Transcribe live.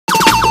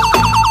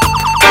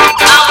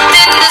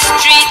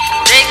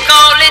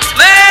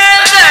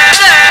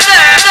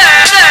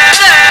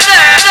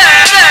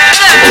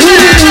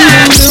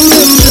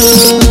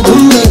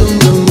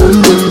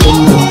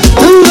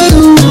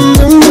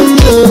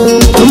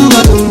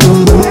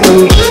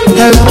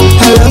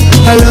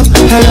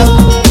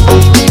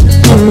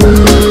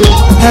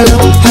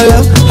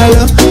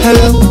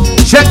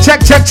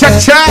Check.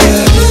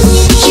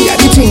 She had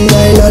the thing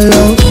I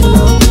love.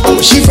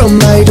 Where she from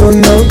I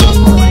don't know.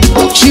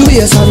 She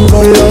wears and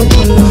roll up.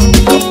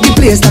 The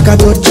place like a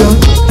dojo.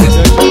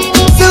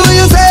 So what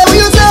you say?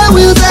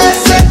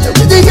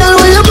 The girl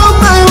when you come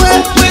my way.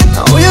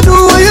 What you do?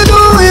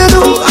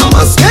 I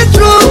must get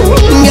through.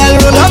 Girl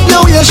roll up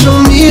now, you show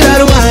me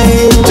that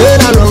wine.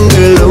 Turn around,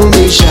 girl, don't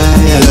be shy.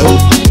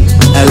 Hello.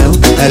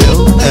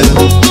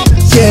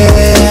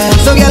 Yeah.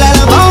 So girl, I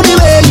love the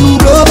way you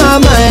blow my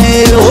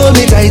mind. Hold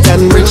me tight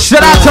and bring.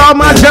 Shout out to all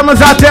my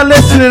jammers out there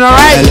listening,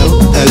 alright?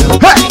 Hello.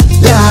 Hey.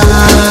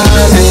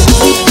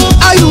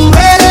 Are you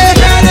ready?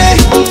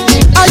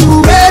 Are you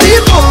ready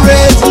for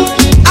it?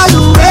 Are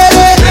you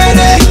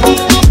ready?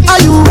 Are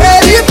you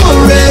ready for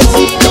it?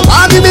 Come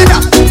on, give me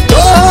that.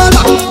 Hold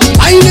up,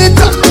 wind it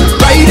up,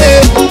 right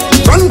there,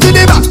 front to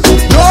the back.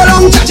 No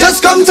long chat, just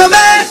come to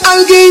me.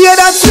 I'll give you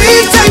that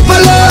sweet type of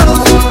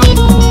love.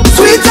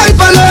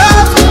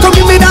 Come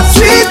give me that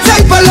sweet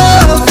type of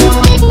love.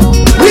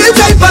 Real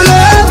type of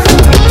love.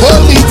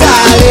 Hold me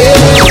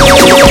tight.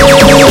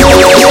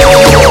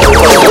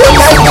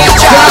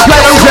 Play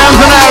them jams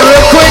on that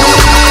real quick.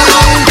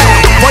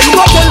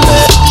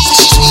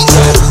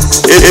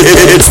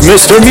 It's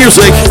Mr.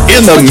 Music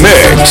in the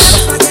mix.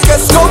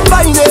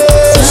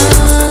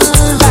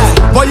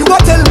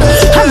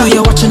 I know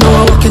you're watching,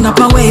 now I'm walking up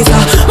my ways.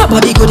 My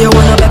body good, you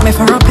wanna bet me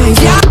for a pace.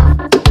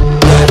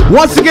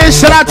 Once again,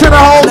 shout out to the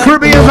whole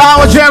Caribbean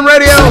Power Jam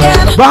Radio,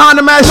 Behind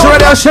the Master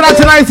Radio. Shout out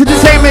to Nice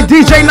Entertainment,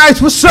 DJ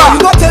Nice, what's up?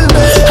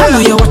 I know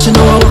you're watching,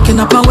 now I'm walking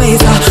up my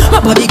ways. My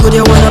body good,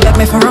 you wanna bet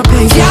me for a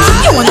pace.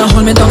 You wanna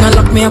hold me down and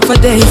lock me up for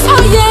days.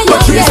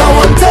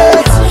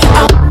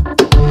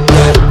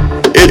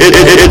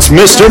 It's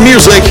Mr.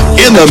 Music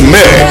in the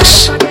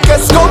mix.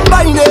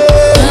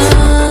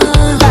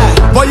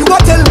 Boy, you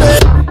gotta tell me.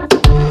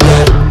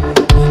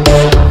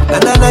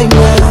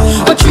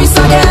 Patrice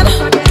again.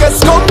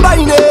 Just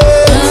combine it.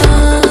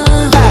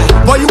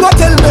 Boy, you gotta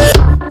tell me.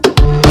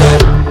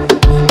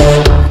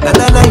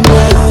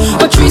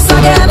 Patrice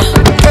again.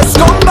 Just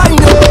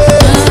combine it.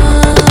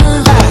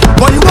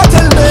 Boy, you gotta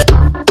tell me.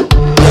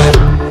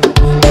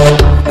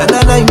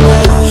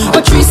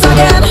 Patrice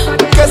again.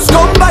 Just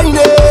combine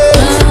it.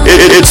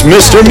 It's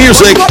Mr.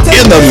 Music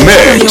in the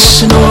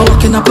mix. You know I'm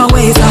walking up my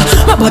ways.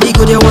 My body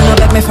good, you wanna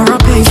bet me for a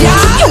pace.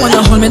 You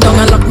wanna hold me down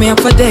and lock me up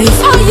for days.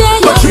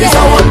 Patrice,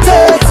 I want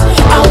it.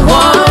 I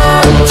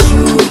want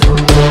you,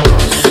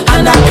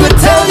 and I could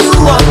tell you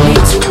want me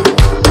to.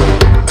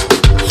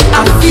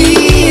 I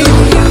feel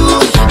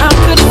you, I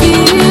could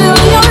feel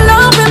your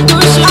love and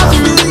push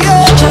me.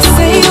 Just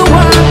say you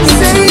want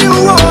me,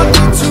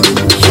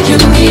 you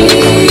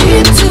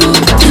need to.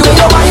 You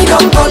know wind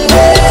up on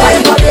me,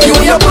 you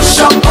know push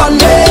up on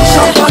me,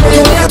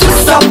 you know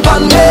twist up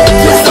on me.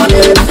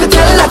 I could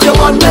tell that you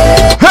want me.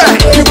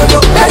 You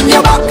will bend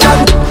your back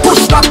and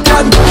push back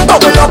and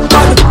bubble up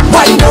and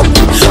wind up.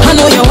 I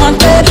know you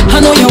want it, I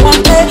know you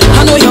want it,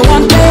 I know you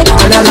want it.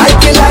 And I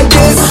like it like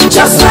this,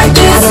 just like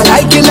this. And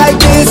I like it like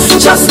this,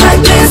 just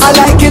like this. I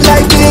like it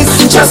like this,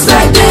 just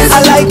like this.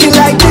 I like it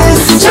like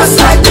this, just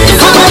like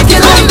this. I like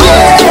it like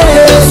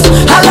this,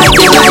 I like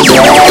it like this. I like it like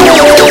this, I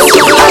like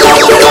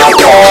it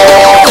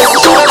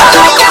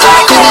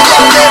like this.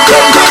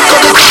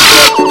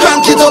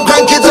 Crank it up,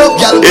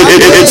 girl.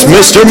 It's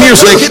Mr.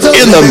 Music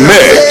in the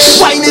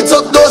mix. Wind it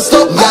up, don't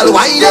stop, girl.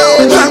 Wind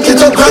it, crank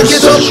it up.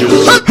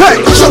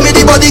 Hey! Show me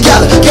the body,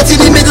 girl. Get in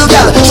the middle,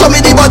 girl. Show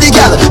me the body,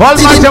 girl. All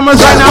my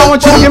jammers right now, I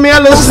want you to give me a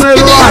little snare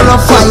right.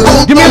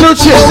 Give me a little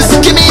chip.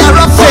 Give me a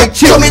rough fight.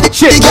 Chip on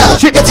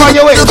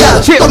your way.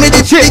 Chip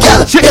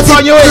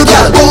on your way.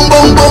 Boom,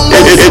 boom, boom.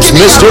 It's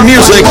Mr.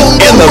 Music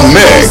in the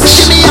mix.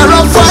 Give me a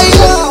rough fight.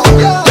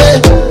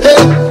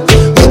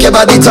 Make your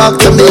body talk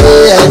to me.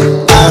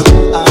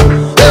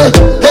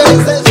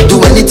 Do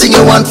anything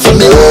you want from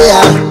me.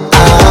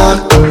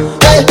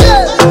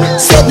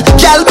 Said,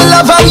 girl, me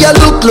love how you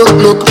look.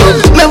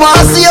 Me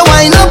wanna see you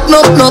wind up.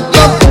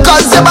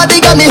 Cause your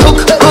body got me hook.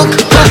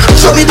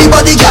 Show me the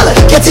body, girl.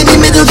 Get in the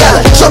middle,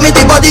 girl. Show me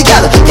the body,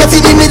 girl. Get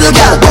in the middle,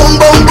 girl. Boom,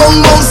 boom,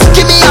 boom, boom.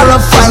 Give me a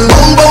rough fine.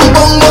 Boom, boom,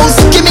 boom, boom.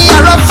 Give me a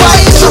rough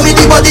fine. Show me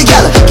the body,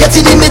 girl. Get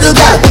in the middle,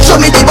 girl. Show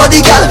me the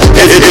body, girl.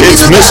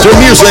 It's Mr.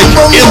 Music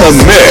in the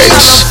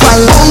mix.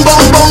 Boom,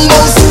 boom, boom,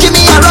 boom. Give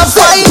me a rough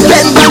fine.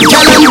 Bend back,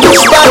 girl, and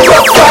push back,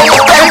 rough fine.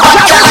 Bend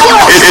back, girl, and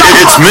push back.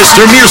 It's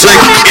Mr. Music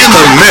in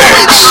the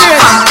mix.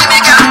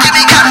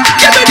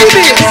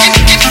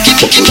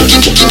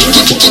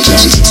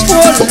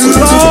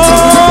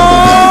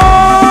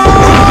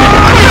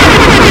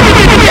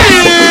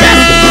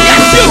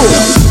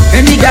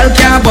 Any gal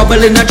can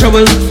bubble in a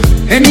trouble.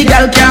 Any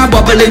gal can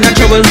bubble in a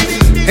trouble.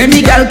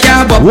 Any gal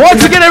can bubble.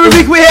 Once again, every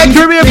week we hear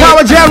Caribbean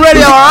Power Jam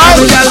Radio,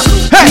 alright?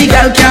 Any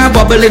gal can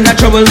bubble in a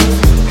trouble.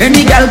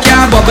 Any gal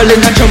can bubble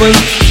in a trouble.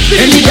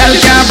 Any gal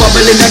can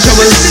bubble in a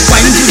trouble.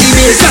 Wine to the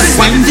bass,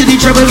 wine to the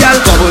treble, gal.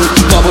 Bubble,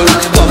 bubble,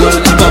 bubble,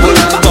 bubble,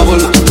 bubble,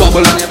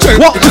 bubble.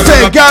 What we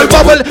say, girl?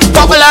 Bubble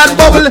and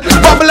bubble,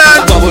 bubble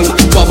and bubble,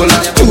 bubble.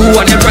 Two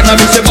on your front of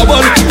me say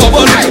bubble,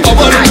 bubble,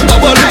 bubble,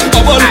 bubble,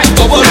 bubble,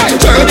 bubble.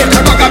 Turn it to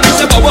back of me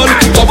say bubble,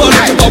 bubble,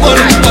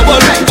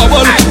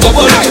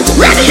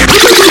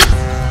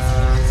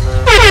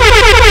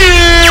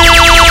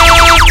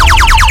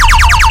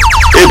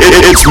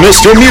 It's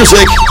Mr.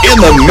 Music in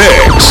the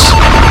mix.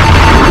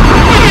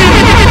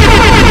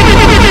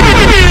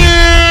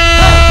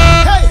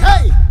 Hey,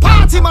 hey,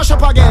 party mash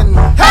up again.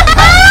 Hey,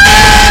 hey,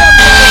 hey,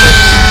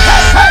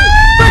 hey,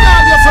 bring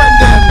all your friend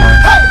them.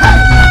 Hey,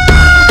 hey,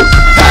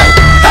 hey,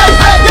 hey,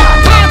 hey, yeah,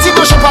 party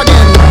mash up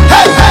again.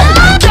 Hey, hey,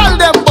 girl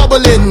them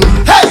bubbling.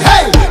 Hey,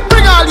 hey,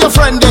 bring all your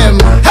friend them.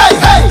 Hey,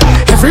 hey,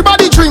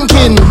 everybody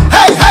drinking.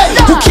 Hey, hey,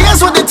 who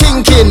cares what they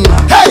thinking?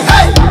 Hey,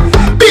 hey,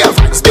 beer,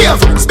 beer,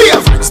 beer,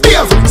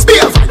 beer,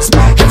 beer,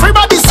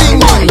 everybody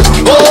singing.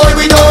 Oh,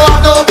 we don't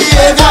have no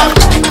behavior.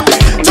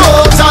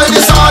 Total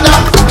disorder.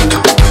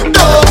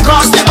 Don't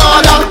cross the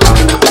border.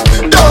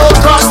 Don't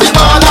cross the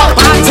border.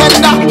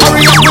 Bartender,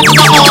 hurry up with the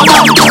order.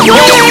 You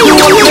want to say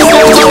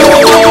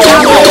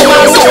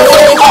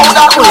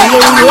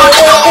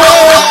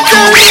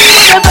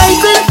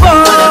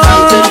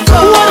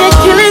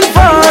to me,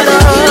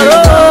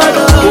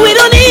 we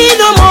don't need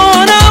no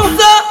more now.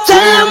 So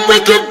tell them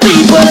wicked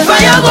people,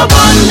 fire go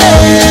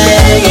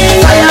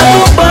bonding, fire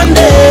go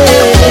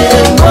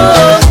bonding.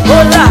 Oh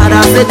Lord, I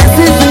said this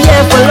is the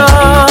year for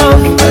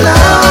love.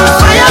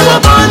 Fire go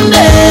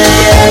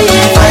bonding,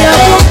 fire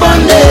go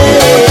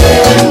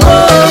bonding. Oh,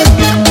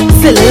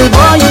 say little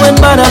boy, you ain't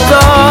bad at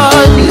all.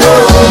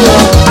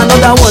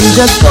 Another one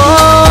just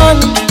gone.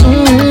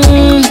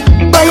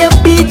 But you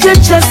beat your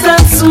chest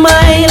and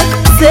smile.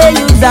 Say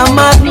you's a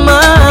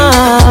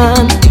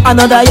madman.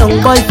 Another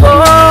young boy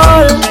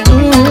fall.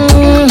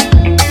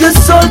 Your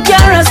soul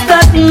can't rest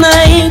at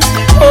night.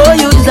 Oh,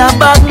 you's a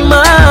bad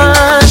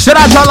man. Shout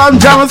out to all them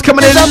jammers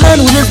coming in.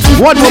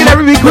 One week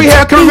every week we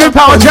hear Caribbean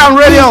Power Jam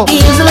Radio.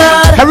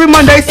 Every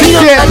Monday 6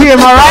 p.m.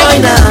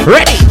 Alright?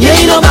 Ready? You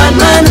ain't no bad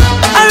man.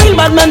 A real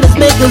bad man just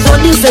make his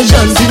own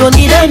decisions. You don't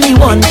need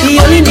anyone. He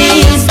only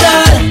needs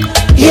God.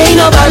 You ain't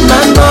no bad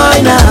man,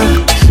 boy, now.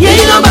 You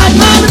ain't no bad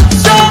man.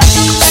 So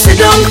sit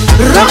down,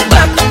 rock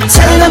back.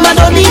 Tell them I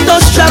don't need no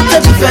strap to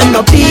defend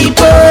no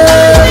people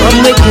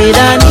from wicked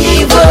and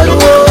evil.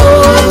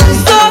 Whoa.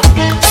 So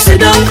sit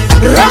down,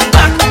 rock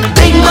back.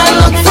 Big man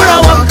look for a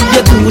walk.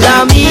 You're too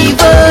damn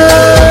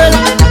evil.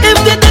 If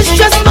they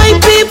distress my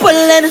people,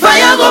 then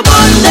fire go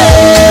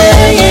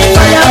bonding.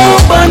 Fire go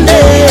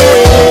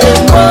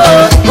bonding.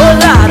 Oh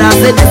Lord, I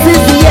said this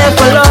is the year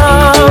for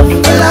love.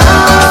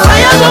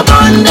 Fire go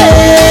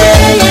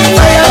bonding.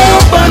 Fire go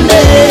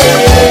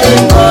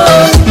bonding.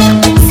 Oh,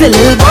 say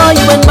little boy,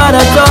 you ain't bad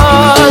at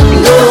all.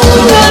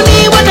 Tell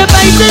me what they're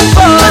fighting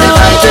for. What they're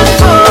fighting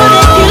for.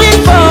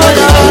 What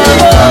they're killing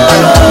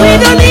for. We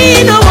don't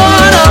need no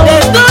war now.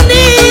 There's no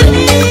need.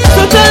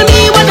 So tell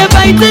me what they're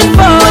fighting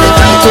for. What they're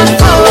fighting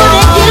for. What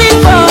they're killing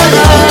for.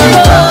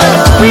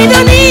 We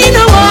don't need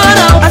no war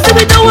now. I said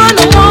we don't want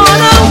no more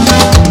now.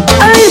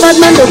 I real bad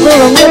man don't go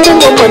wrong with the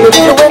woman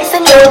influence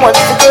and you want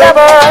to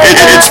clever.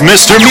 It's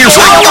Mr.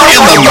 Music in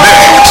the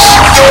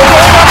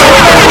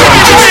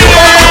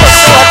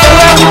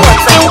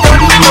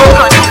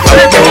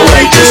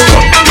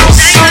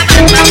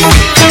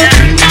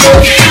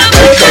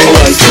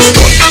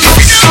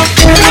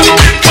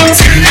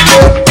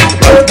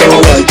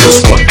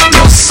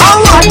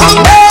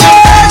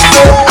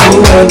I'm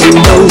running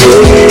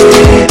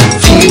away,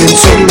 feeling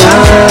so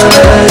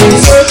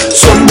nice,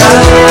 so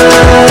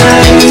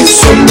nice,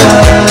 so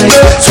nice.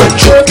 So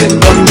tripping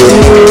on me,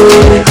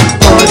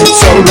 but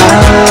it's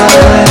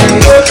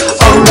alright,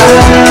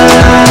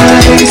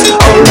 alright,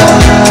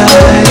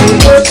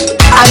 alright.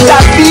 I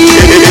got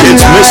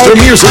It's Mr.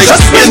 Music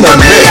in the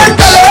mix.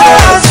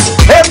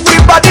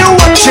 Everybody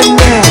watching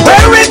me,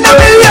 wearing a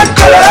million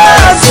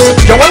colors.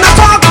 You wanna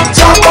talk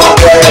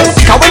always.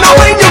 Cause when I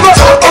win you go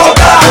talk about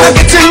that. When I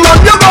get in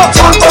on you go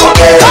talk about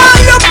it. All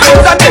your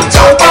friends and they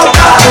talk about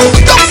that.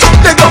 Just up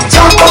they go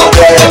talk about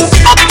it.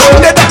 Up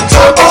on they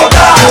talk about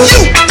that.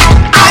 You,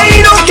 I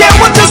don't care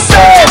what you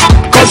say.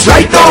 Cause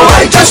right now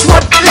I just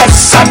want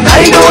less. And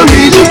I don't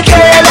really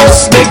care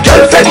less. My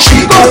girlfriend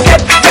she go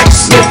get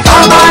vexed. My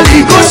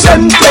family go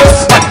send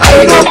less. But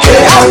I don't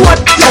care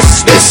what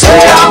less. They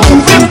say I'm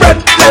moving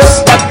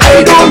breathless. But I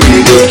don't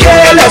really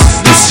care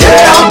less. They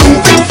say I'm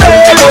moving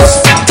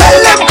fearless. Tell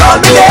them call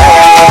me there.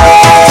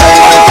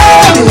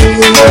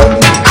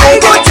 I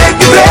go take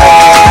the blame.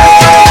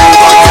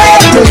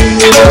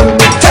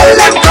 Tell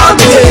them call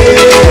me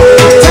there.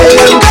 Tell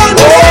them call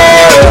me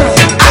there.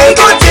 I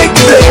go take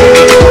the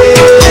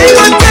blame. I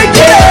go take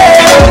the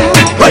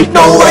blame. Right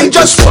now I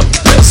just want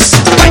this.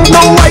 Right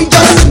now I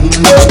just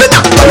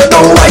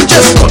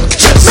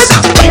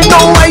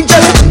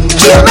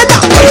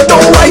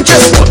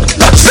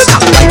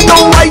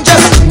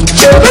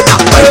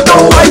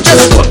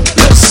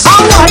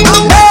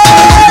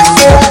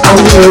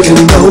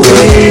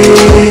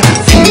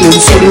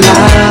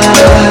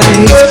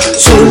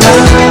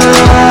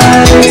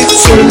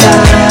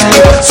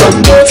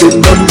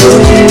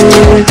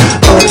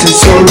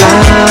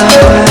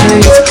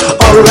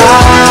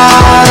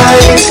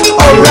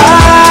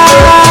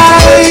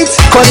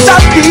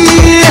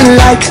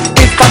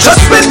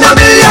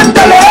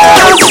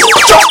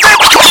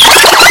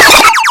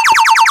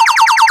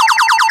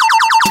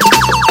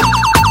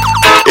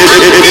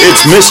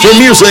It's Mr.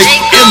 Music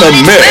in the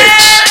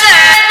mix.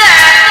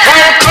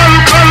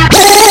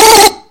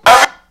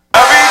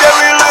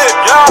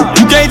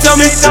 You can't tell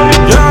me,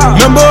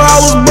 remember I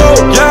was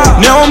broke,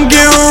 now I'm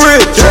getting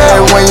rich.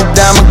 When you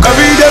down,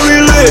 Every day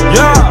we lit,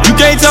 you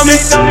can't tell me,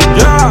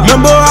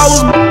 remember I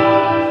was.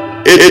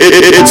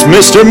 It's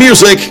Mr.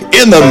 Music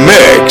in the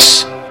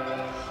mix.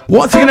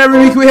 Once again, every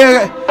week we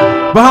hear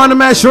Behind the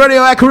Mash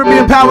Radio at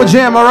Caribbean Power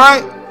Jam,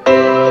 alright?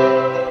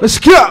 Let's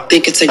go.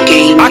 Think it's a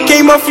game. I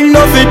came up from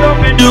nothing,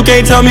 you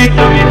can't tell me.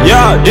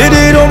 Yeah, did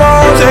it on my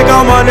own, check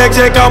out my neck,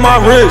 check out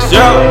my wrist,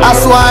 yeah. I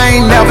swear I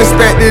ain't never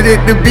expected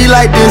it to be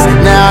like this.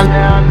 Now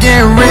I'm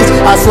getting rich.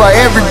 I swear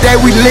every day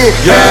we lit.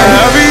 Yeah,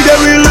 every day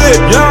we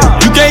lit,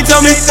 you can't tell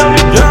me.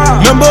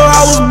 Remember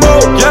I was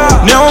broke,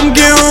 now I'm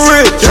getting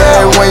rich.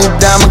 Yeah, when you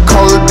diamond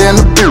colder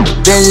than a boot,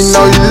 then you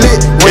know you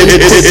lit.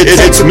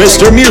 It's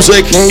Mr.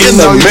 Music in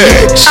the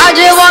mix. I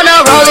just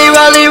wanna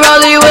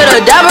rollie with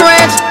a dapper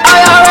ranch.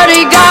 I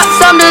already got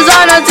some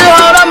designer to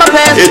hold on my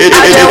pants.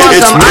 I just want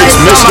some ice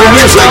on Mr. my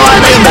wrist, so Music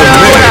I look in the better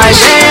when I mix.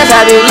 dance.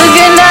 Have you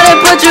looking at it,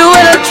 put you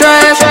in a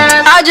trance.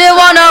 I just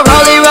wanna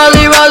rollie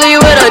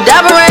with a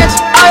dapper ranch.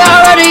 I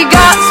already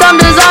got some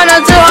designer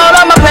to hold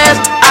on my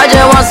pants. I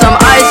just want some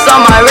ice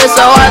on my wrist,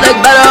 so I look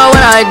better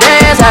when I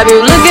dance. Have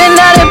you looking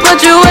at it, put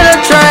you in a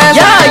trance.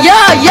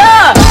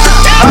 Yeah.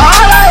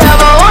 All I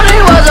ever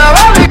wanted was a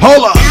rollie.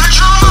 Hold up.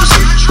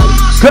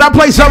 Could I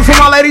play something for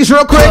my ladies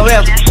real quick?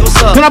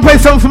 What's up? Can I play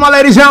something for my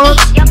ladies, gentlemen?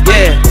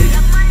 Yeah.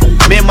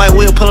 Me and Mike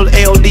Will pull up the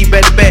AOD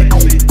back to back.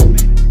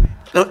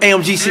 Little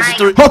AMG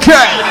 63. Okay.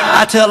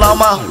 I tell all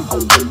my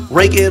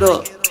rake it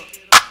up,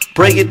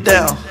 break it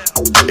down.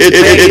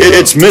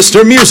 It's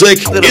Mr. Music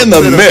in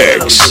the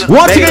mix.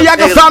 Once again, y'all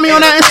can find me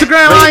on that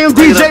Instagram. I am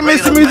DJ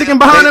Mr. Music and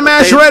Behind the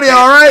Mash Radio,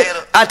 alright?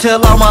 I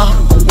tell all my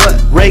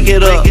rake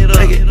it up,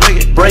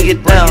 break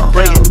it down,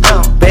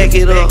 back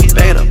it up,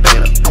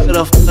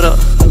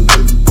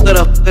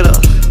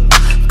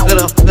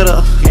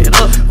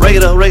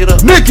 rake it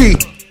up, Nikki.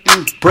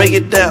 break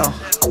it down.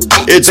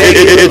 It's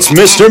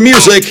Mr.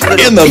 Music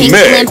in the Pink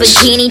mix.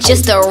 Lamborghini,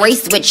 just a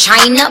race with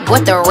China.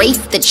 What the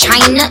race to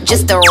China?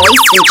 Just a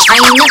race in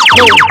China.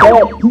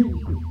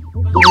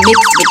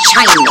 Mixed with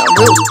China,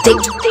 real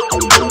thick.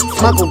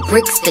 Smuggle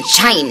bricks to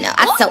China.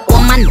 I tell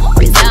all my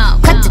numbers,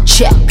 cut the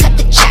check,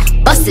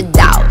 bust it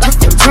out.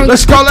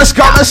 Let's go. I'ma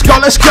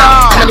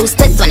do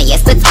splits on it, yeah,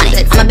 splits on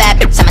it. I'm a bad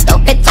bitch, I'ma throw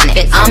fits on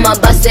it. I'ma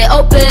bust it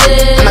open.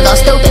 I'ma go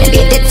stupid and be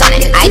a ditz on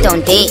it. I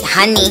don't date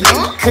honey,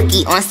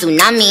 cookie on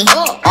tsunami.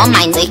 All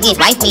my niggas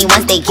like me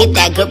once they get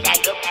that good.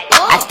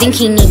 I think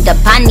he need the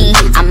bunny.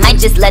 I might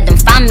just let him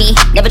find me.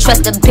 Never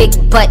trust a big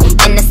butt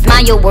and the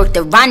smile work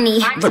the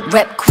Ronnie.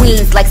 Rep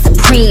queens like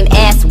Supreme,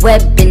 ass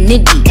Web and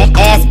Nitty.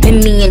 Ass been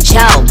me and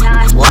Joe.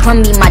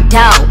 From me my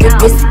dog.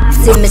 This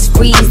sim is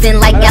freezing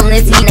like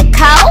Alan's in a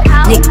cow.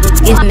 Nick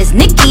is Miss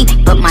Nikki,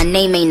 but my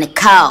name ain't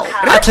Nicole.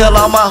 I tell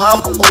all my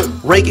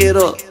homies, rake it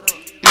up,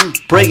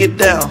 break it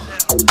down,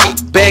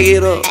 bag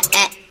it up.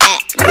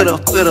 Bag it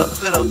up, bag it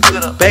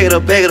up, bag it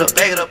up, rake it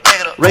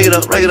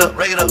up,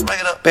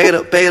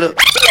 bag it up.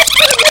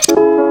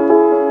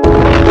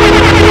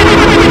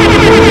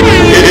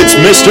 It's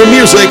Mr.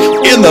 Music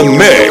in the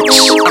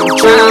mix. I'm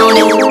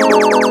drowning.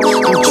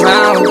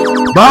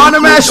 Behind the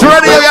Mash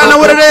Radio, y'all know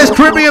what it is.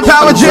 Caribbean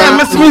Power Jam,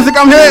 Mr. Music,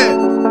 I'm here.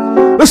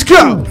 Let's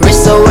go.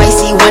 Wrist so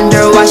icy,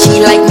 wonder why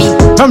she like me.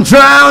 I'm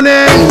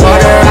drowning.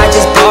 Water, I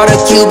just bought a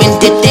cube and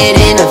dipped it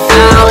in a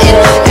fountain.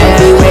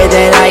 Everywhere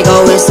that I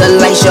go, it's a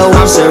light show,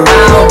 I'm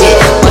surrounded.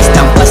 Bust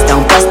down, bust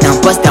down, bust down,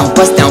 bust down,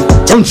 bust down.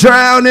 I'm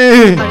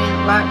drowning.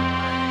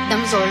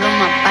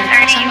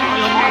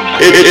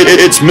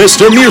 It's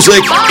Mr.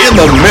 Music in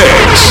the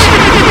mix.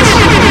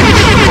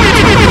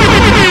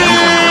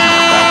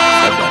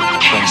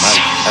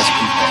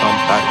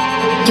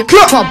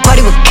 Come on,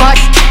 party with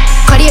party.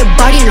 Cartier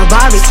body in a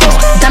Rari.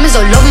 Diamonds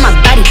all over my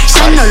body,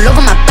 shining all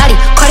over my body.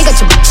 Cardi got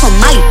your bitch on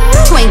Molly.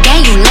 You ain't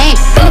gang, you lame.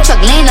 Billy truck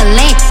laying the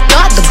lane.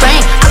 Got the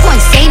brain. I go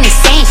insane.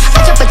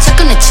 I drop a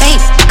check on the chain.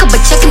 Pick up a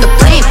check in the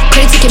plane.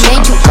 Credit ticket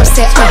made you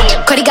upset.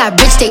 Cardi got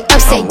rich, they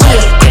upset.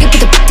 Yeah. Cardi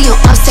put the booty on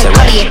offset.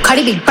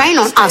 Cardi be brain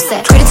on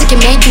offset. Credit ticket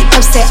made you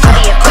upset.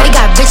 Cardi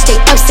got rich, they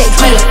upset.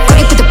 Yeah.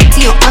 Cardi put the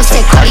booty on offset.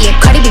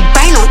 Cardi be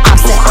brain on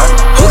offset.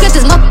 Who got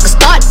this motherfucker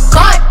started?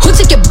 Who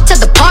took your bitch at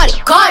the party?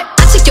 I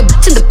took your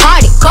bitch in the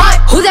party.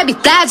 Who that be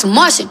flags and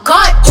Martian?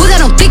 Who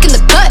that don't think in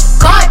the cut?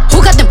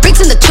 Who got them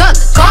bricks in the truck?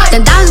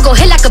 Then diamonds go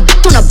hit like a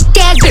bitch on a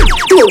bad bitch.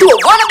 Do it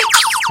wannabe?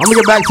 I'm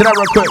gonna get back to that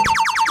real quick.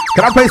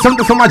 Can I play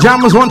something for my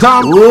jammers one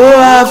time?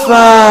 Oh,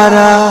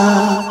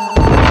 Father,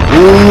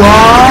 who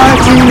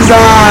art in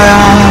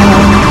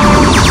Zion,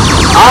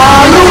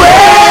 all the way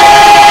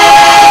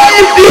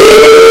be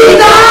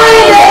thy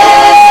name.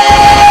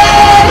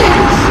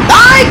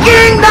 Thy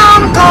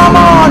kingdom come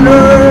on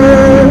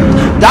earth,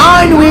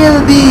 thine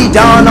will be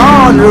done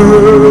on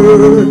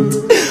earth.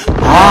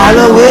 All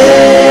the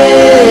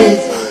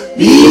way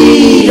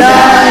be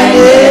thy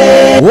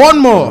name. One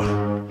more.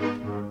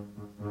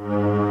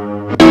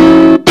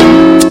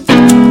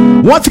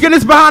 Once again,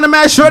 it's Behind the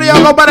Mash Radio.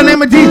 I go by the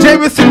name of DJ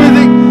Mr.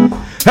 Music.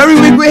 Every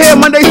week we're here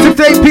Monday 6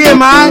 to 8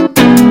 p.m. Alright?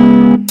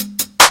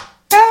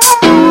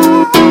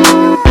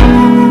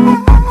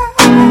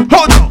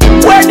 Hold on.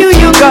 Where do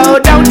you go?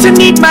 Don't you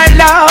need my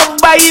love,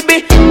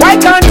 baby? Why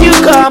can't you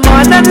come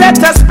on and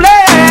let us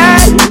play?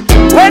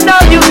 When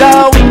are you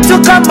going to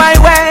come my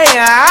way?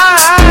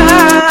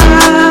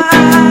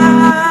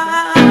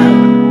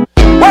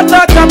 What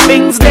sort of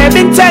things they've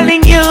been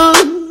telling you?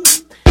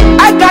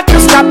 I got to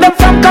stop them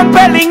from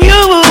compelling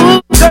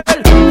you. Girl,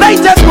 they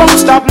just won't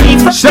stop me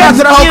from shout out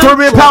to the whole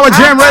Caribbean Power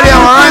Jam Radio,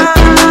 alright?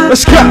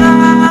 Let's go.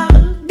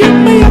 Give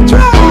me a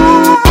try,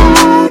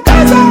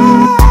 'cause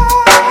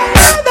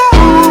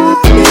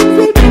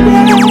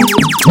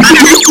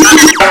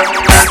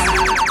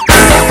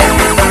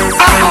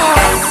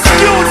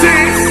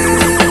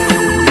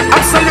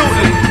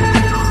absolutely.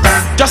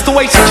 Just the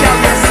way she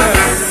carries herself.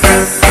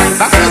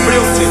 That's the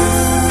beauty.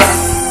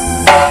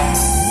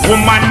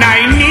 Woman,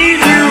 I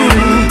need you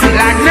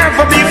like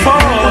never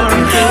before.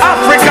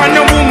 African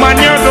woman,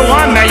 you're the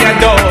one I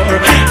adore.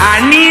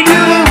 I need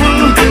you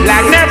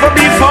like never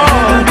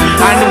before.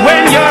 And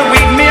when you're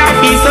with me, I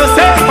feel so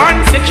safe and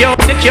secure.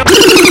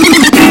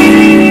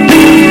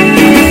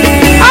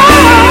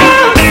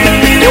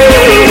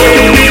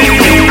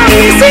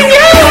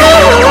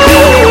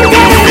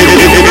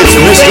 It's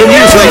Mr.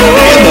 Music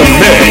in the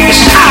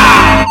mix.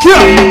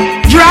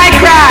 Dry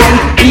cry,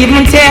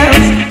 even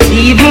tears,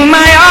 even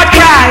my heart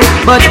cries.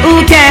 But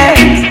who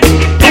cares?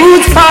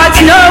 Whose fault?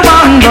 No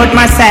one but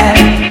myself.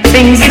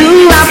 Things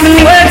do happen,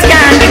 words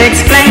can't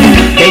explain.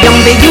 The young,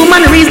 the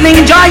human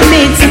reasoning, joy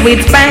mixed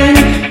with pain.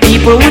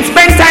 People would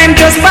spend time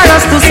just for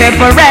us to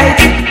separate.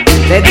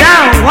 They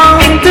don't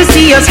want to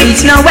see us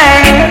reach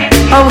nowhere.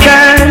 Oh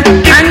girl,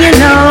 and you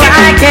know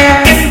I care.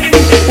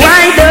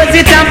 Why does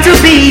it have to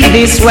be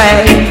this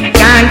way?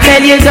 Can't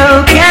tell you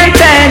go, can't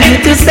tell you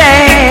to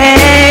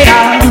stay.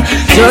 Oh,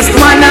 just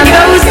one of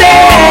those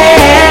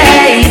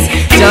days.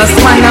 Just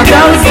one of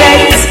those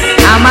days.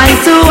 Am I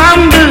too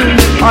humble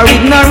or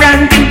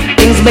ignorant?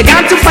 Things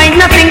began to find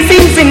nothing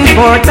seems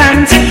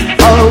important.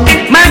 Oh,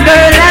 my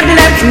girl had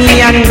left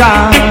me and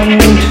gone.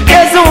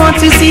 There's no one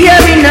to see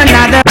her in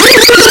another.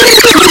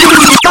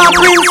 My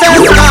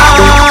princess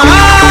gone,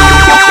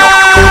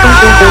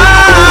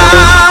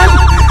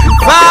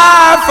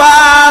 far,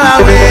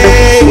 far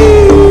away.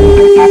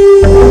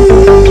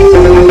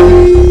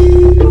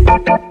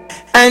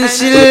 And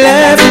she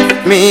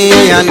left me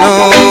a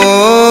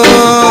note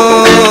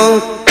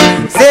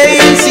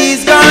saying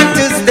she's going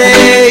to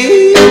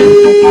stay.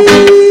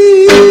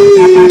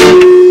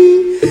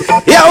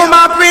 Yo,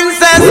 my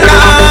princess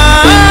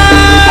gone,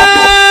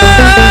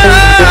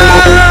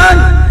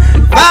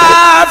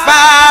 far,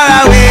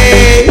 far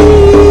away.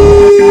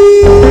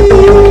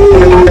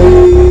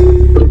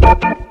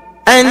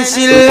 And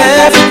she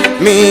left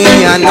me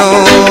a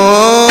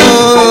note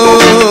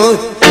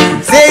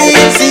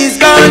saying she's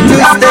going to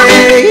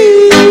stay.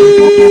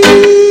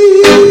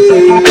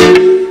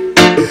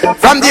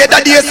 From the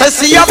other day, so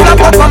she a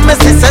flap up on me,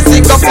 sister,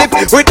 she go flip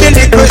with the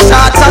little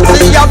shots, and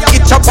she a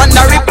itch up on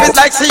the rip. It's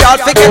like she all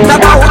forget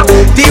about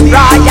the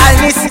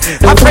royalness.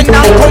 A friend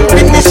and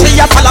company, she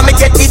a follow me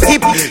get the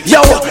tip.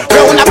 Yo,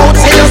 round about,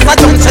 she just a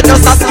jump, she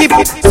just a skip.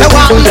 So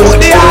what put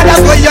the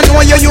others where you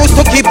know you used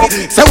to keep.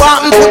 So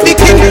what put the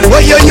kid where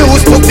you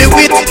used to be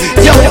with.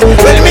 Yo,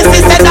 well, me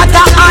see say that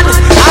a hand,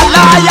 a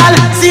loyal,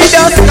 she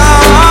just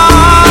gone,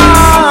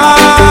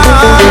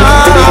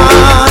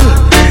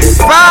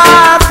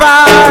 far,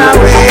 far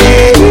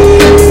away.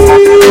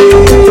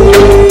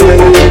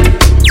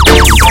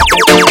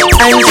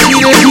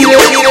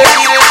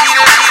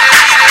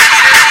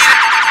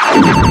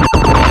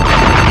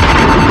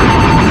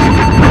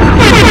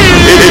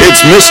 And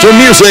It's Mr.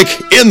 Music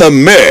in the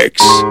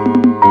mix.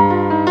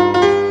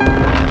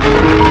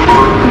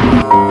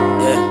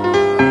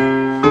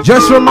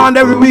 Just a reminder,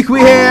 every week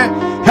we here,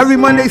 every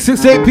Monday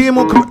 6 to 8 p.m.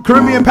 on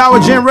Caribbean Power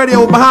Jam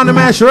Radio, Behind the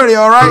Mash Radio,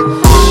 alright?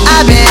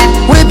 I've been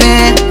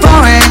whipping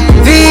foreign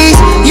V's,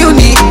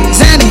 unique,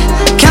 Zanny,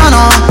 count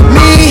on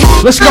me.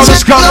 Let's go,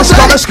 let's go, let's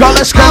go, let's go,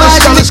 let's go, let's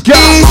go, let's go.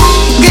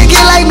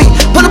 Get like me,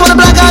 put up on the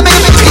block, I make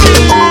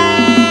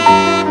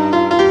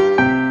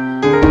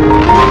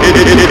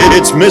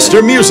It's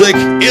Mr. Music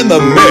in the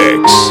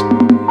mix.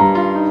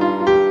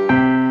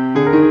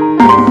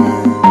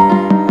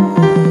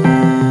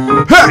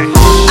 Hey!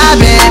 I've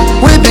been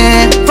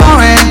whipping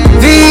foreign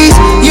V's,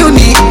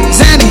 unique,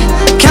 Zanny,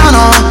 count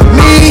on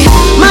me.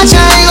 My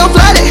chain gon'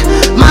 flood it,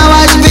 my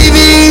watch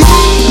VVs.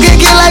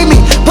 Get like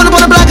me, put up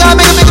on the block, I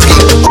make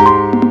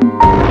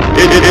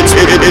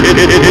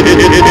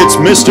It's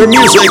Mr.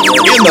 Music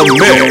in the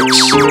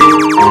mix.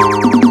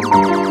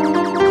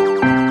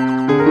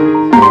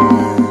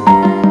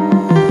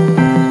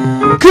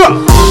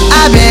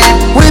 I've been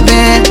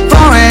whipping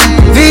foreign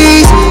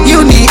V's,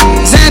 unique,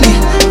 Zanny,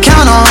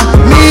 count on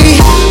me.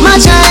 My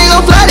chain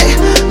gon' flood it,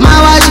 my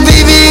watch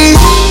VVs.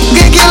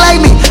 Get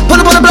like me, put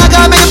up on the block,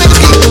 I make a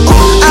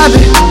I've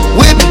been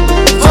whipping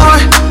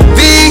foreign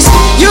V's,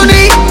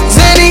 unique,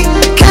 Zanny,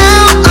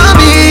 count on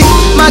me.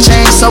 My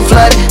chain so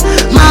flooded,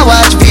 my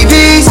watch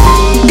VVs.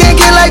 Get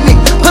like me,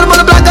 put up on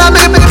the block, I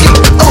make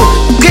a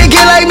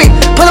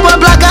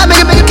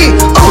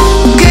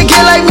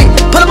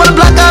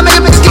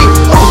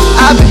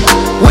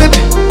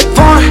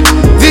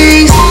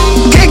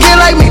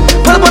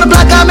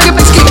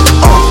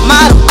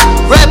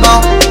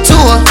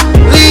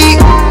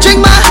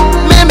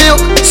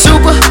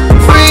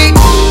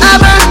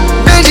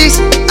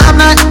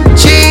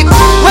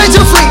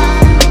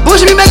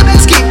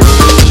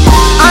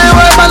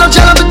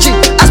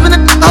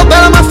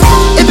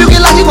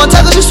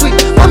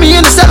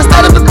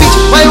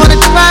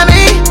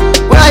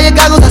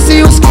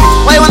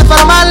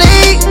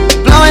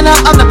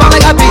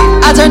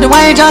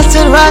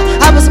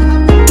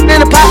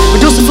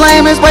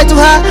way too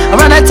high.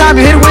 Around that time,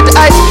 you hit it with the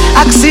ice.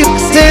 I can see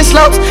 10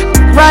 slopes.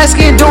 Ride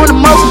skin doing the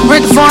most.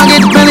 Rent the phone,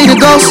 get the belly to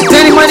ghost.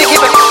 Plenty money,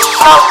 keep it.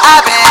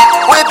 I've been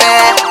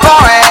whipping,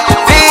 pouring,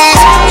 V's,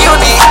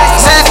 unique,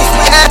 Sandy.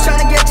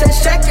 Trying to get to the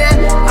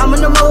second. I'm in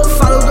the mood,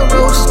 follow the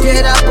rules. Just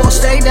get up or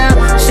stay down.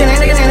 Shit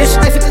ain't niggas in this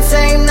life at the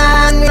same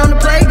nine. We on the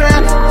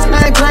playground.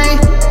 I ain't playing.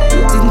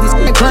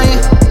 Ain't playing.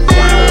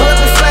 Pull up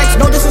and flex,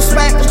 no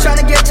disrespect. I'm trying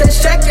to get to the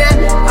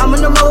second. I'm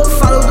in the mood,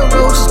 follow the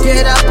rules. Just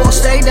get up or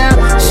stay down.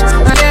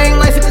 I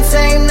ain't life at the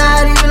same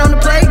night, even on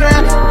the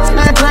playground.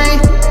 I ain't playing.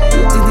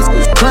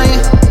 Playing.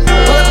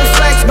 Pull up and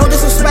flex, no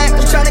disrespect.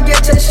 I'm trying to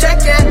get to the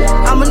second.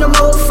 I'm in the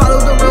mood, follow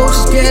the rules.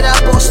 Just get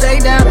up or stay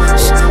down. I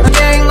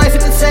ain't life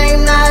at the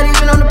same night,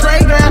 even on the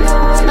playground.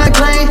 I ain't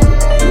playing.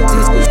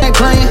 Ain't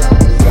playing.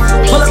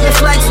 Pull up and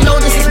flex, no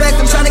disrespect.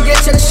 I'm trying to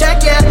get to the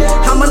shack, yeah.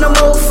 I'm in the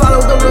mood,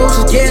 follow the rules.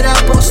 Just get up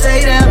or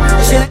stay down.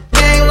 Shit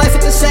ain't life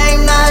at the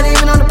same night,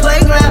 even on the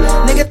playground.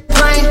 Niggas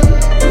playing.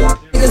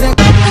 Niggas ain't.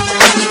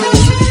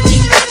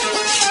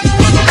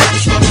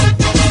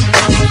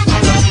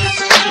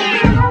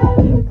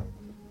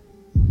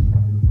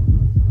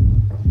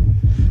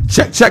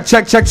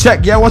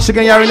 Check. Yeah, once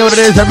again, y'all already know what it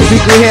is. Every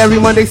week we're here, every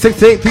Monday, 6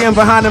 to 8 p.m.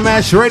 Behind the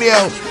Mash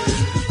Radio.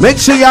 Make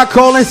sure y'all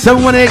call in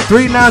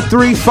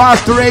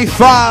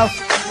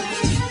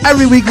 718-393-5385.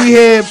 Every week we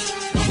hear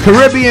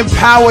Caribbean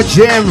Power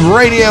Jam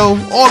Radio,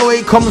 all the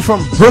way coming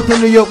from Brooklyn,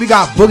 New York. We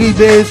got Boogie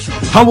Biz,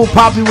 Humble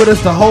Poppy with us,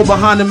 the whole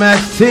Behind the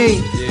Mash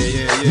team.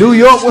 Yeah. New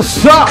York,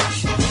 what's up?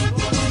 What's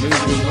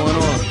going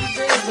on?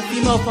 It's the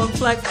female Funk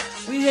Flex.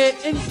 We here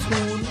in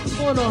tune. What's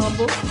going on,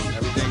 Humble?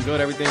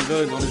 Everything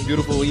good on this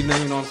beautiful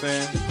evening, you know what I'm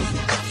saying?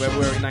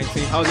 February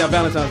 19th. How was your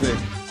Valentine's Day?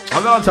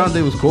 My Valentine's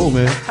Day was cool,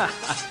 man.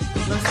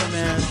 Listen,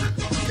 man.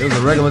 It was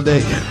a regular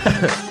day.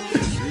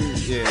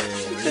 Yeah, you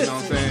know what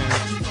I'm saying?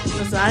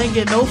 Listen, I didn't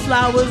get no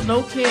flowers,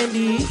 no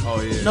candy,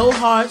 no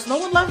hearts. No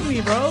one loved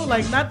me, bro.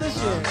 Like, not this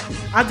year.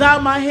 I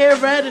dyed my hair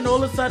red, and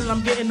all of a sudden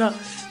I'm getting the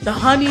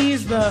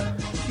honeys, you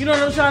know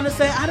what I'm trying to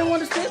say? I don't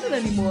understand it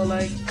anymore.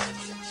 Like,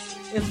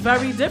 it's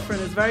very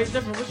different. What you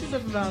do for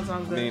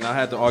Valentine's Day? I mean, I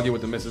had to argue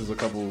with the missus a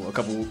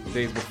couple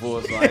days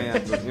before, so I ain't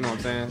have to, you know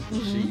what I'm saying?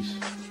 Sheesh.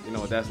 You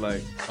know what that's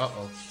like.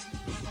 Uh-oh.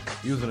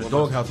 You was in a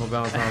doghouse on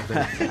Valentine's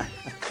Day.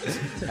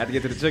 Had to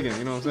get to the chicken,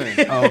 you know what I'm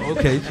saying? Oh,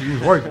 okay. So you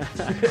was working.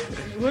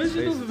 What did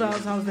you do for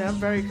Valentine's Day? I'm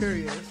very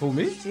curious. Who,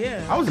 me?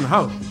 Yeah. I was in the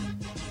house.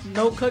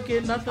 No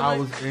cooking, nothing. I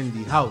was in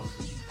the house.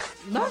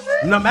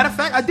 Nothing? No, matter of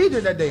fact, I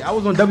DJ'd that day. I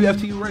was on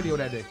WFTU radio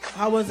that day.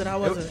 How was it?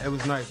 It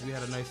was nice. We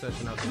had a nice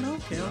session out there.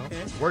 Okay.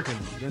 Working.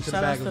 Get into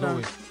the bag as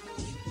always.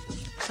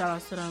 Shout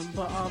out to them.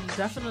 But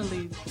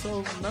definitely,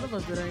 so none of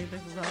us did anything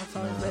for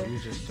Valentine's Day.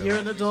 Just You're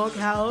in the dog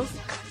house.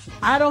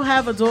 I don't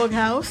have a dog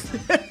house.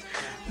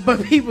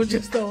 But people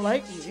just don't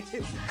like me.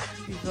 You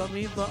feel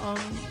me? But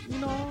you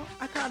know,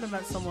 I kind of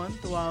met someone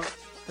throughout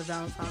the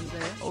Valentine's Day.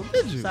 Oh,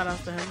 did you? Shout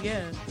out to him,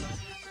 yeah.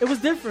 It was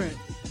different.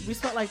 We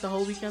spent like the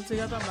whole weekend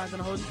together. I'm not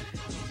gonna hold you.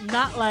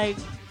 Not like,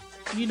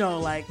 you know,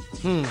 like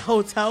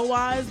hotel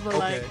wise, but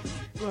like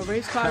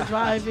race car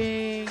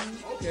driving.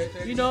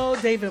 You know,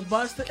 Dave and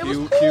Buster. It was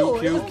cool.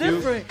 It was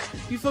different.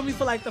 You feel me?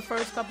 For like the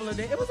first couple of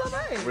days, it was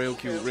alright. Real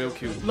cute.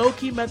 Low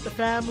key met the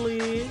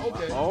family.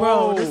 Okay.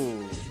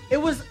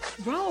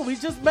 Bro, we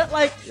just met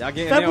like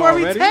February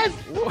February 10th.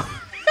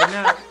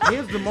 Now,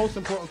 here's the most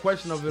important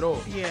question of it all.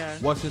 Yeah.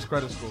 What's his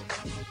credit score?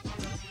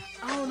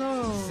 I don't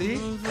know. See?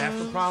 That's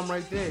the problem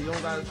right there. You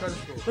don't got a credit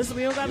score. Listen,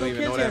 we don't got no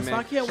kids yet, so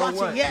I can't watch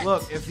it yet.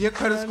 Look, if your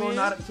credit score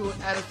not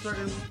at a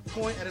certain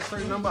point, at a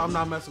certain number, I'm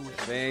not messing with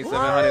you. They ain't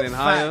 700 and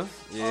higher.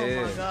 Yeah.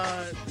 Oh my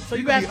God. So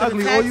you can got be the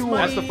ugly tax all you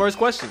want. That's the first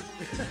question.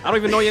 I don't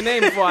even know your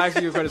name before I ask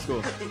you your credit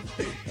score.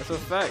 That's a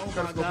fact.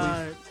 Oh my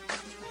God.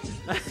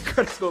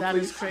 Credit score, That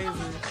please. is crazy.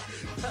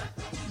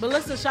 But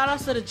listen, shout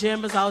outs to the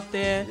jammers out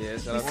there. Yeah,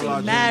 shout we out to see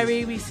all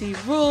Mary, we see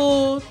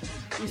Ruth,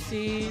 we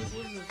see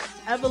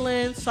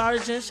Evelyn,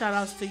 Sergeant. Shout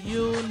outs to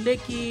you,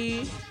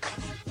 Nikki.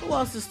 Who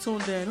else is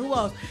tuned in? Who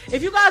else?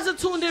 If you guys are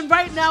tuned in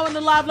right now in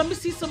the live, let me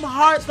see some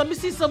hearts. Let me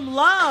see some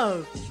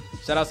love.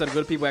 Shout out to the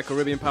good people at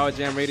Caribbean Power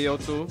Jam Radio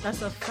too.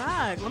 That's a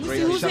fact. Let me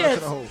Great. see who's Shout here. out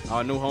to the home.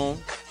 Our new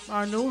home.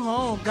 Our new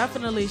home,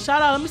 definitely.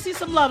 Shout out. Let me see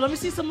some love. Let me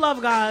see some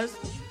love, guys.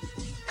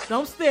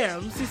 Don't stare.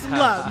 Let me see some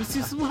love. Let me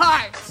see some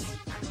hearts.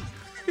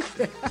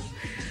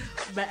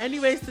 But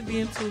anyways, to be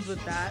in tune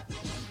with that,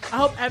 I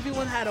hope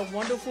everyone had a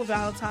wonderful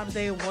Valentine's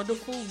Day, a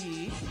wonderful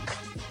week.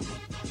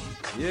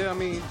 Yeah, I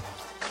mean,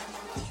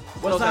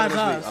 what else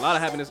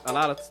happened this week? A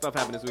lot of stuff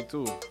happened this week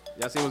too.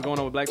 Y'all see what's going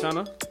on with Black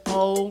China?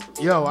 Oh,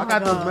 yo, I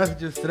got those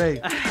messages today.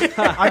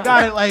 I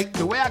got it like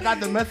the way I got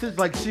the message,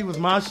 like she was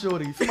my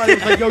shorty. Somebody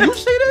was like, "Yo, you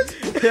see this?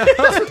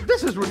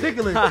 This is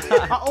ridiculous."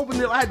 I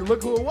opened it, I had to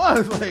look who it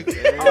was. Like,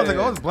 I was like,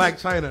 "Oh, it's Black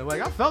China."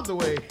 Like, I felt the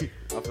way.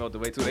 I felt the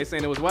way too. They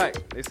saying it was whack.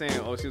 They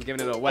saying, "Oh, she was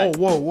giving it a whack."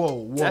 Oh,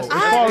 whoa. That's As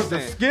far as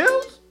the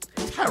skills,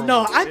 terrible.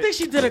 No, I think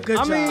she did a good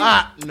job.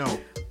 no.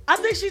 I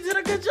think she did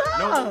a good job.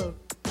 No.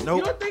 Nope.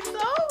 You don't think so?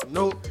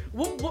 Nope.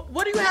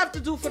 What do you have to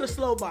do for the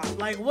slow bop?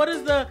 Like, what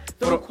is the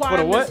For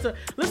requirements? the what?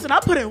 Listen, I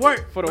put in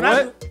work. For the When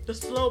I what? do the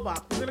slow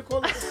bop. We're gonna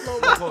call it the slow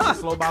bop. The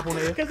slow bop on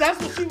the air. Because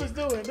that's what she was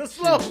doing. The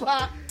slow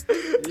bop.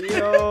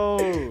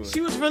 Yo.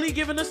 She was really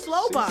giving a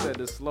slow She bop. said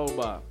the slow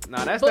bop.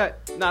 Nah, that's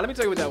that. Nah, let me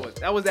tell you what that was.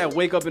 That was that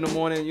wake up in the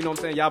morning. You know what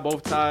I'm saying? Y'all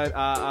both tired.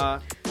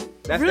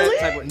 That's Really?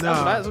 that type of.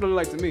 Nah. That's what it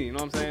looked like to me. You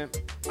know what I'm saying?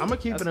 I'm gonna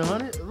keep it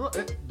 100. Look,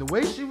 the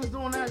way she was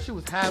doing that, she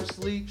was half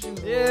asleep. She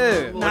was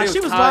Yeah. Nah,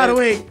 she was wide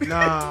awake.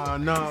 Nah,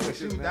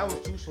 that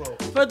was too slow.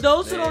 For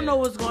those who don't know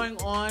what's going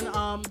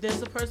on,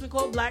 there's a person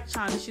called Black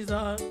China. She's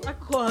I could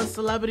call her a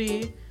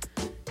celebrity.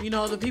 You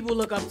know, the people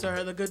look up to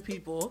her, the good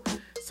people,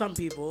 some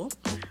people.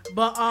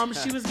 But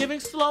she was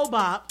giving slow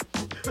bop,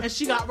 and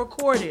she got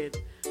recorded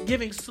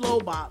giving slow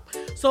bop.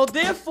 So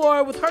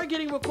therefore, with her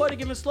getting recorded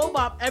giving slow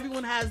bop,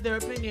 everyone has their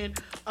opinion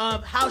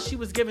of how she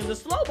was giving the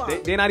slow bop.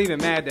 They're not even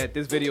mad that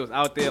this video is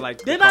out there.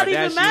 Like They're not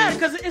even mad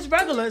because it's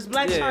regular. It's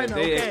Black China.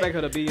 They Okay. expect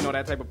her to be,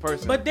 that type of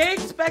person. But they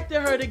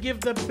expected her to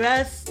give the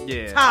best.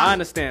 Yeah, top. I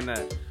understand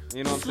that.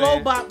 You know what I'm Slow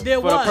saying? bop, there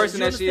For was, the person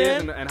you that she is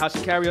understand? and how she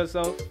carry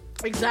herself.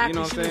 Exactly. You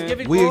know what She I'm was saying?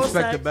 giving We oral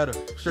expected sex. better.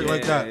 Shit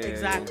like that.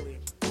 Exactly.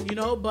 You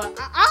know, but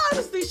I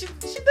honestly, she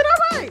did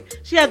all right.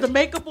 She had the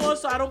makeup on,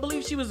 so I don't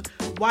believe she was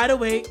wide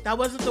awake. That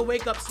wasn't the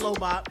wake up slow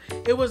bop.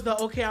 It was the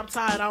okay, I'm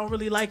tired, I don't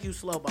really like you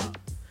slow bop.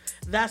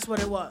 That's what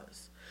it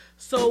was.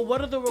 So what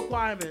are the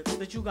requirements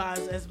that you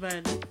guys as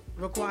men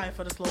require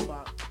for the slow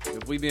bop?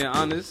 If we being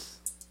honest,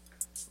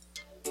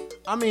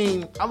 I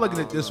mean, I look at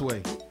it this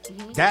way.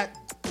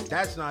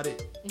 That's not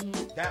it.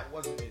 That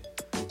wasn't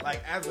it.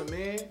 Like, as a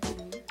man,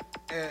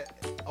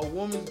 a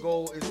woman's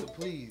goal is to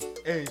please,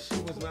 and she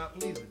was not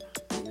pleasing.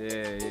 You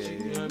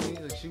know what I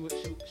mean? Like, she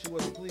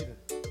wasn't pleasing.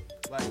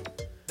 Like.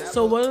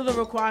 So what are the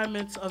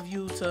requirements of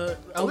you to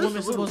a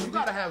woman supposed to you be?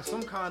 gotta have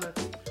some kind of.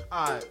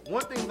 Alright,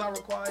 one thing I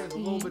require is a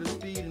little bit of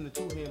speed and the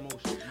two-hand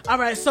motion. All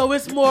right, so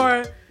it's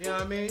more You know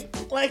what I mean?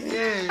 like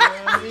Yeah, you know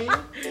what I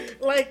mean?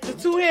 like the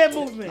two-hand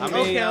movement. I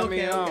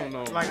don't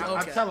know. Like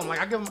I tell them, like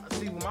I give them.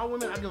 See, with my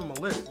women, I give them a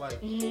list. Like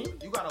you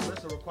got a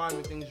list of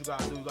requirement things you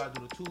gotta do. You gotta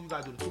do the two. You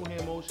gotta do the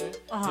two-hand motion. You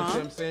know what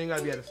I'm saying? You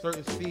gotta be at a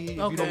certain speed.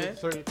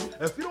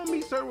 If you don't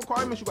meet certain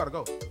requirements, you gotta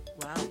go.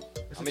 Wow.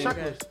 It's a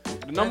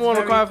checklist. The number one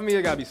requirement for me,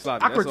 it gotta be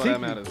sloppy. I That's all critique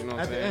that matters. You know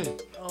what I'm at the saying?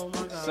 end. Oh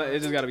my god. So it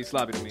just gotta be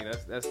sloppy to me.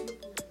 That's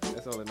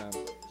all that matters.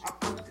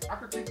 I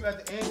critique you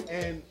at the end,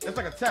 and it's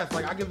like a test.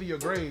 Like I give you your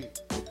grade.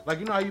 Like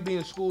you know how you be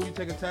in school, you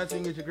take a test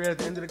and you get your grade at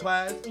the end of the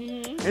class.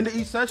 End of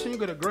each session, you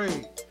get a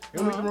grade.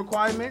 You meet the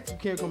requirements, you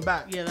can't come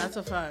back. Yeah, that's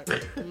a fact.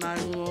 I'm not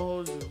gonna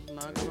hold you. I'm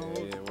not gonna hold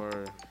you. Yeah,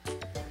 word.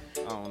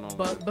 I don't know.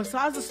 But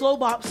besides the slow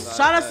bops,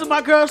 shout out to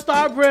my girl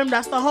Star Brim.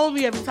 That's the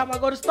homie. Every time I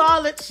go to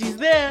Starlet, she's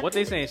there. What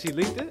they saying? She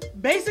leaked it?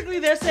 Basically,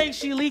 they're saying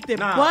she leaked it.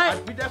 Nah,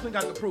 but we definitely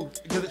got the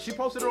proof because she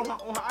posted it on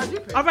her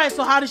IG page. all right,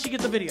 so how did she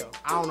get the video?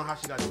 I don't know how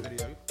she got the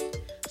video.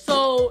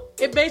 So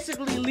it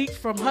basically leaked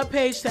from her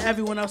page to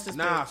everyone else's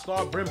Nah, page.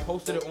 Star Brim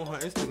posted it on her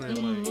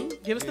Instagram.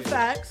 Like, Give us the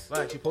facts.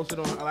 Like she posted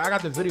on. Like, I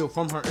got the video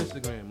from her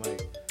Instagram.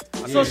 Like,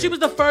 So she was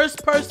the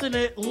first person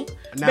that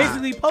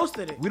basically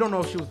posted it. We don't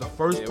know if she was the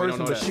first Yeah, we don't person,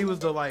 know but that. she was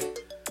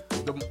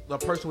the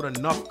person with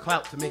enough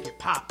clout to make it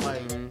pop.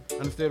 Like, understand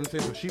what I'm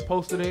saying? So she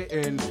posted it,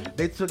 and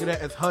they took it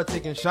as her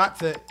taking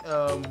shots at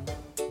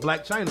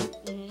Black China.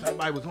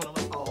 Everybody was on it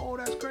like, oh,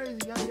 that's crazy,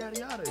 yada yada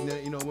yada, and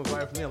then it went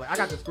viral from there. Like, I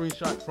got the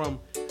screenshot from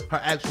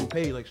her actual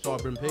page, like Star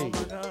Brim page.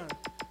 Oh my god.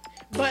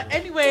 But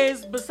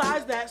anyways,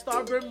 besides that,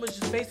 Star Brim was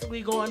just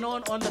basically going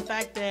on the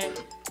fact that,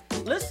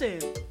 listen,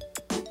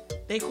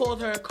 they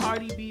called her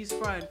Cardi B's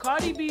friend.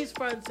 Cardi B's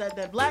friend said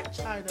that Black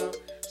China,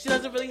 she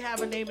doesn't really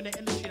have a name in the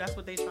industry. That's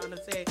what they trying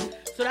to say.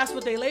 So that's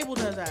what they labeled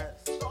her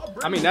as.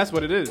 I mean, that's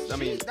what it is. I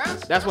mean,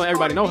 that's what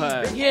everybody know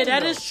her as. Yeah,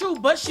 that is true.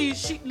 But she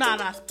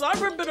nah. Star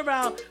Brim been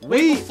around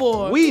way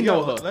before. We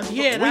know her.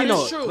 Yeah, that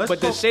is true. But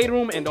the Shade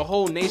Room and the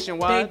whole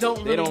nationwide, They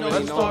don't really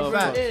know her.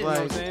 Facts. You know what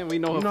I'm saying? We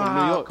know her You know from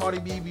how New York. Cardi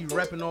B be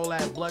repping all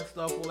that blood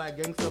stuff, all that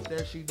gang stuff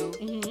that she do.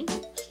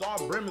 Star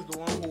Brim is the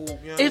one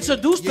who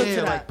Introduced her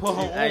to like that. put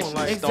her on, Actually,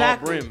 like Star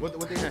Brim. what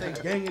they say,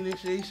 gang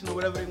initiation or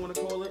whatever they want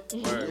to call it.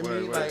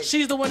 Like,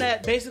 She's the one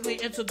that basically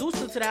introduced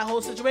her to that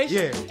whole situation.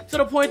 Yeah. To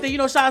the point that,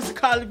 shout out to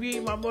Cardi B,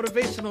 my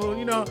motivational,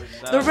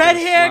 shout the out red to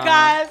hair, Slime.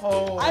 guys.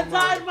 Oh, I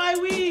tied my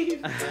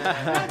weave.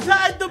 I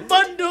tied the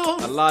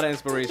bundles. A lot of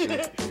inspiration.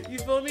 You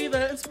feel me?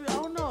 I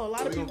don't know. A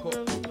lot of we're people.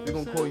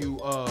 gonna call you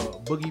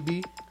Boogie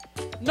B.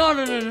 No.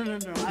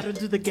 I don't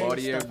do the gang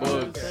Cartier stuff. You know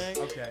what I'm Bugs. saying?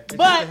 Okay.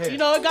 But, it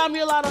got me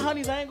a lot of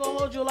honeys. I ain't gonna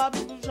hold you. A lot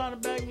of people trying to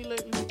bag me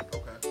lately.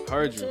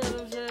 Heard you. You know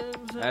what I'm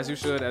saying? As you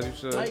should.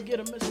 Might get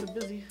a Mr.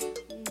 Busy.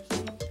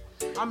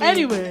 I mean,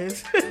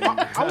 Anyways.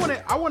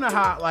 I wonder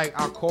how like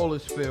our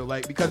callers feel,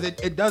 like, because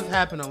it does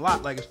happen a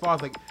lot, like as far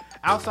as like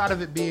outside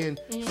of it being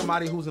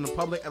somebody who's in the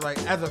public, like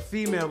as a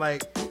female,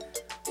 like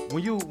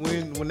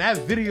when that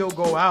video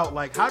go out,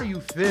 like how do you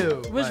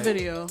feel? Which like,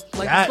 video?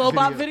 Like that the slow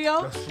bop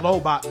video? The slow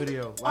bop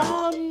video.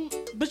 Like,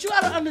 But you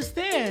gotta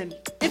understand,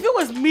 if it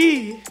was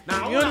me,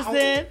 Nah, you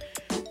understand,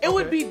 it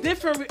would be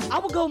different. I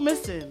would go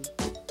missing.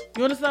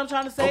 You understand what I'm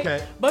trying to say?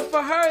 Okay. But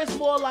for her, it's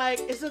more like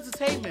it's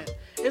entertainment.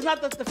 It's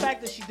not the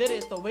fact that she did it;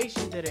 it's the way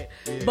she did it.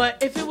 Yeah.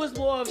 But if it was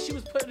more, if she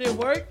was putting in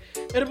work,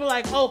 it'd be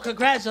like, "Oh,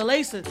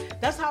 congratulations!"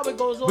 That's how it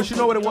goes on. But you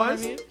know what it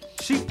was? I mean?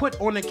 She put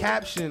on the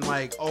caption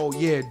like, "Oh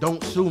yeah,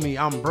 don't sue me,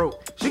 I'm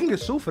broke." She can get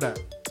sued for that.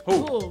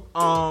 Who?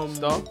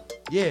 Star?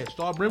 Yeah,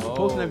 Star Brim for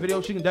posting that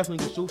video. She can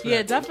definitely get sued for that.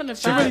 Yeah, definitely.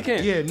 She really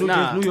can. Yeah,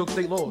 New York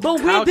State law.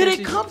 But where did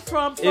it come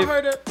from for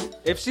her to?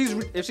 If she's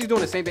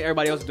doing the same thing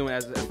everybody else is doing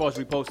as far as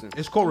reposting,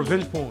 it's called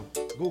revenge porn.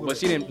 Google but it.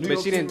 she didn't.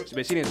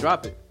 But she didn't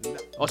drop it.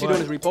 All she But-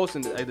 doing is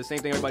reposting the same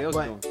thing everybody else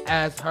is doing.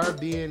 As her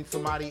being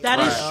somebody. That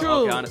is true.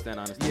 Okay, I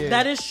understand. Yeah.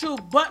 That is true.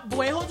 But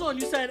wait, hold on.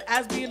 You said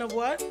as being of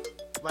what?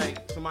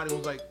 Like somebody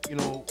who's like, you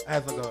know,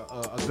 has like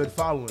a good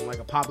following, like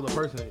a popular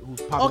person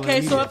who's popular. Okay,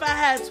 in so media. if I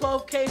had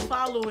 12K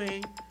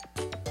following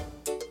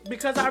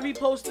because I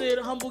reposted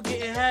Humble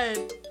getting head,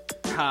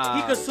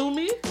 he could sue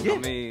me? Yeah, I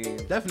mean,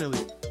 definitely.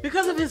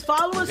 Because of his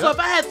followers? So Yep. if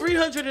I had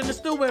 300 and it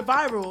still went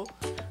viral,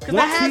 because that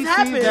Once has he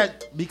happened. sees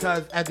that,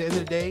 because at the end of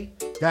the day,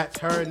 that's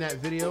her in that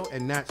video,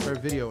 and that's her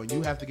video, and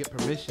you have to get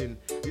permission.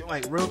 You know,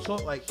 like real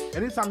talk, like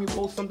anytime you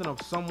post something of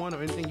someone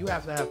or anything, you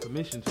have to have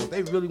permission. So if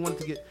they really want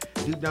to get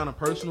deep down and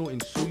personal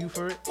and sue you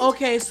for it,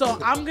 Okay, so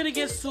I'm going to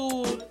get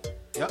sued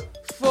yep.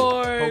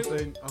 for...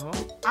 Posting,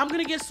 I'm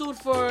going to get sued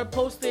for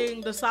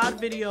posting the Saad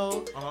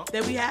video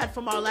that we had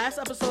from our last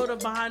episode of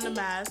Behind the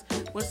Mask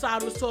when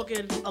Saad was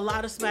talking a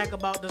lot of smack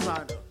about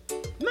designer.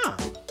 Nah,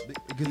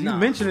 because you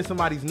mentioning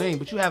somebody's name,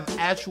 but you have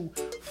actual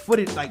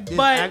footage, like this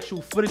But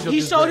actual footage of he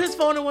this showed guy. his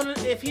phone in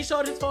if he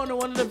showed his phone in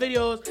one of the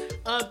videos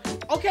of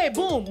okay,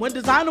 boom, when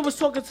designer was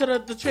talking to the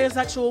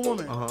transsexual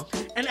woman,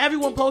 and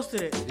everyone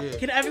posted it. Yeah.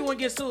 Can everyone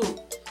get sued?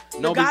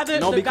 No, the guy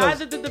because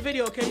that did the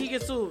video, can he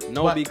get sued?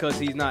 no, because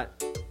he's not.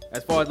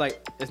 As far as like,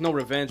 there's no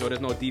revenge or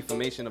there's no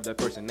defamation of that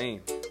person's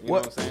name. You know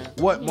what I'm saying?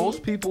 What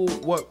most people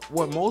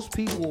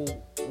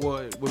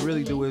would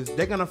really do is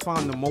they're gonna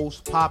find the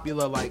most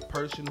popular like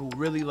person who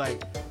really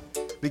like,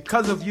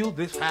 because of you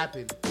this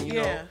happened. You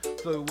Yeah. know?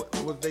 So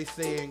what they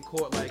say in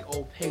court, like,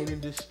 oh, pain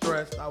and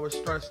distress, I was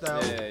stressed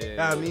out. Yeah, You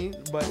know what I mean?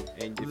 But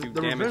And if you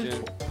the damaging-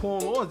 revenge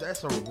porn laws,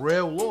 that's a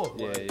real law.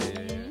 Yeah, Like,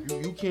 yeah.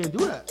 You can't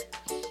do that.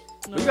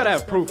 No, You gotta have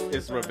that's proof definitely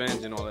it's fact.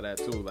 revenge and all of that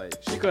too. Like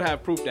she could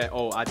have proof that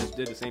I just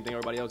did the same thing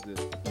everybody else did.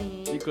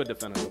 She could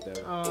defend herself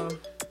there.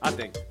 I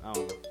think. I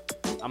don't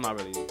know. I'm not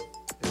really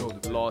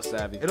law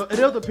savvy. It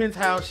all depends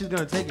how she's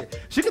gonna take it.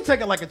 She can take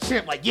it like a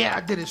champ, like, yeah,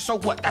 I did it, so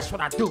what? That's what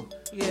I do.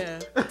 Yeah.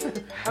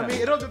 I mean,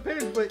 it all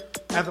depends,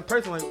 but as a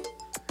person, like,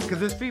 because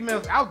there's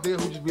females out there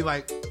who just be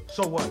like,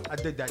 so what? I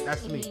did that.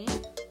 That's me.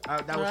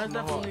 That No, was that's from the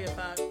heart. definitely a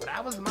fact. But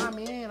that was my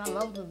man. I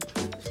loved him.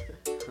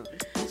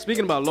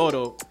 Speaking about law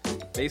though,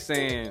 they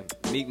saying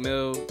Meek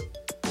Mill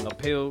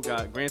appeal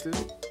got granted,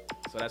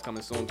 so that's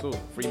coming soon too.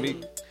 Free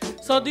Meek.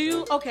 So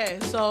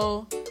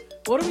so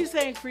what are we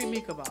saying Free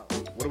Meek about?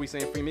 What are we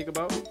saying Free Meek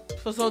about?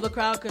 So the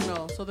crowd can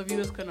know, so the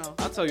viewers can know.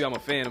 I'll tell you, I'm a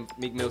fan of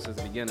Meek Mill since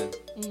the beginning.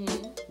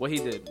 Mm-hmm. What he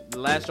did, the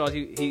last charge,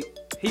 he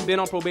been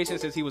on probation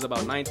since he was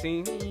about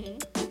 19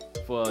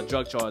 for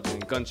drug charging,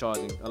 gun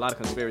charging, a lot of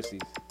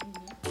conspiracies.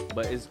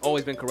 But it's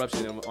always been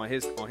corruption on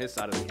his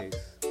side of the case.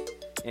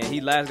 And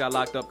he last got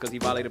locked up because he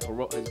violated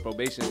his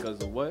probation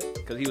because of what?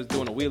 Because he was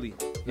doing a wheelie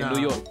in New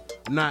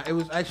York. Nah, it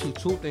was actually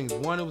two things.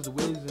 One, it was the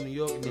Willies in New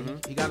York, and then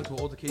he got into an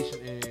altercation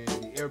in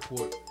the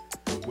airport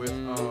with,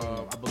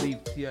 I believe,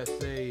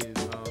 TSA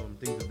and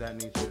things of that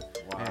nature.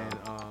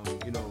 Wow.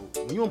 And, you know,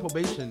 when you're on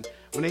probation,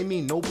 when they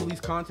mean no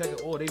police contact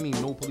at all, they mean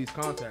no police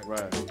contact.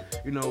 Right.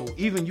 You know,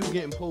 even you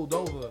getting pulled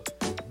over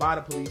by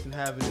the police and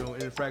having, you know,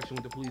 an infraction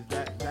with the police,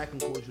 that can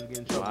cause you to get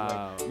in trouble.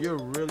 Wow. Like, you're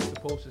really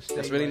supposed to stay.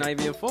 That's really like, not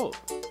even your fault.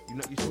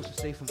 you're supposed to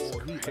stay from all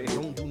heat. Like,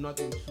 don't do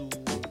nothing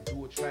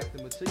to attract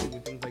them to you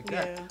and things like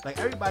that. Yeah. Like,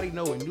 everybody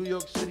know in New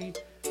York City,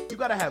 you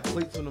gotta have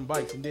plates on them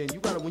bikes, and then you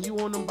gotta, when you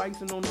on them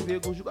bikes and on them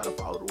vehicles, you gotta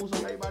follow the rules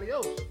like everybody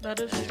else. That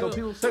is So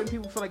true. certain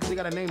people feel like if they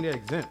got a name, they're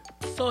exempt.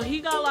 So he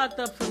got locked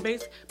up for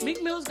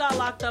Meek Mills got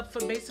locked up for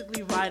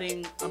basically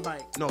riding a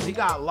bike. No, he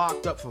got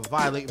locked up for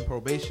violating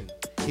probation.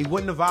 He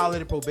wouldn't have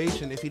violated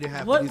probation if he didn't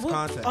have police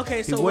contact.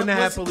 Okay, so he wouldn't have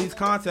what's- had police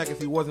contact if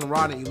he wasn't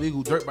riding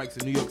illegal dirt bikes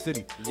in New York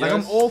City. Like, Yes.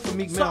 I'm all for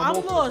Meek Mill. So I'm all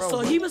I'm for the lost. bro, So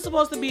but- he was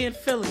supposed to be in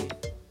Philly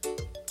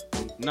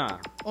Nah,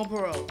 on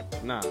parole.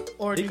 nah.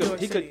 Or he New could, York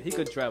he City. could, he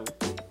could travel.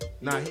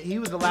 Nah, he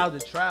was allowed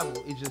to travel.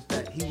 It's just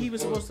that He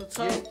was supposed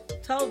to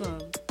tell them.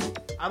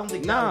 I don't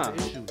think Nah. that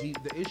was the issue.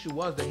 The issue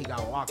was that he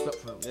got locked up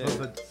for Yeah.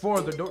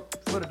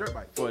 the dirt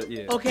bike. For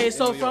yeah. Okay, In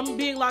so New York. from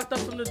being locked up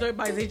from the dirt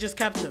bikes, they just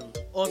kept him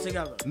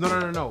altogether.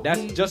 No. That's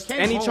He just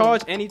came any home.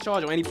 charge,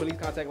 or any police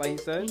contact, like he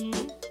said,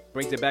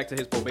 brings it back to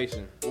his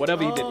probation.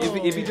 Whatever he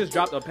did. If he just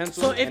dropped a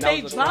pencil, So if and that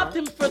they was a dropped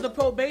crime, him for the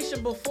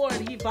probation before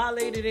and he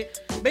violated it,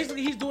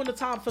 basically he's doing the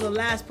time for the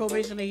last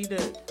probation that he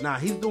did. Nah,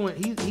 he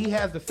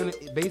has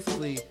the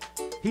basically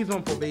he's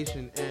on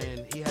probation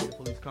and he had the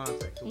police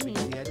contact. So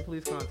because he had the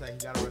police contact,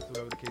 he got arrested,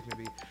 whatever the case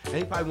may be. And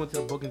he probably went to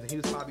the bookings and he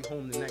was probably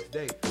home the next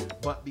day.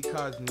 But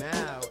because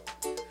now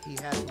he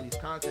had police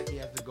contact, he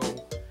has to go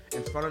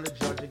in front of the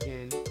judge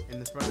again,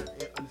 in front of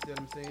understand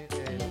what I'm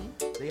saying?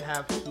 And they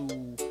have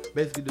to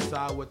basically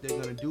decide what they're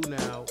gonna do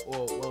now,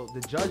 or well,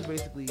 the judge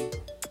basically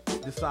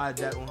decided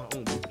that on her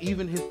own.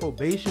 Even his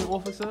probation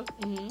officer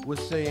was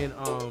saying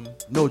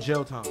no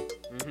jail time.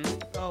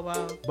 Oh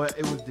wow! But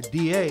it was the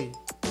DA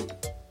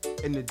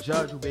and the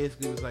judge who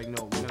basically was like,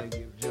 no, we're gonna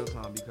give jail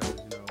time because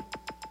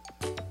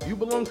you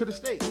belong to the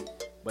state.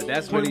 But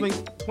that's point really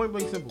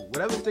blank simple.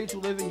 Whatever state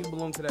you live in, you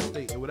belong to that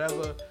state, and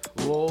whatever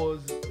laws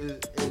is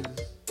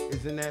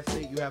in that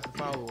state, you have to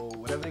follow, or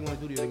whatever they want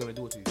to do to you, they're gonna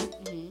do it to you.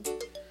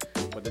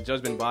 But the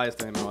judge been biased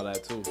to him and all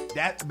that too.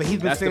 But he's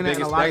been saying that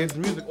in a lot of his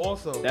music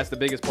also. That's the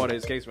biggest part of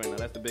his case right now.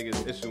 That's the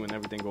biggest issue and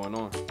everything going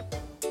on.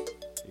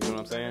 You know what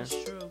I'm saying?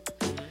 That's true.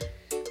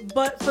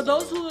 But for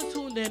those who are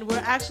tuned in, we're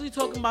actually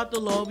talking about the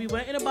law. We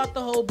went in about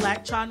the whole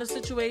Black China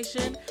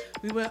situation.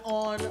 We went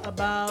on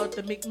about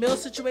the Meek Mill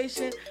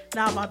situation.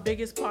 Now my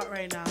biggest part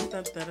right now.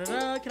 Dun, dun, dun,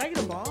 dun. Can I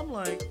get a bomb?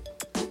 Like.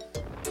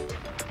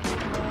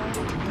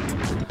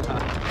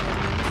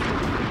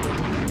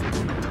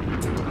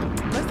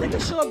 Let's take a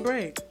short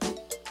break.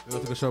 You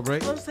want to take a short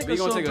break? Let's take We're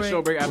going to take a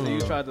short break after you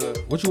try to...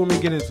 What you want me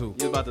to get into?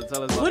 You about to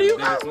tell us about What do you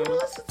the biggest want to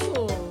news? listen to?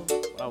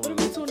 What are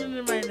we tuning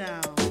in right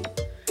now?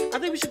 I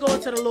think we should go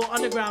into the little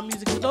underground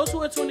music. For those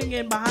who are tuning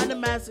in, Behind the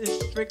Mask is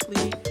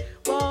strictly,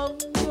 well,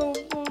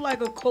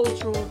 like a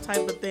cultural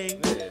type of thing.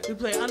 Yeah. We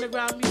play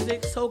underground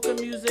music, soca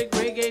music,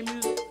 reggae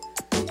music.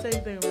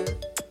 Same thing,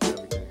 right?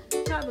 Everything.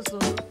 Kind of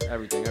sort of.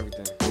 Everything.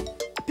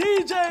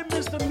 DJ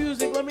Mr.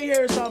 Music, let me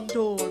hear some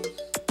tunes.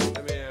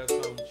 Let me hear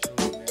some tunes.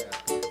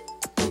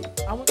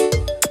 I want...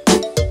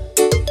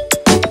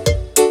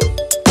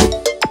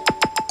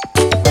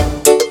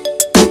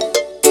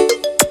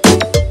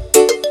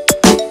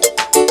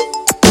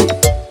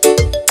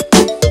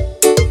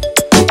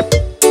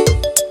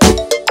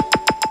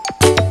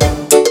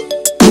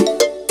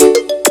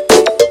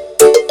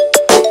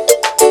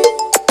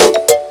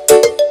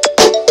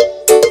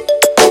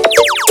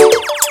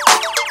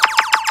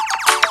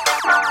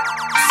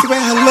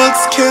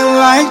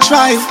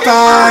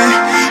 drive-by,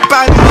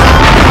 body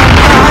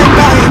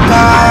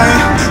bye.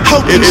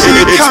 Hoping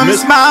she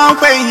comes my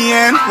way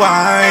and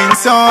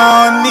whines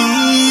on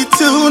me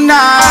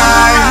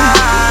tonight.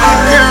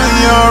 Girl,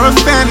 you're a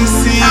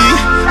fantasy,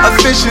 a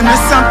vision of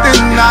something,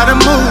 not a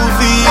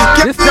movie.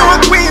 You're a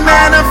queen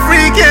and a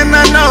freak, and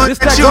I know that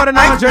you like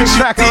what you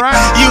see.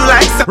 You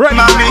like some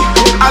mommy,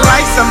 I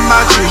like some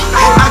Madri.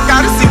 I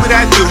gotta see what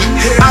I do.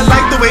 I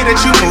like the way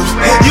that you move.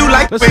 You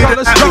like the way that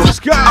I move.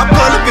 I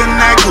pull up in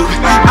that coupe.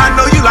 I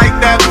know you like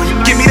that boo.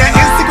 Give me that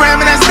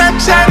Instagram and that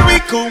Snapchat, we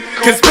cool.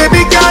 Cause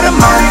baby got a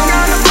money.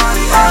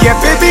 Yeah,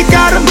 baby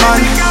got a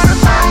money.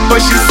 But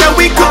she said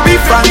we could be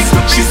friends.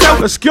 She said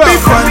we could be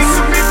friends.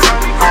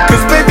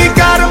 Cause baby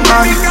got a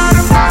money.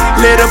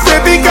 Little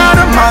baby got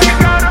a money.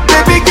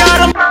 Baby got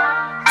a money.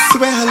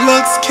 Swear her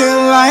looks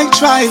kill like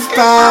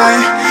drive-by.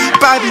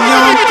 Body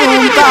on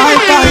boom,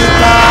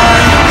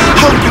 bye.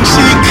 Hoping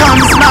she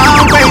comes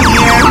my way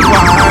and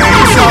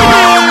whines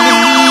on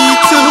me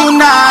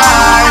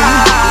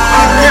tonight.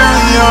 Girl,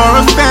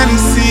 you're a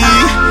fantasy,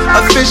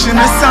 a vision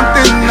of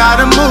something, not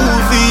a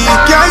movie.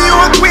 Girl, you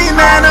a queen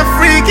and a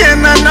freak,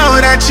 and I know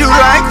that you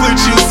like what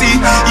you see.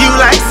 You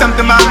like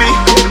something about me,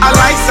 I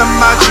like something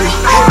about you.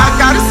 I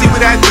gotta see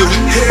what I do.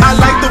 I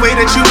like the way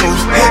that you move.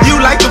 You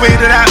like the way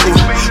that I move.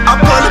 I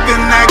pull up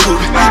in that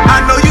coupe.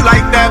 I know you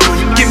like that boo.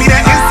 Give me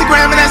that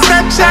Instagram and that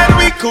Snapchat,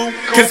 we cool.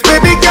 Cause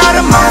baby got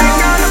a money.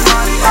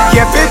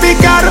 Yeah, baby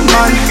got a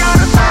money.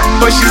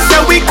 But she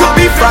said we could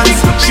be friends.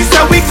 She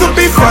said we could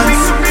be friends.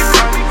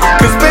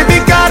 Cause baby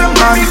got a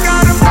money.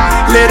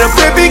 Little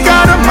baby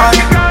got a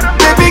money.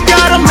 Baby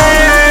got a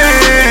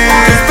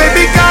man. Cause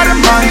baby got a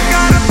money.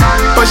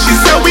 But she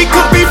said we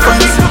could be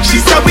friends.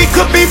 She said we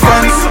could be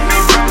friends.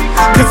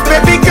 Cause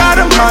baby got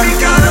a money.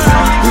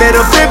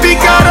 Little baby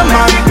got a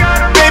money.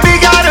 Baby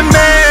got a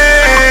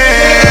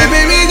man.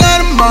 Baby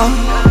got a money.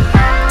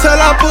 Till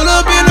I pull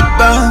up in the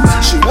bounce.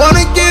 She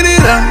wanna get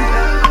it up.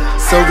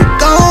 So we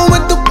gone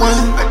with the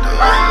one.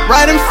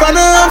 Right in front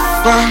of her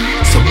front.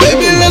 So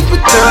baby let's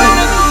pretend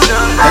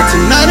that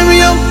tonight we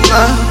on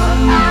fire.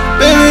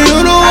 Baby you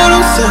know what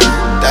I'm saying.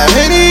 That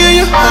Henny in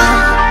your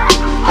heart.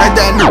 Like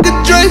that nigga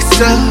Drake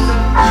said.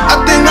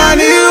 I think I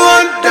need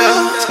one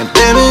dance. And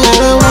baby I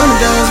don't wanna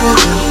dance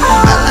with you.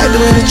 I like the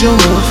way that you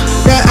move.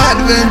 That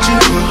adventure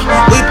crew.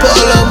 We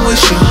pull up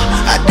with you.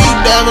 I deep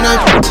dive in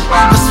that.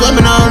 I'm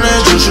swimming on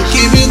that juice. You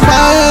keep me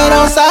quiet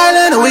on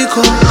silent and we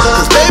cool.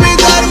 Cause baby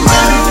got a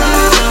man.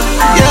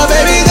 Yeah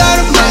baby got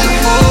a man.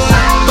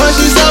 But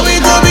she said we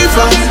could be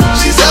friends.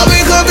 She said we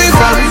could be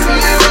friends.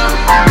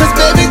 Cause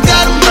baby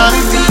got a man.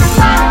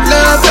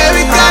 Little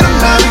baby got a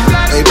man.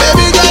 Hey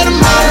baby got a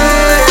man.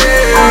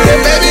 Yeah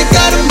baby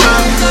got a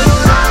man.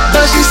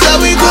 But she said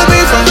we could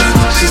be friends.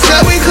 She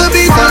said we could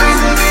be friends.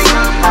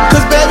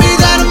 Cause baby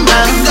got a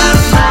man.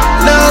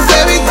 Little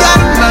baby got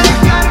a man.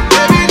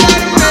 Baby got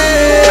a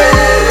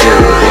man.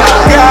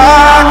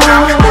 God,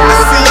 I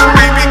see you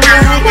baby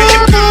girl when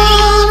you come.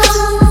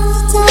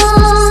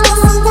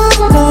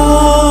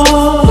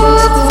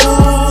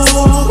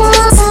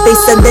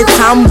 said that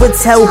time would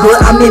tell, but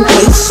I'm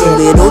impatient.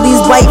 With all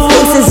these white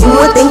faces, you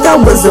would think I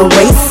was a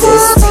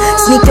racist.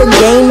 Sneaker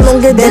game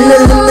longer than a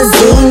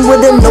limousine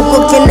with a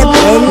notebook and a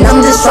pen.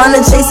 I'm just trying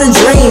to chase a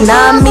dream,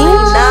 nah I mean?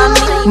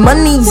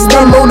 Money's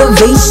the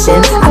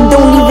motivation. I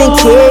don't even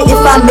care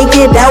if I make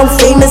it out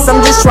famous.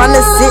 I'm just trying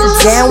to sit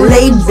down,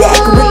 laid back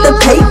with the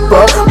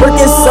paper.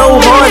 Working so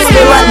hard,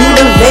 still I need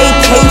a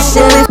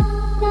vacation.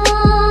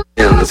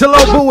 It's a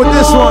little boo with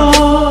this one.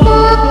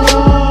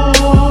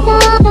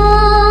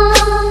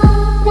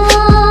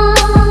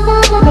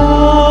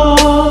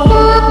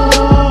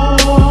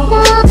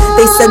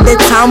 They said that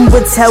time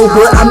would tell,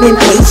 but I'm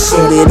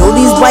impatient. With all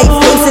these white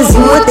faces,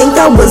 you would think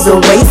I was a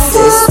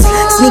racist.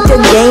 Sneaker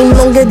game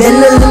longer than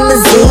a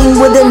limousine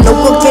with a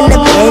notebook and a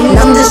pen.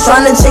 I'm just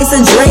trying to chase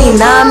a dream,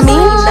 nah I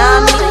mean?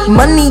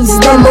 Money's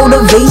the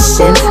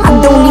motivation. I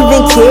don't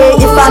even care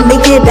if I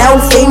make it out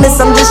famous.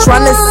 I'm just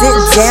trying to sit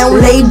down,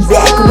 laid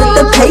back with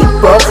the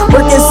paper.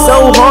 Working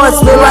so hard,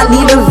 swear I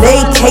need a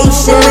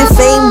vacation. With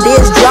fame,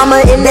 there's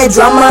drama. In that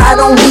drama, I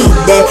don't need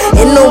that.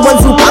 And the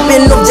ones who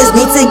popping up just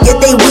need to get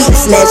their weed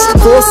snatched.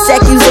 False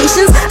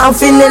accusations, I'm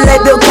feeling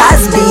like Bill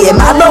Cosby. Am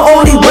I the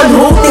only one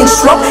who thinks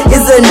Trump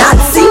is a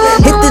Nazi?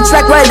 Hit the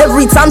track right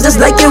every time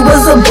just like it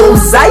was a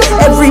bullseye.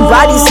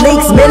 Everybody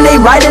snakes, man, they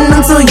riding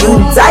until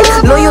you die.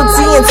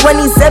 Loyalty in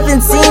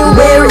 2017,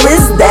 where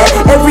is that?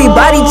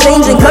 Everybody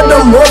changing, cut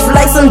them off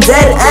like some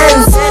dead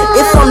ends.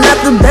 If I'm not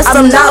the best,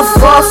 I'm not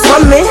far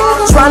from it.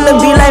 Trying to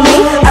be like me,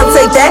 I'll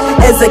take that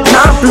as a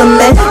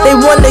compliment. They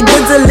want a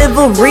good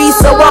delivery,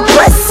 so I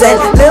press it.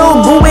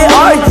 Lil' boo, where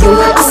are you?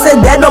 I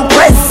said that I'm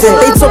present.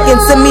 They talking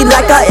to me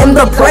like I am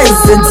the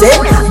president,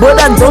 but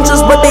I don't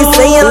trust what they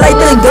saying like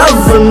the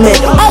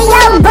government. Hey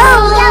yo, boo,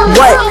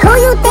 what? Who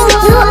you think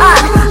you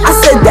are? I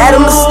said that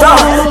I'm a star,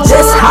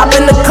 just hop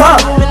in the car.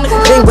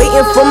 They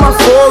waiting for my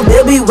fall,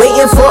 they'll be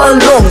waiting for a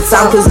long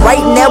time. Cause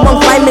right now I'm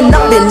climbing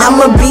up and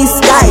I'ma be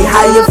sky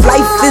high. If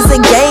life is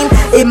a game,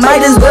 it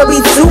might as well be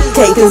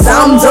 2K. Cause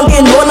I'm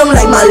dunking on them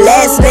like my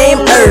last name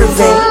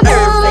Irving.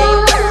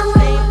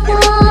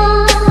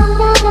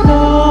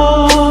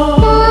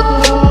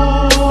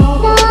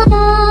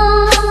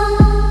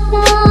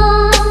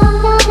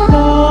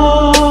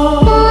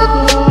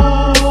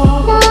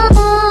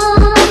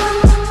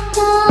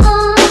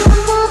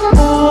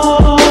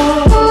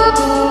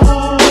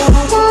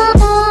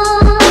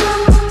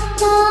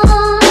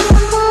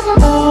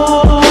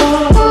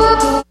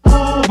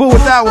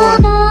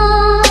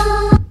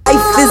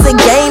 Life is a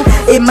game,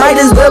 it might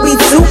as well be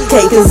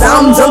 2K. Cause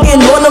I'm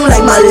dunking on them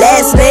like my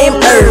last name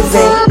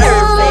Irving.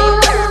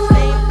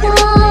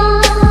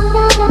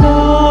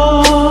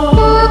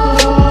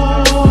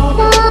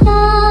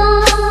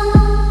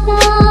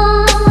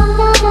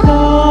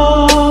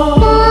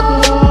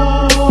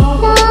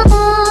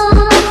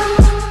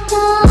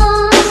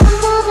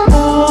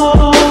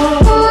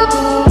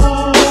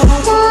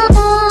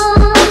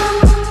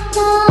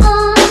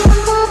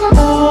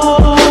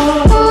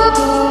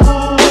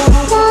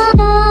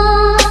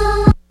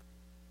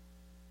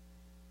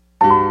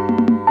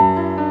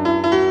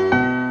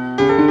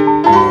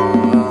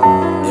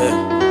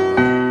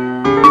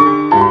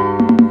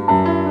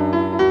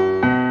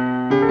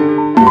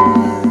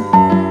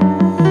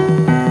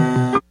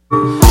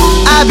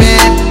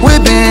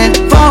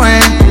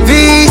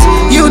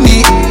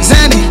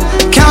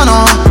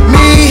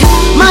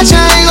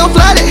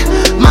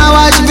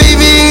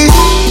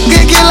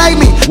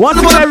 Once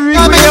again, every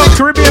week,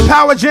 Caribbean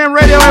Power Jam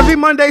Radio, every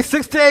Monday,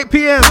 6 to 8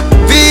 p.m.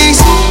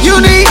 V's,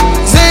 Uni,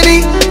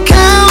 Zenny,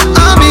 count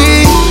on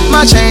me.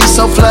 My chain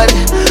so flooded,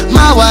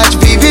 my watch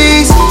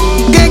VVs.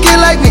 Can't get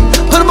like me,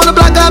 put 'em on the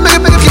block, I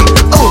make a key.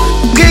 Oh,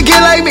 can't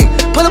get like me,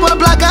 put 'em on the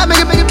block, I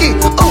make a key.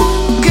 Oh,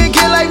 can't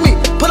get like me,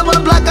 put 'em on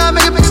the block, I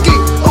make a key.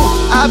 Oh,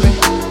 I've been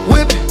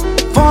whipping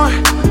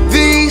foreign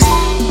V's.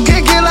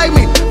 Can't get like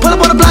me, put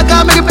 'em on the block,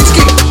 I make a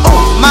key.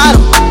 Oh,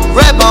 model,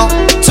 red ball,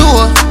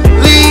 tour,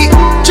 lead,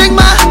 drink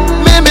my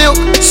man milk,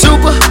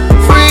 super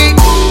free.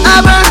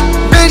 I burn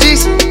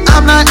Benjis,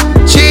 I'm not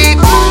cheap,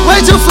 way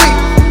too free.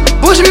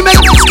 Bush me make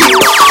a ski.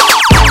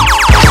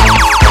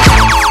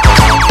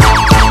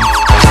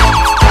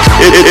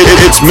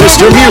 It's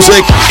Mr.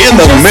 Music in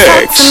the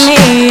mix.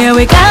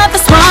 We got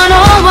this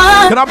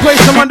one-on-one. Can I play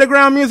some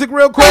underground music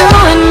real quick? You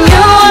and you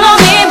on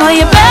me, but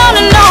you're bound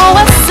to know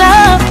what's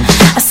up.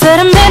 I said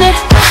a minute,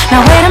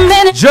 now wait a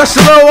minute. Just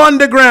a little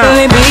underground.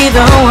 Really be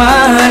the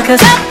one,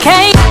 cause I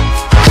can't.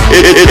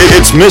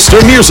 It's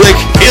Mr. Music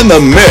in the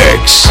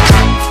mix.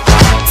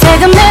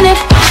 Take a minute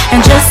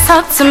and just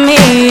talk to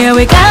me.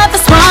 We got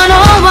this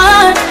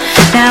one-on-one.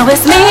 Now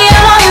it's me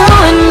on you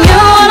and you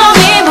on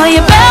me, but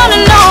you're bound to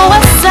know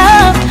what's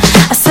up.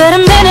 I said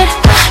a minute,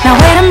 now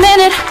wait a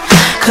minute.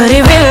 Could he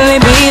really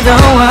be the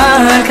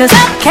one? Cause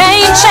I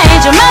can't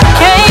change him, I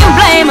can't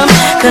blame him.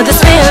 Could this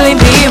really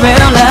be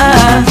real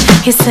love?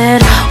 He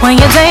said, when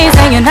your days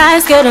and your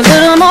nights get a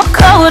little more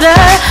colder,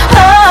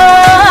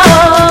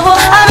 oh,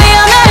 I'll be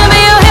your man, be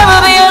your hero,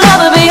 be your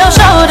lover, be your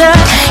shoulder.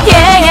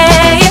 Yeah,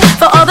 yeah, yeah.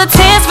 For all the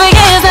tears for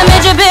years that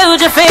made you build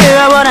your fear,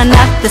 I wanna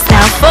knock this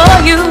down for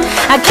you.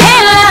 I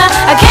can't lie,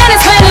 I can't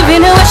explain if you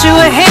knew wish you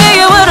were here,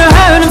 you would've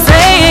heard him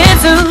say it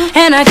too.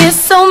 And I get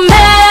so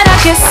mad, I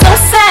get so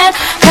sad,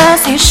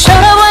 cause he showed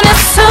up when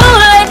it's too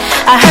late.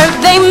 I heard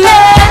they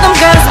mad, them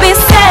girls be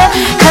sad,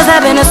 cause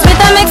I've been a sweet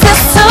that makes it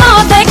so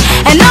thick.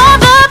 And all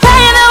the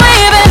pain that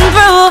we've been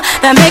through,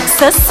 that makes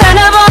us turn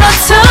up on a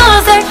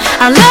Tuesday.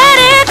 I'll let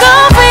it go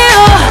for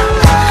you,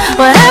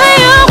 whatever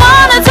you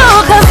wanna do,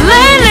 cause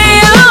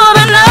lately you've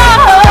been on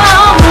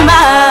my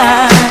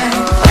mind.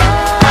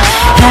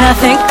 And I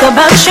think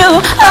about you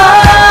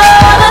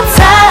all the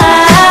time,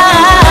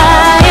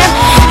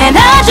 and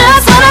I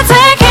just wanna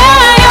take care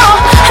of you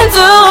and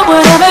do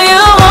whatever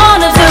you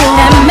wanna do.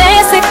 That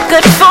makes it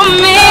good for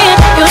me.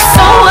 You're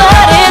so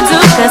what it do,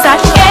 cause I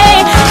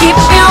can't keep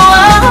you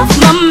off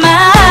my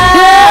mind.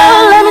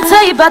 Girl, let me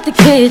tell you about the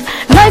kid.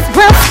 Nice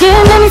brown skin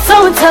and he's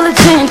so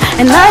intelligent.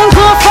 And I ain't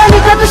going front, he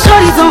got the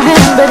shorties on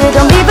him, but it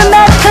don't even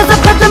matter cause I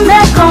put the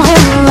Mac on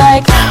him.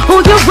 Like,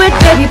 who you with,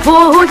 baby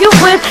boy, who you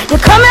with?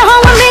 You're coming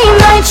home with me and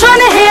I ain't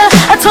trying to hear.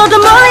 I told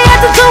him all he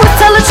had to do was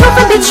tell the truth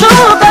and be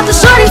true about the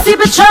shorties he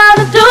been trying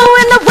to do.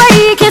 And the way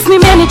he kissed me,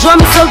 man, he drove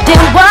me so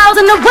damn wild.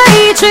 And the way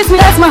he treats me,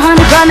 that's my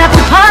honey bun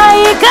apple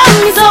pie. He got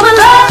me so in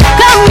love,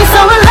 got me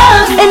so in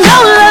love. And no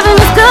loving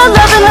is good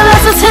loving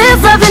unless it's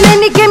his loving.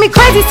 And he gave me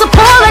crazy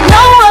support like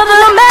no other.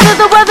 No matter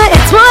the weather,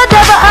 it's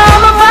whatever,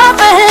 I'm a ride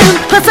for him.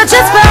 Plus I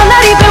just found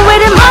out he been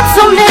waiting months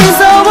on this.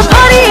 So we're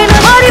partying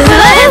and partying till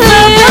I hit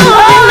you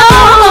all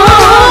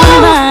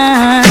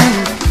mine.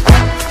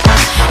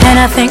 And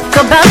I think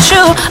about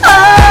you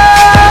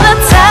all the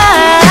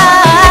time.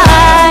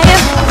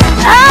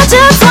 I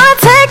just wanna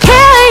take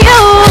care of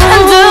you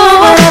and do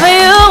whatever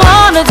you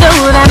wanna do.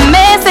 That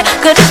makes it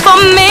good for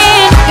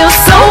me. You're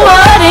so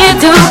what it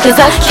do, cause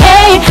I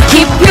can't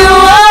keep you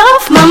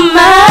off my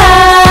mind.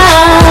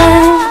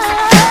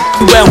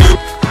 Well,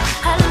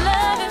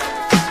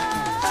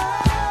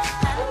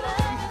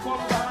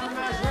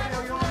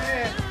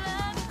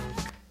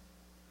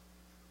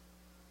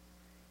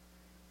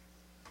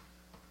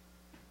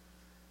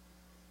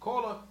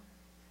 Caller.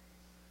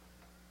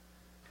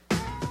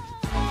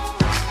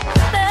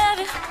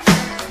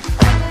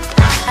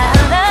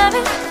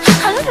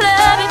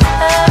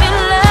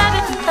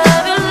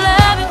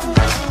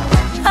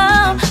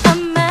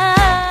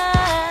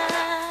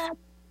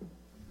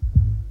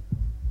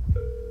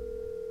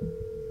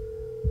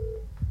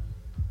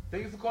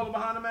 Thank you for calling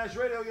Behind the Mask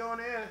Radio. You're on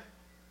the air.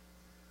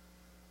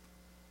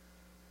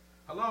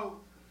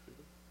 Hello.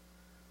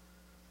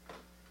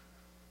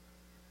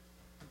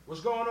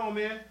 What's going on,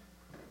 man?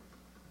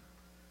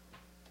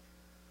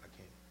 I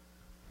can't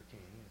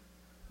hear.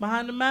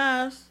 Behind the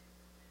Mask.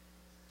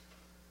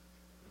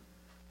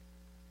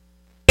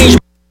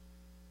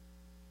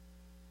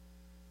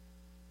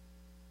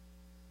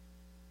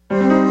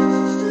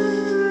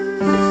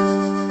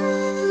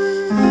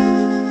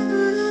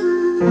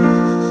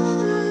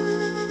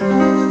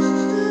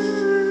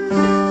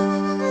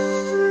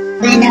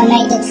 Lando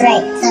made the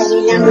trick, so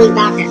you know we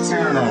bout to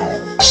turn up.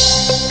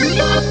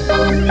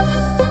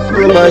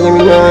 Nobody give me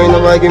no, ain't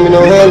nobody give me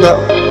no handout.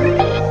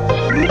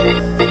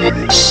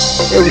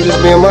 It was just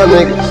me and my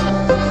niggas.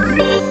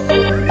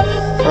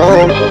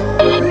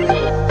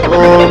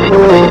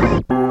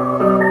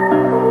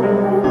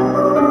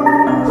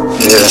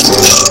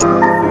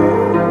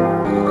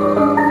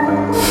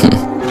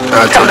 I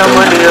turn that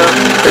money up.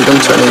 They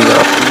don't turn it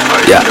up.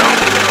 Yeah.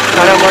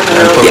 Turn that money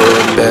up.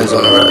 Put bands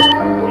on the rise.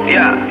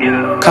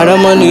 Count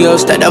that money up,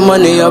 stack that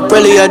money up.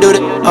 Really, I do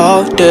it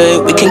all day.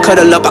 We can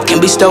cuddle up, I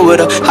can be still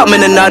with her. I'm in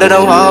and out of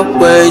them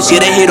hallways.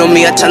 Yeah, they hate on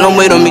me, I tell them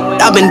wait on me.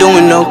 I've been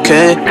doing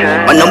okay.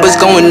 My numbers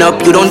going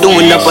up, you don't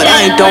doing up, but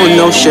I ain't doing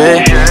no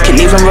shit. Can't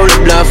even roll the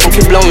blunt, phone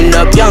keep blowing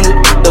up. Young,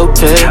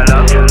 okay.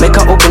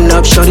 Make her open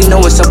up, shorty know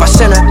what's up. I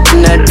sent her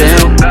in that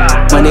damn.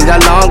 Money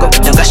got longer,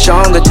 then got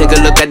stronger. Take a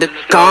look at the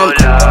calm.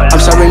 I'm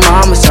sorry,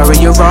 mama, sorry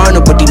you're wrong.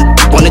 Nobody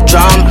want the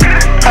drama.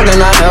 I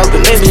cannot help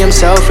it, maybe I'm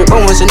selfish, but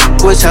once a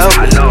was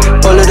helping.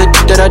 All of the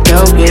that I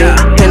dealt with,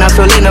 and I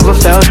feel they never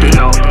felt it.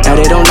 Now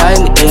they don't like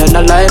me, they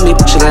don't like me,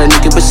 but you got a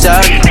nigga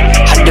beside me.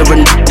 I dare a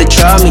nigga to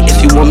try me, if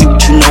you want me,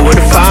 but you know where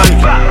to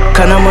find me.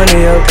 Count that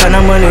money up, count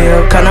that money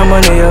up, count that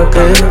money up,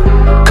 yeah.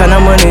 Count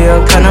that money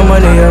up, count that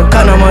money up,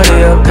 count that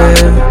money up,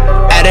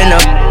 yeah. Adding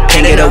up,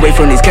 can't get away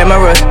from these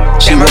cameras.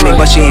 She with me,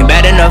 but she ain't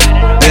bad enough.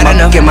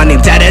 Get my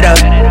name tatted up,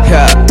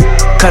 yeah.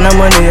 Count that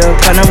money up,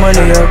 count that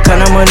money up,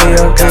 count that money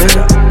up,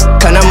 yeah.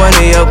 Count that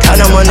money up, count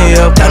that money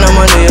up, count that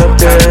money up,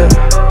 yeah.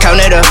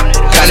 Count it up,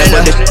 count it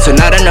up, so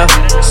not enough.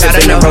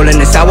 Sippin' and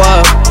rollin' it sour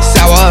up,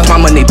 sour up. My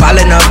money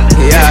piling up,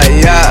 yeah,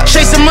 yeah.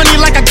 Chasing money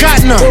like I got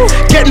none,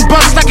 getting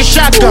bucks like a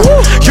shotgun.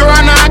 Your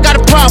Honor, I got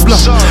a problem.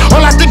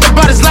 All I think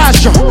about is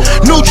lies, yo.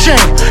 New chain,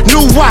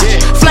 new watch,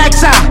 flag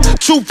top,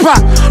 Tupac,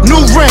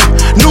 new ring,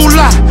 new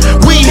lock.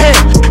 We here,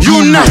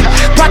 unite.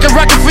 Pocket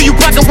rocket for you,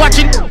 pocket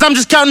watching. I'm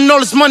just counting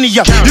all this money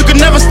up. You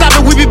can never stop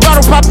it, we be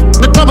bottle pop.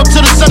 The club up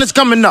till the sun is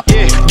coming up.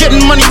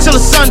 Getting money till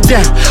the sun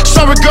down.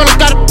 Sorry girl, I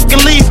gotta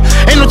fucking leave.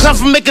 Ain't no time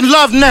for making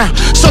love now.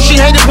 So she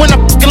hated when I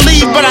fucking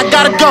leave, but I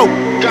gotta go.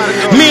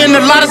 Me and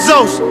a lot of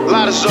Zoes.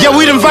 Yeah,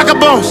 we them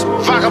vagabonds.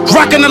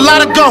 Rockin' a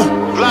lot of gold.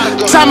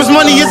 Time is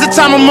money, is the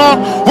time I'm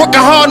on.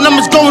 Working hard,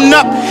 numbers going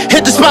up.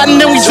 Hit the spot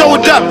and then we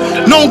sold up.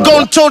 No one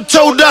going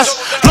told us.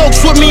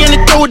 Lokes with me and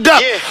they throw it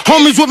up.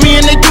 Homies with me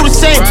and they do the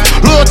same.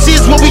 Loyalty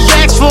is what we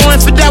ask for,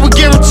 and for that we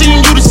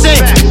guaranteeing you the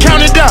same.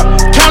 Count it up,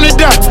 count it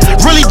up.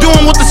 Really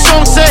doing what the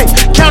song say.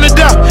 Count it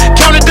up,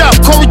 count it up.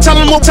 Corey, tell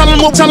him more, tell him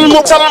more, tell him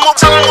more, tell him more,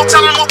 tell him more,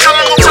 tell him more, tell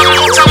him more, tell him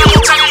more, tell him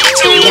more, tell him more,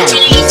 tell him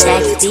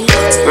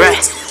more.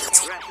 Right.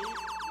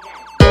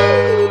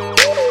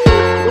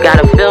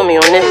 Gotta feel me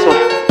on this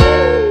one.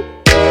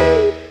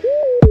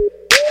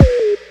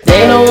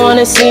 They don't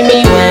wanna see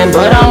me win,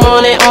 but I'm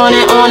on it, on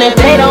it, on it.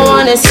 They don't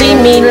wanna see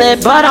me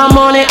live, but I'm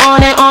on it,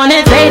 on it, on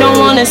it. They don't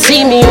wanna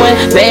see me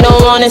win, they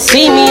don't wanna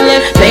see me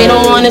live. They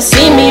don't wanna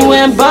see me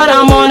win, but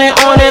I'm on it,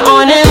 on it,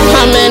 on it.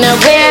 I'm in a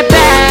red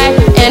bag,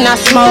 and I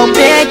smoke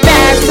big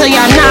bags. So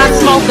y'all not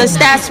smokers,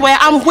 that's where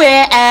I'm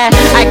weird at.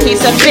 I keep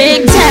a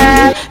big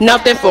tab,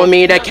 nothing for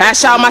me to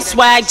cash out my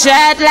swag.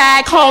 Jet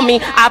lag,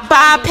 homie, I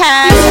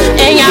bypass.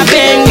 And y'all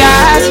been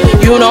guys,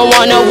 you don't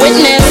wanna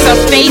witness a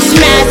face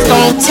mask.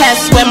 Don't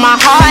test where my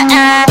heart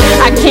at.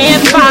 I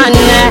can't find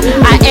that,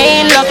 I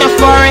ain't looking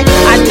for it.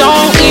 I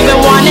don't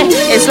even want it.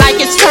 It's like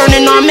it's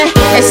turning on me.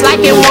 It's like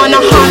it wanna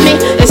harm me.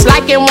 It's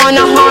like it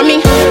wanna harm me.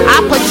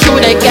 I put two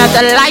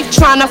together, life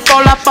tryna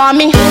fall up on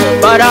me.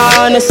 But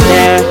I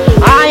understand,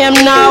 I am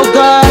no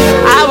good.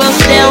 I will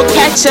still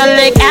catch a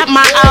lick at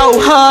my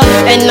old hood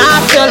and not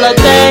feel a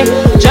thing.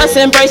 Just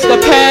embrace the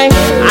pain.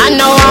 I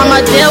know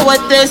I'ma deal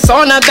with this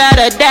on a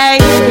better day.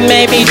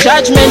 Maybe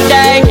judgment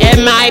day. It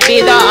might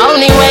be the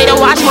only way to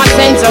wash my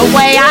sins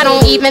away. I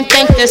don't even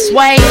think this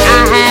way.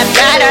 I had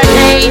better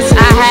days,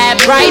 I had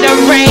brighter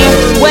rain.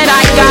 What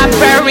I got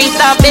buried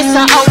up, it's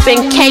an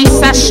open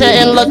case. I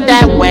shouldn't look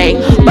that way,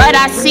 but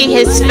I see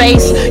his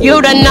face.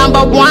 You the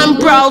number one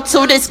bro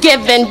to this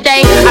given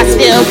day. I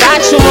still got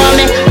you on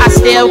me, I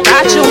still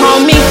got you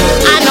on me.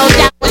 I know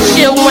that was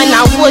you when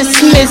I was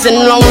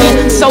missing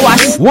lonely. So I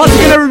once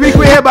again every week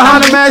we're here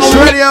behind the Mash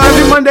Radio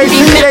every Monday 6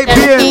 to 8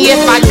 p.m.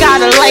 If I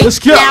gotta lay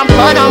down,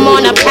 put them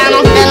on a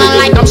panel, feeling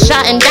like I'm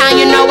shutting down.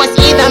 You know it's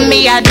either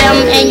me or them,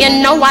 and you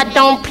know I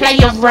don't play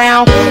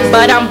around.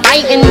 But I'm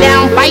biting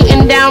down,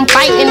 biting down,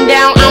 biting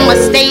down. I'ma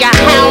stay a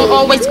hound,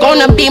 always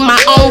gonna be my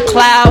own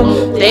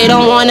cloud. They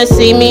don't wanna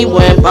see me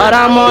win, but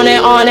I'm on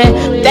it, on it.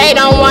 They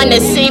don't wanna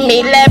see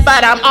me lit,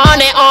 but I'm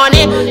on it, on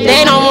it.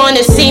 They don't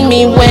wanna see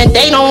me win,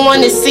 they don't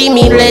wanna see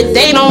me lit.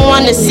 They don't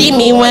wanna see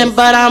me win,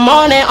 but I'm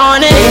on it,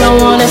 on it. They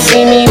don't wanna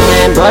see me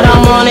win, but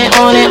I'm on it,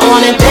 on it,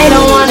 on it. They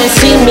don't wanna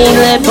see me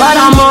lit, but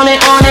I'm on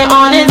it, on it,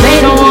 on it.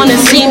 They don't wanna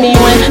see me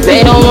win,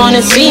 they don't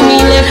wanna see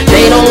me lit.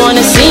 They don't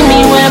wanna see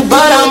me win,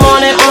 but I'm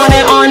on it, on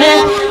it, on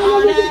it.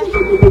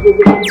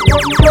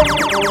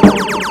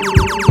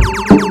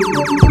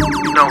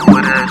 You know who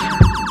it is.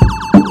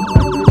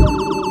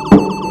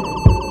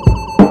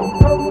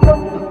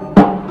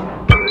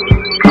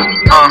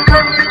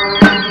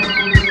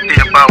 Be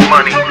about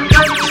money.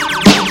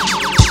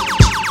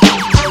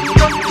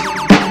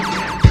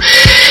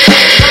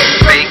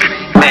 Fake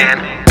man.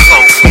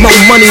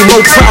 More money,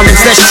 more problems,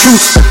 that's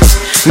truth.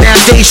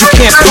 Nowadays you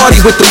can't party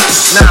with them.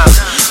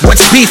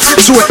 What's beef?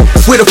 To it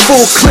with a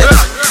full clip.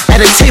 At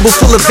a table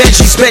full of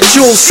veggies, bet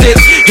you'll sit.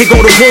 Here go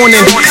the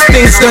warning,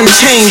 things done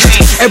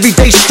changed.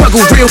 Everyday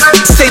struggle, real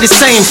stay the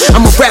same.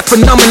 I'm a rap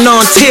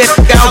phenomenon, tear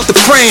out the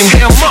frame.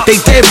 They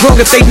dead wrong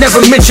if they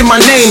never mention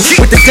my name.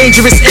 With the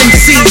dangerous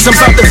MCs, I'm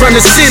about to run the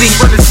city.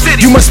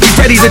 You must be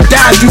ready to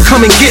die if you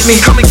come and get me.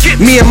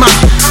 Me and my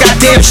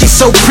goddamn, she's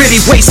so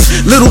pretty.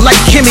 Waist little like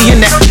Kimmy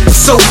and that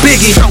so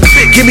biggie.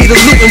 Give me the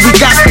loot and we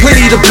got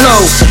plenty to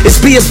blow.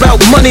 It's be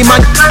about money, my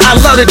I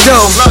love the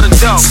dough.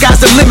 Sky's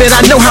the limit,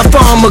 I know how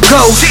far I'ma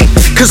go.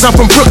 Cause I'm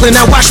from Brooklyn,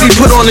 now watch me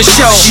put on a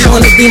show. She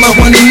wanna be my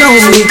one and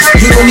only.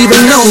 You don't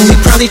even know me,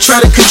 probably try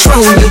to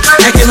control me,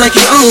 acting like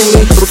you own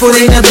me. Before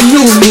they never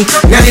knew me,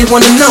 now they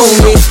wanna know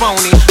me.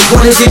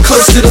 Wanna get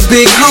close to the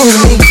big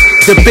homie.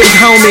 The big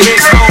homie,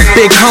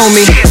 big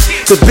homie,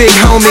 the big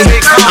homie,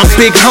 I'm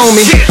big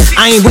homie.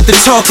 I ain't with the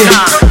talking,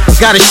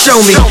 gotta show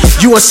me.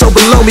 You are so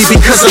below me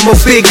because I'm a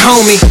big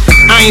homie.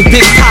 I ain't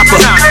Big Papa,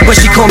 but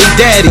she call me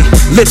daddy.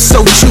 Lips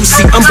so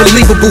juicy,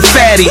 unbelievable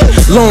fatty.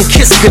 Long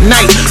kiss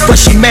goodnight, but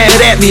she mad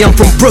at me. I'm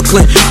from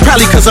Brooklyn,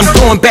 probably cause I'm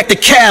going back to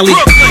Cali.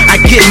 I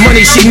get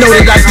money, she know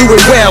that I do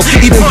it well.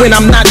 Even when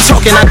I'm not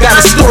talking, I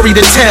got a story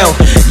to tell.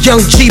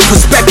 Young G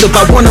perspective,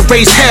 I wanna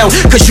raise hell.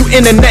 Cause you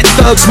internet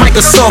thugs,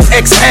 Microsoft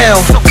XL.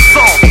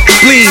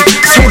 Bleed,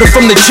 told her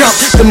from the jump.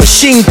 The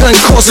machine gun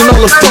causing all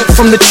the funk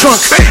from the trunk.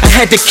 I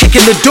had to kick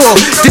in the door,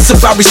 this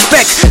about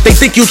respect. They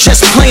think you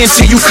just playing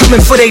till you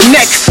coming for their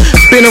neck.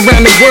 Been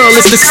around the world,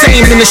 it's the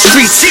same in the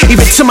streets.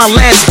 Even to my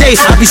last day,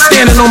 I be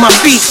standing on my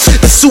feet.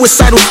 The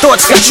suicidal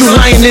thoughts got you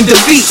lying in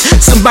defeat.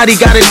 Somebody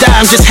gotta die,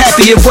 I'm just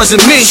happy it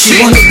wasn't me. She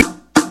wanna be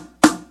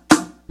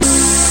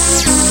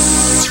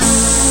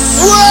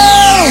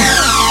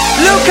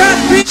Look at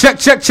me. Check.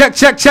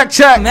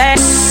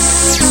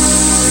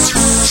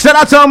 Shout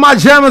out to all my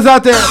jammers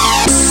out there.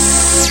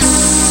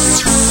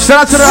 Shout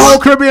out to the whole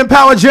Caribbean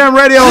Power Jam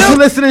Radio. If you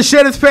listen and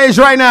share this page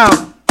right now.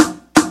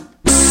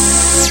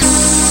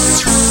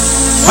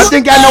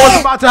 think I know what's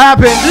about to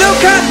happen.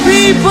 Look at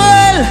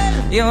people,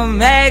 you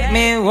make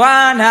me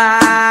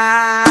wanna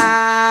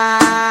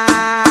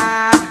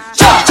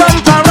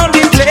jump around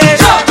the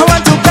place. I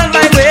want to bend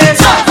my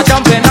waist,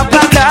 jumping up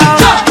and down,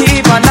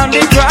 even on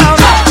the ground,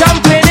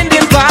 jumping in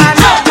the van,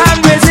 I'm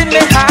raising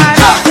my hand.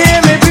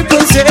 Hear me people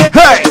say,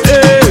 hey.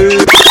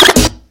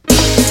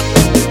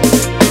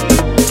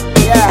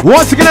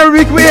 Once again, every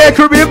week we here,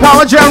 Caribbean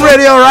Power Jam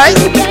Radio, right?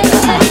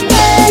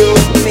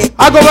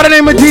 I go by the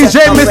name of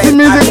DJ Mr.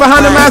 Music,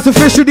 behind the mass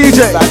official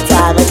DJ.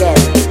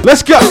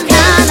 Let's go.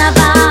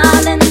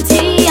 Carnival and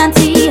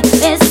TNT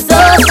is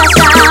so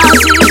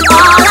special to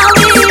all our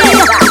women.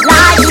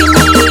 Like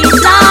we need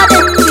blood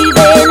in the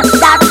vein.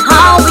 That's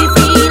how we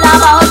feel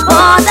about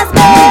Port of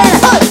Spain.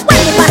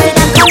 When you put it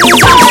in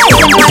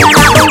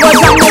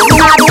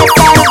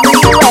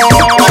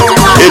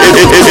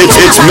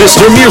It's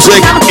Mr.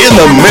 Music in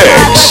the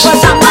mix.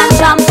 jump and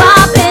jump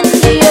up in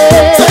the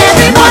air. So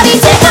everybody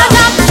take a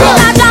jump,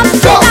 take a jump,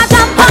 take a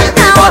jump up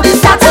now.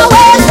 Start to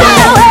wave, start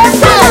to wave,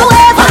 start to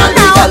wave up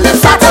now.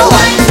 Start to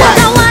wine, start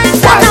to wine,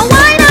 start to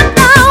wine up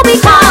now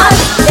because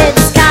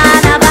it's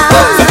Carnival.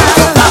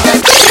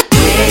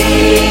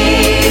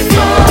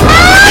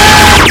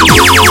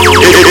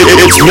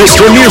 It's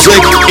Mr. Music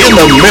in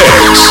the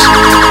mix.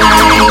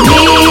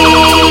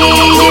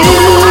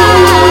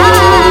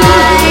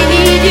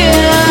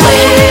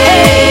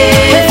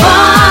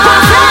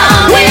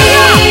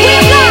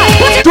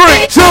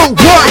 3, 2, 1,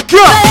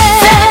 go!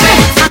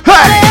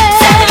 Hey!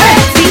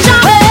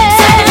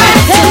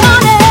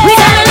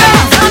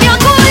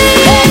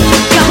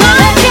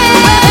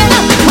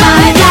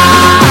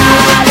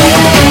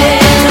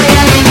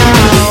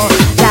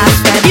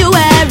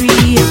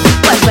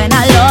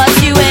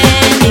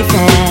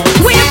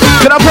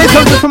 Can I play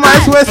something from my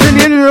West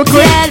Indian real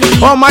quick?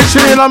 Oh, my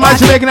Trinidad, or my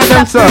Jamaican and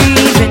them stuff.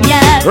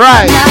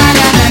 Right.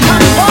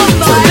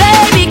 So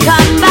baby,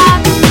 come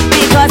back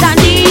because I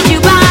need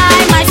you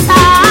by my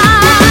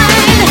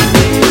side.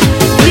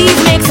 Please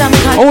make some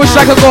contact. I wish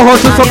I could go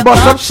hustle some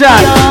bust up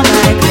shot.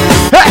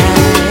 Hey!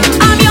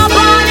 I'm your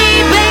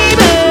bunny,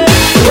 baby.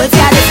 What's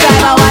that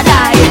describe how I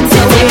die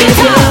into with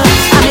you?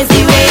 I miss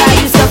the way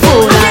I used to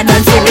fool and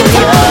dance with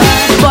you.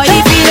 Boy, the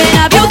feeling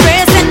of your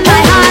grace in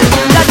my heart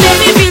that made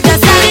me feel to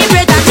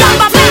celebrate and jump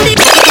up in the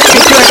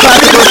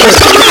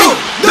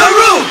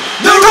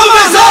The room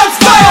is on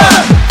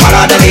fire.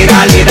 Follow the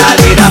leader, leader,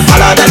 leader,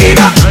 follow the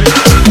leader.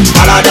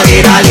 Follow the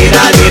leader,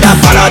 leader, leader,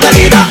 follow the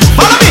leader.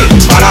 Follow me.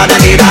 Follow the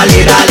leader,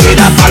 leader,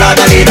 leader, follow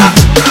the leader.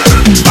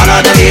 Follow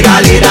the leader,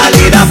 leader,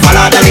 leader,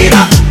 follow the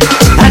leader.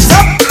 Hands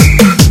up,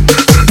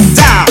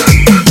 down,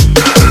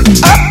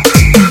 up,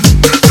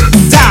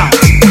 down,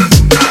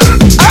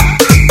 up,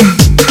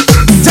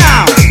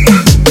 down,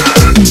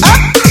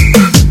 up,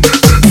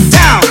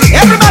 down.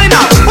 Everybody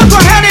now, put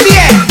one hand in the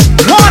air.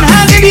 One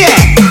hand in the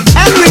air.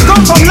 And we go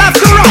from left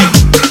to right.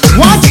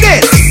 Watch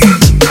this.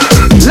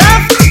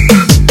 Left,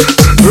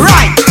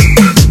 right.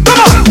 Come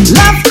on.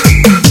 Left,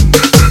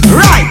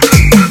 right.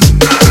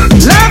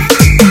 Left,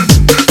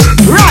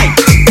 right.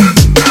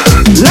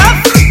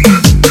 Left,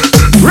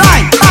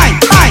 right. Right,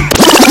 right.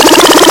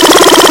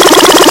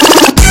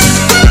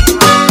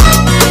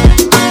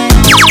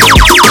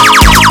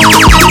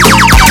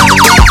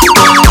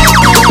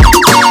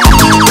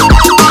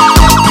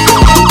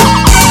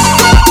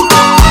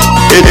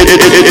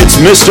 It's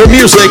Mr.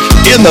 Music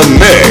in the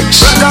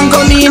mix. Rock and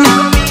come in,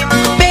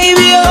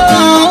 baby,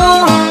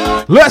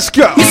 oh. Let's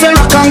go. You say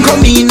rock and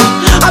come in.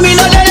 I mean,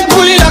 I let it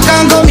pull it, rock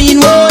and come in.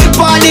 Whoa, you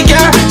party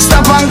car,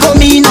 stop and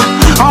come in.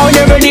 Oh,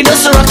 you ready to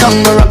rock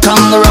and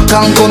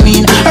come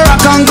in.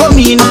 Rock and come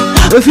in.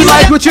 If you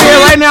like what you hear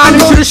right now, I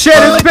need you to share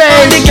this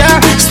page.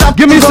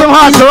 Give me some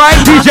hearts,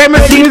 alright? DJ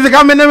Mr. Music,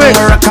 I'm in the mix.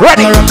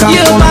 Ready?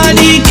 You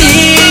body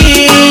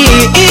king,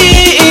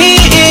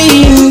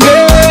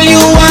 girl, you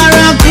are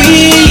a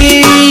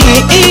queen.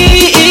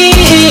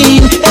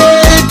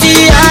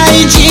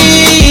 LTIG,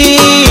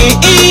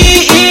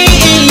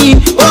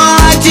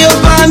 what you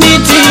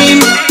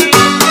permitting?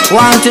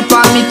 Want to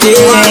permitting?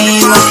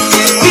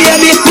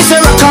 Baby, you say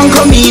rock and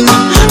come in.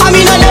 I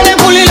mean, I let them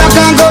pull it, rock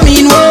and come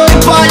in. Whoa,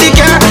 party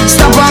car,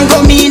 stop and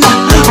come in.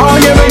 Oh,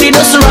 you ready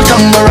to rock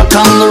and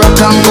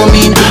come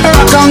in.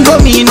 Rock and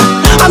come in.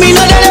 I mean,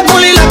 I let them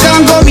pull it, rock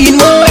and come in.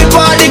 Whoa,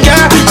 party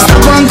car,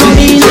 stop and come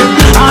in.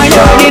 Oh, you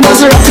ready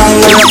to rock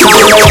and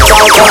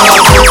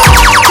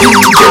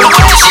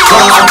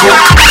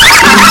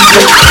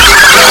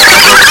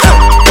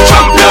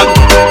Champion,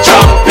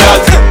 champion,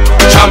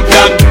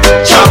 champion,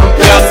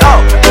 champion,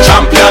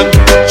 champion,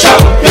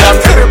 champion.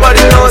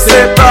 Everybody knows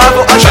it,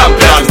 bravo.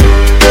 Champion,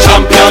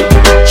 champion,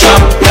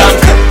 champion,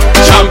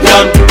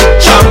 champion,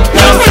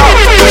 champion,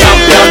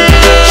 champion,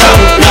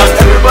 champion.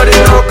 Everybody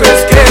know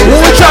Chris King.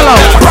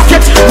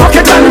 Rocket,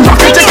 rocket and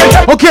rocket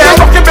again. Okay.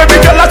 Rocket, baby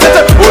girl, I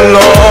said, oh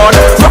Lord.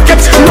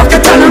 Rocket,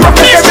 rocket and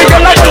rocket, baby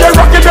girl, I want you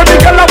rocket, baby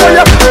girl, I want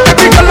you,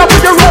 baby girl, I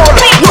want you roll,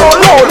 roll,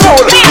 roll,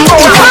 roll, roll,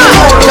 roll,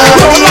 roll, roll,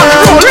 roll,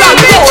 roll,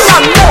 roll, roll,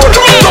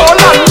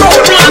 roll.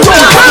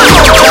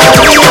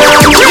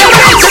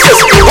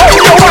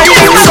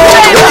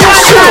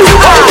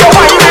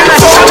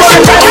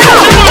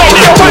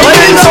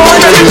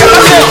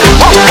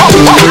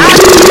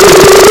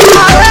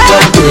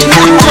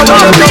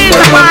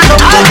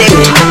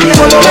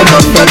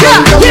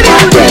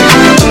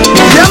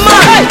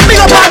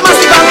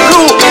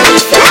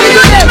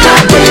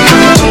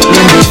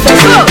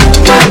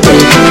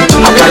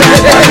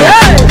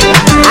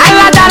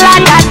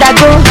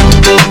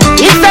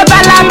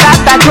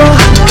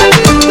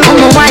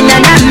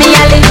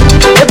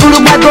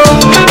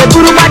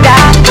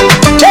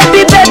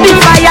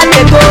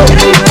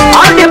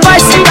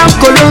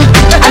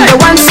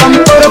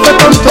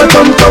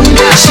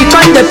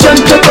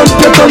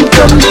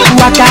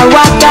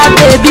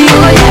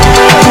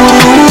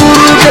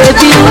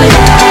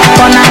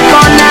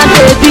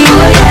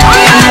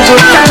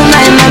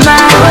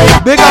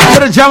 to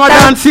the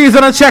Ramadan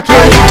season and check in.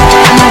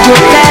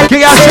 Can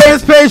y'all share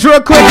this page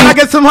real quick? Can I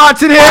get some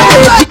hearts in here?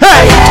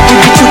 Hey!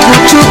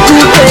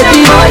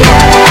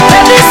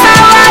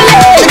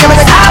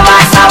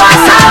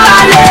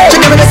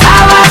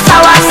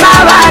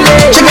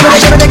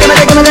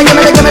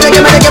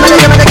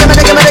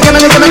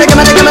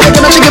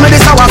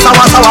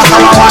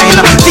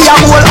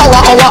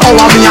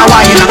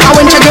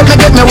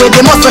 Get me with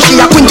the muscle, she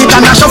a quint it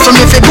and a shuffle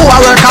me fi go a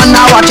work and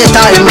now watch it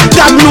time.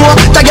 God know,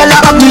 the girl a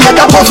have me like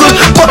a puzzle,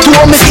 but to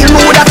how me feel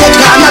me woulda take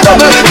on a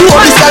double. To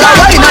how this girl a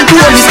wine and to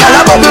how this girl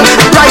a bubble.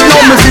 Right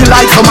now me feel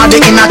like somebody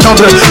in a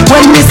trouble.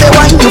 When me say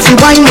wine, you fi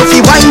wine, you fi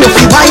wine, you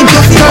fi wine,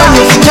 you fi turn,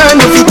 you fi turn,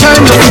 you fi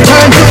turn, you fi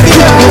turn, you fi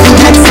turn, you fi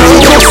next, you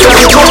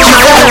fi touch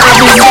my love.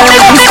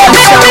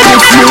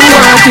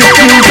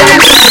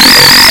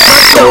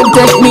 Don't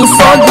take me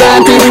for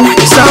granted.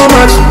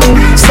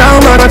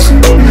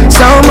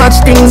 So much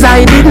things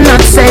I did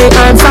not say.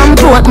 I'm from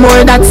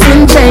Portmore, that's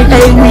in J.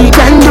 Hey, we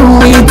can do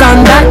it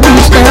on that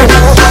beach there.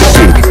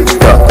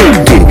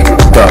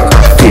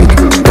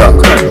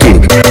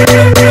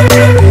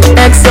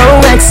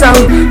 XOXO,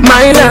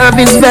 my love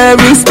is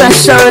very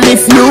special.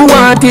 If you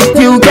want it,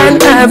 you can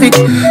have it,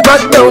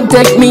 but don't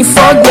take me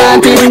for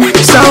granted.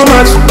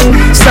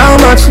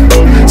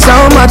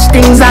 So much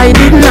things I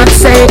did not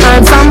say.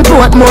 I'm from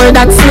Portmore,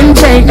 that's in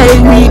J. Hey,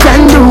 we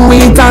can do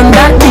it on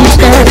that beach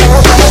there.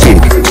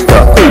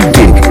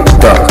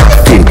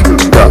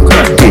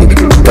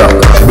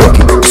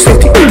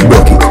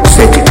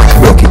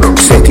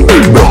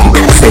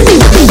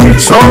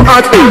 So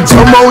hot,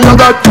 somehow you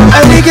got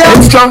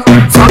extra,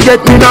 forget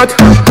me not.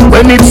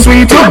 When it's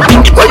sweet,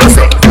 what you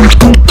say?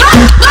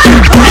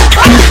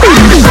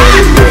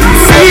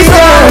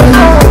 Season,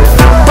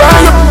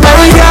 burn up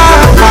my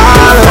yard.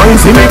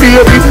 See me baby,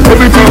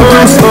 everything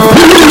goes on.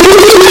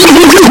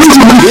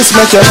 This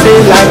make you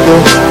feel like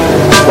though?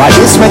 Why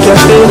this make you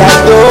feel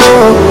like though?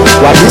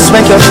 Why this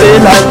make you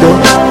feel like though?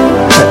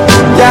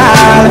 Yeah,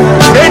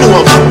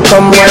 anyone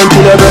come wine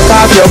till you broke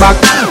off your back,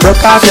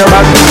 broke off your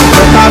back,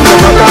 broke off your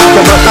back,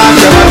 broke off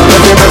your back,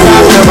 broke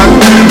off your back,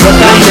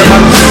 broke off your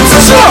back,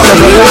 so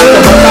broke off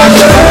your back.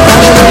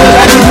 You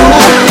got to go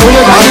home, you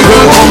got to go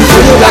home,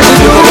 you got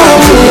to go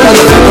home,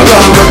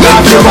 broke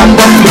off your back,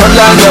 broke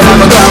off your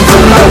back,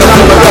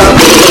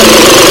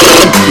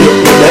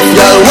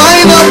 Girl,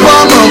 wind up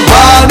on my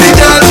body,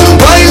 girl.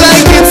 Wine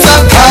like it's a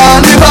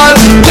carnival.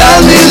 Girl,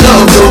 me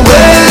love the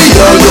way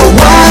you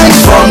wine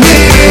for me.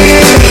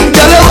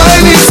 Girl, your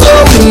wine is so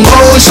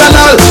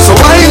emotional. So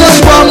wind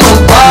up on my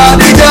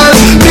body, girl.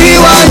 Me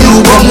while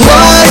you come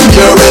wine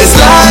your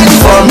waistline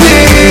for me.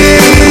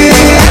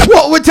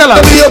 What we tell her?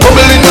 You're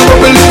bubbling, you're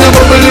bubbling, you're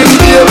bubbling,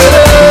 baby.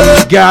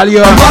 Girl,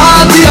 you're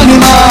party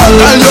animal.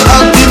 Girl, you're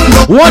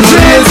active. What's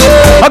this?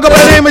 I go by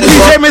the name of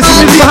DJ Mr.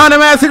 Music behind the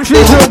massive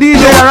street to a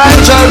DJ, alright?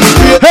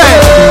 Hey!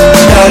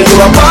 Girl, you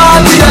a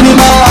party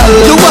animal.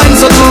 You wine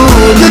so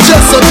good, you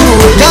just so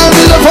good. Girl,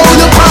 me love how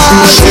you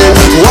party.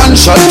 One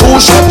shot, two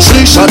shot,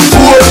 three shot,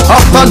 four.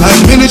 After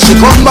 9 minutes, she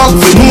come back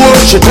for more.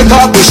 She take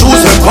off the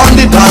shoes and on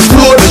the dance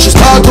floor. Then she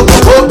start to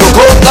go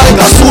like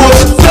a sword.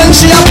 Then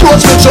she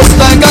approach me just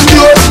like a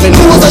cure. Me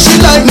know that she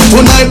like me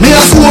tonight, me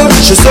a swore.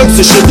 She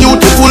sexy, she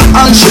beautiful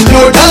and she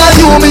pure. Tell her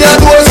you me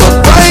adore, so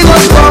why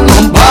not from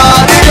my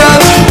body, girl?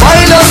 Why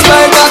just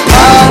like a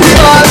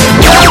carnival?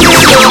 Girl, me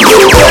love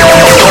you way.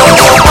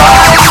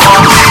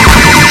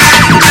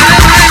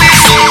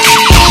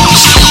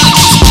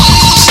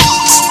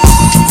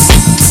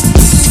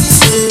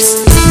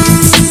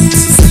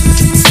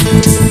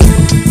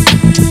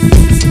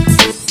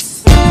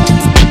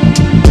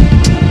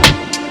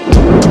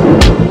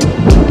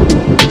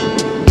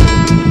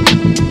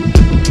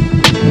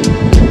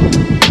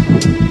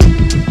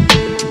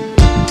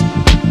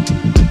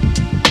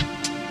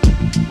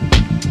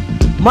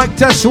 Mic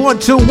test 1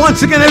 2.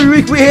 Once again, every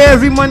week we're here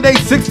every Monday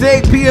 6 to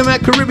 8 p.m.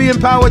 at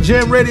Caribbean Power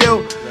Jam Radio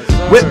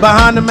with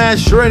Behind the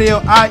Mask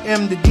Radio. I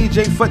am the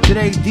DJ for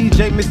today,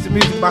 DJ Mr.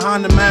 Music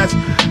Behind the Mask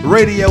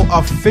Radio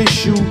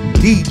official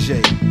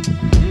DJ.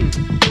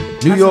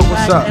 New York,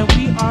 what's up? And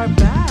we are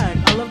back.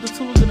 I love the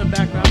tunes in the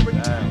background.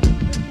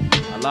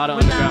 A lot of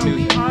underground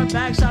music. We are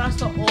back. Shout out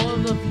to all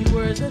of the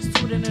viewers that's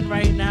tuning in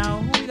right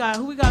now. Who we got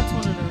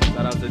tuning in?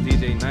 Shout out to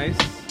DJ Nice.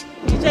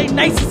 DJ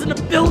Nice is in the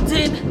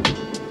building.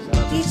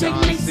 DJ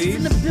Nice is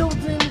in the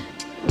building.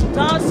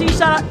 Don C,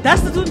 shout out.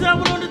 That's the dude that I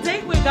went on the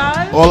date with,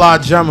 guys. All our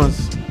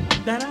jammers.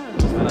 That is.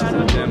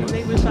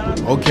 Shout out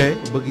to okay,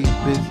 Boogie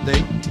Biz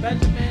Day.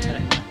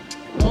 Benjamin.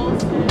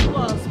 Olsen. Who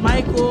else?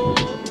 Michael.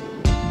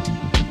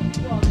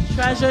 Who else?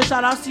 Treasure.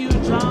 Shout out to you,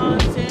 John,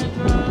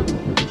 Sandra,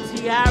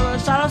 Tiara.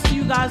 Shout out to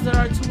you guys that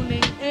are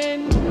tuning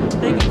in.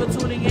 Thank you for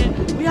tuning in.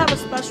 We have a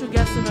special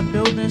guest in the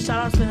building.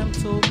 Shout out to him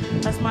too.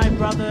 That's my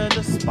brother,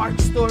 the Spark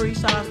Story.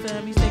 Shout out to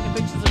him. He's taking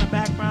pictures in the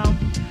background.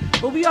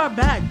 But we are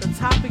back. The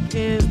topic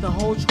is the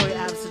whole Troy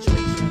Ave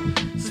situation.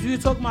 Since we were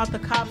talking about the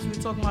cops, we were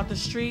talking about the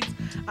streets.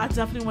 I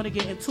definitely want to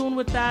get in tune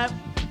with that.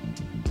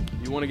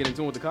 You want to get in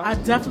tune with the cops? I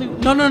definitely...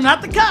 No,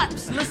 not the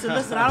cops. Listen.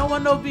 I don't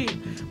want no beef.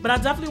 But I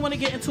definitely want to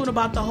get into it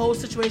about the whole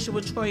situation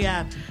with Troy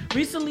Ave.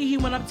 Recently, he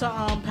went up to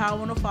Power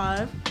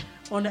 105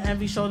 on the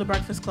Envy Show, The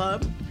Breakfast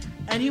Club,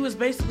 and he was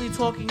basically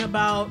talking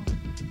about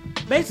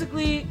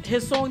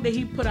his song that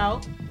he put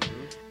out.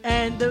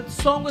 And the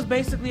song was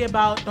basically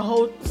about the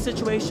whole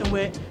situation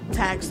with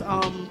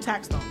Taxstone.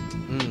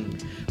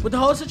 With the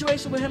whole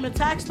situation with him and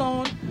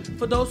Taxstone,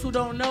 for those who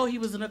don't know, he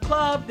was in a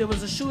club. There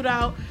was a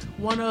shootout.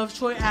 One of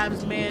Troy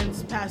Ave's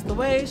mans passed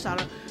away. Shout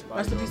out,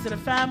 rest in peace to the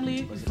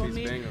family. You feel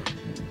me?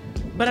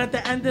 But at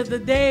the end of the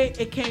day,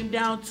 it came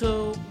down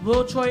to,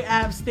 will Troy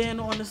Ave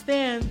stand on the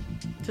stand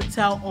to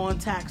tell on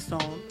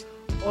Taxstone,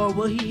 or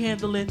will he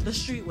handle it the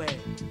street way?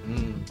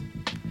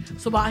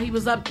 So while he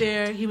was up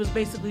there, he was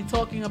basically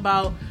talking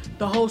about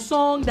the whole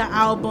song, the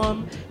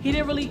album. He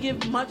didn't really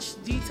give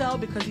much detail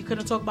because he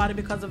couldn't talk about it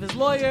because of his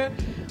lawyer.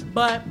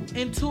 But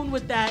in tune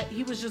with that,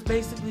 he was just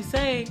basically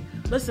saying,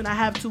 listen, I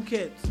have 2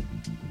 kids.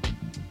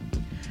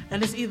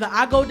 And it's either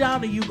I go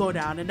down or you go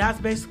down. And that's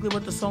basically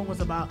what the song was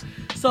about.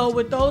 So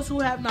with those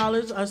who have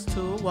knowledge, us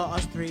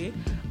 3, you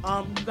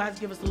guys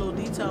give us a little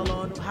detail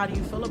on how do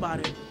you feel about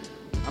it?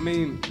 I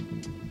mean,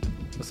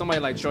 for somebody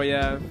like Troy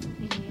Ave,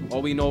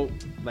 all we know,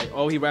 like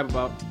all he rap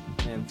about,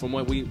 and from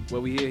what we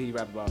hear, he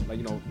rap about, like,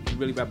 you know, he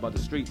really rap about the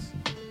streets.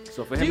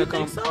 So for him to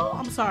come, think so?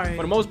 I'm sorry.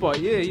 For the most part,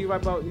 yeah, he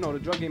rap about, you know, the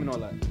drug game and all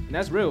that, and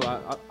that's real.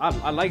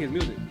 I like his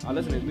music. I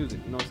listen to his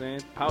music. You know what I'm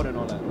saying? Powder and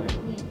all that. Like,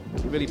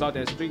 he really about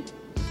that street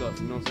stuff.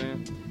 You know what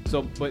I'm saying?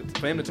 So, but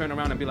for him to turn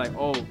around and be like,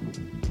 oh,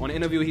 on the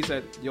interview he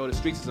said, yo, the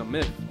streets is a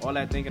myth. All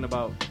that thinking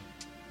about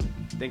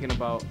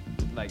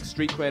like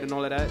street cred and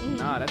all of that.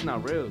 Nah, that's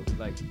not real.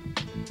 Like,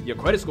 your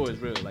credit score is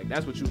real. Like,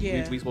 that's what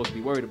we supposed to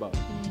be worried about.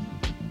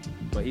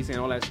 But he's saying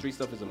all that street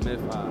stuff is a myth.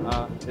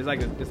 It's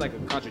like a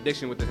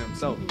contradiction within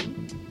himself.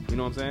 You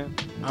know what I'm saying?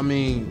 I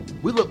mean,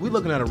 we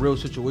looking at a real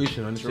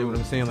situation. Understand what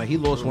I'm saying? Like, he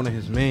lost one of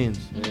his mans,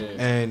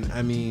 and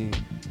I mean,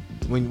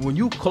 when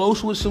you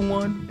close with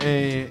someone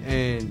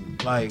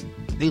and like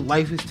their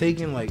life is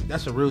taken, like,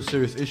 that's a real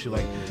serious issue.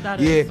 Like,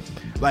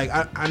 like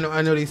I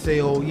know they say,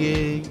 oh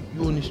yeah,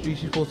 you in the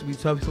streets, you're supposed to be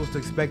tough, you're supposed to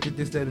expect it,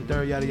 this, that, and the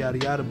third, yada yada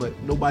yada. But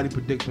nobody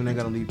predicts when they're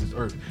gonna leave this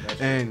earth,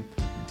 and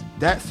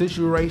that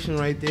situation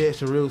right there,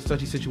 it's a real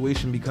touchy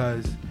situation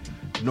because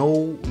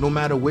no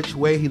matter which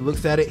way he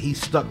looks at it,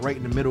 he's stuck right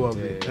in the middle of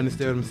it.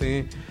 Understand what I'm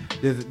saying?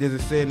 There's a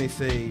saying they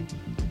say,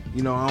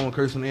 you know, I don't want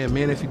to curse on the air,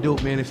 man if you do,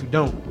 man if you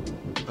don't.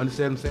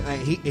 Understand what I'm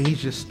saying? And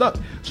he's just stuck.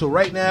 So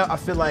right now, I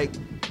feel like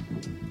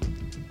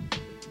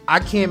I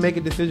can't make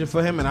a decision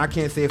for him, and I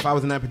can't say if I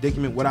was in that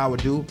predicament what I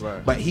would do.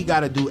 Right. But he got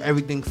to do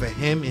everything for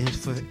him and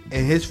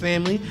his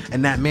family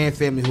and that man's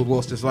family who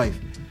lost his life.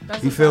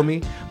 You feel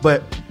me?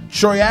 But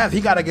Troy Ave,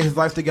 he got to get his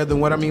life together.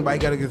 And what I mean by he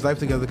got to get his life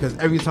together, because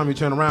every time he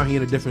turn around, he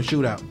in a different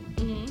shootout.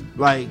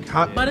 Like,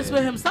 but it's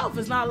with himself.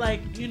 It's not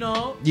like, you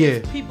know,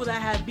 it's people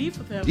that had beef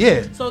with him.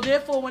 Yeah. So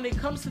therefore, when it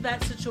comes to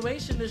that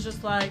situation, it's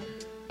just like,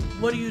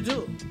 what do you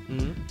do?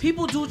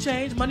 People do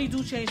change. Money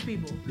do change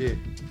people. Yeah.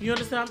 You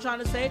understand what I'm trying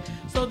to say?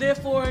 So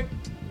therefore,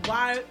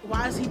 why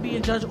is he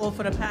being judged off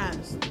of the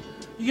past?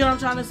 You know what I'm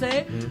trying to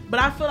say? But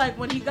I feel like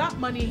when he got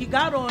money, he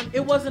got on,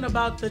 it wasn't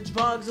about the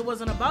drugs. It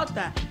wasn't about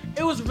that.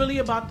 It was really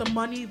about the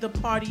money, the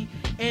party,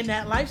 and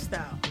that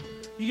lifestyle.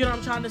 You get what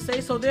I'm trying to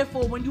say? So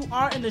therefore, when you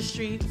are in the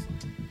streets,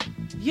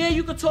 yeah,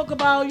 you could talk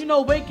about, you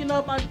know, waking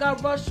up, I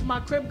got rushed, my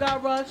crib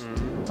got rushed,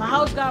 my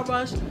house got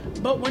rushed.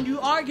 But when you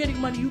are getting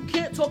money, you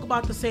can't talk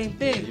about the same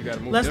thing. You gotta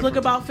move Let's different.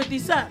 look about 50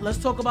 Cent. Let's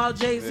talk about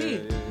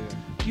Jay-Z.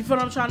 You feel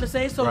what I'm trying to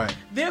say? So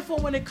therefore,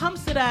 when it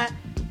comes to that,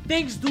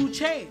 things do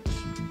change.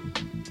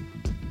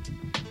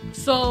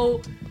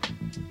 So,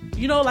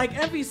 you know, like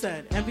Envy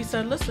said,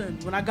 listen,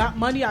 when I got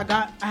money,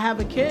 I have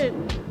a kid,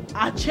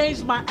 I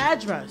changed my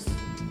address.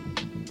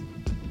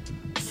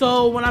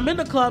 So when I'm in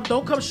the club,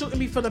 don't come shooting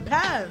me for the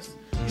past.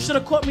 You should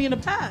have caught me in the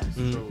past.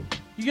 You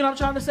get what I'm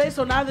trying to say?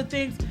 So now that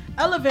things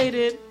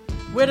elevated,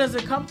 where does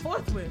it come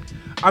forth with?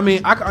 I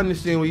mean, I can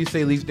understand when you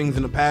say leave things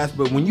in the past,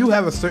 but when you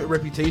have a certain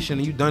reputation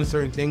and you've done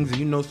certain things and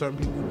you know certain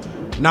people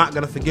not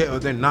going to forget or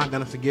they're not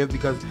going to forgive,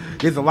 because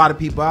there's a lot of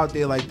people out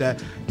there like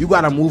that, you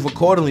got to move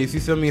accordingly. If you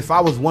feel me, if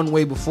I was one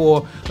way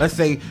before, let's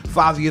say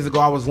 5 years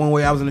ago I was one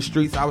way, I was in the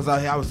streets, I was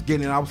out here, I was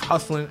getting it, I was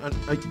hustling,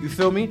 you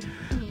feel me?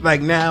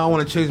 Like now I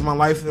want to change my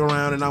life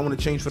around and I want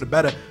to change for the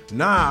better.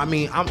 Nah, I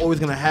mean, I'm always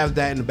going to have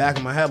that in the back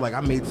of my head, like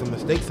I made some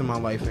mistakes in my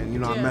life and, you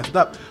know, I messed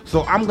up.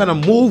 So I'm going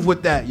to move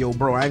with that, yo,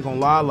 bro. I ain't going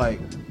to lie, like,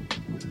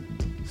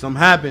 something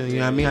happened, you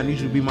know what I mean? I need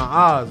you to be my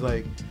eyes.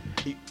 Like,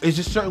 it's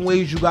just certain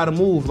ways you gotta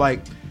move.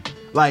 Like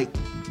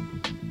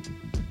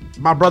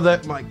my brother,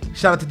 like,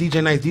 shout out to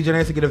DJ Nice. DJ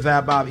Nice to get a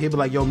vibe out. He'll be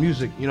like, yo,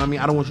 music, you know what I mean?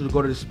 I don't want you to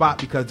go to this spot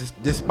because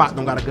this spot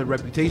don't got a good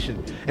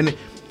reputation.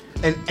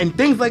 And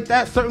things like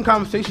that, certain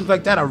conversations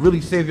like that, are really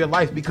save your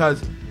life,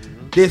 because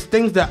there's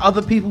things that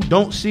other people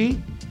don't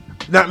see.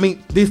 I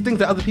mean, there's things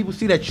that other people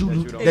see that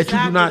you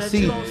do not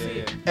see.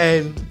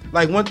 And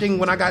Like one thing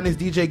when I got in this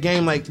DJ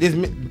game, like there's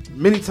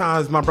many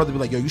times my brother be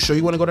like, "Yo, you sure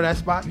you want to go to that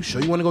spot? You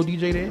sure you want to go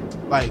DJ there?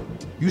 Like,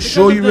 you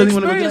sure you really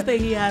want to go experience there?"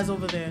 that he has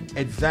over there.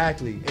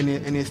 Exactly, and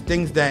it's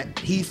things that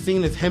he's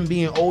seen as him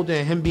being older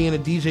and him being a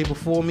DJ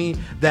before me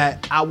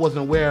that I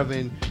wasn't aware of,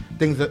 and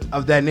things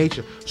of that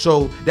nature.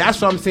 So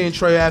that's what I'm saying.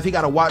 Troy Ave, he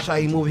got to watch how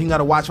he moves. He got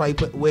to watch how he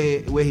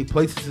where he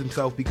places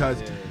himself, because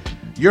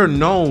you're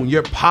known,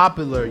 you're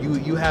popular,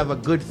 you have a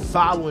good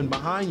following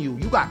behind you.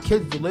 You got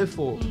kids to live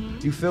for.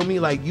 You feel me?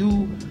 Like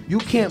you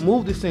can't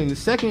move this thing. The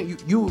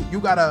second you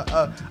got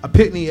a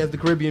pitney, as the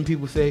Caribbean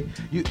people say,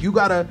 you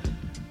gotta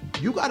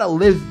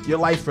live your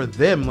life for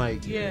them.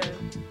 Like, yeah.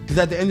 Because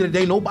at the end of the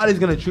day, nobody's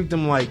gonna treat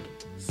them like.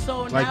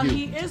 So like now you.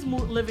 he is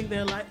living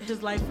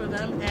his life for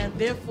them, and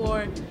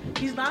therefore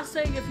he's not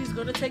saying if he's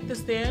gonna take the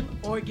stand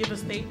or give a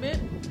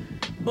statement,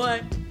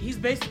 but he's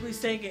basically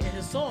saying it in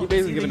his song. He's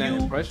basically It's either giving that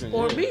you impression,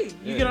 or yeah. me. You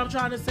Yeah. get what I'm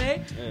trying to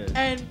say? Yeah.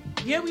 And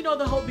yeah, we know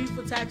the whole beef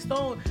with Tax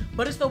Stone,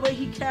 but it's the way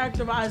he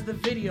characterized the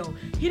video.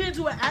 He didn't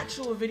do an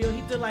actual video.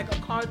 He did like a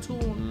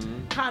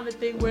cartoon kind of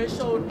thing where it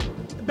showed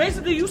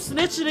basically you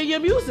snitching in your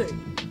music.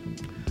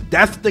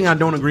 That's the thing I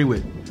don't agree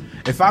with.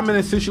 If I'm in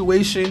a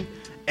situation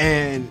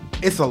and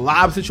it's a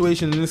live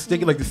situation and it's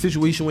sticky, like the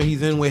situation where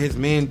he's in, where his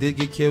man did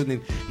get killed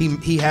and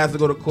he has to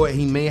go to court,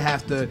 he may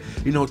have to,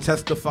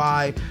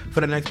 testify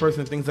for the next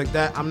person, things like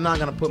that. I'm not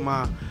gonna put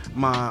my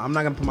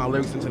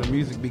lyrics into the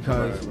music,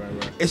 because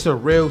it's a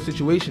real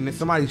situation. If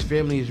somebody's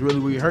family is really,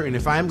 really hurting,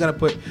 if I am gonna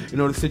put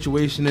the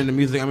situation in the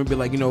music, I'm gonna be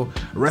like,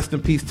 rest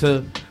in peace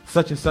to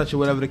such and such, or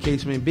whatever the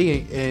case may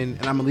be, and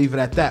I'm gonna leave it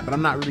at that. But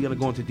I'm not really gonna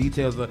go into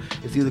details of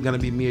it's either gonna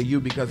be me or you,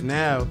 because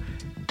now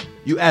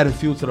you adding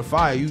fuel to the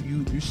fire.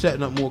 You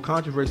setting up more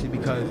controversy,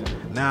 because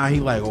now he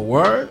like, a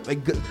word? Like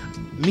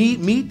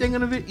me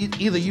thinking of it,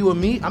 either you or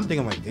me, I'm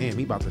thinking like, damn,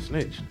 he about to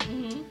snitch.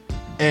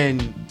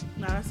 And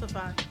nah, that's a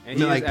fact. And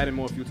he like, is adding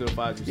more fuel to the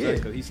fire, as you said,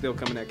 because he's still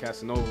coming at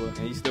Casanova,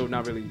 and he's still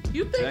not really.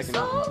 You think backing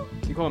so? Up.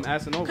 You call him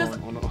Casanova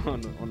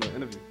on the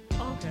interview.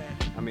 Okay.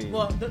 I mean,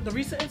 well, the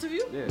recent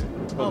interview? Yeah,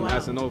 he called him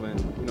Casanova, and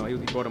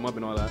he brought him up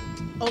and all that.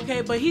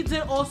 Okay, but he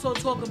did also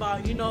talk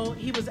about,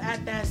 he was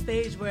at that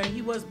stage where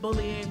he was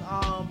bullying.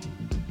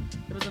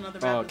 There was another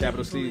rapper.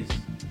 Capital Steez.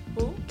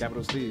 Who?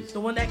 Capital Steez. The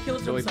one that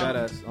killed Joey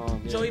himself.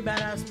 Badass. Joey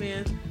Badass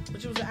Man,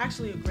 which was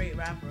actually a great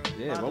rapper.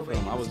 Yeah, by the both way.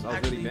 of them. I He was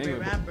actually really a banging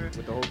great rapper.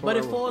 with the whole But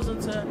it program. falls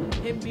into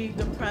him being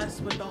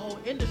depressed with the whole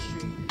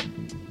industry.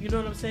 You know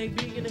what I'm saying?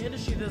 Being in the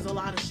industry, there's a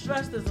lot of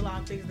stress. There's a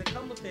lot of things that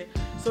come with it.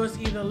 So it's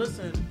either,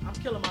 listen, I'm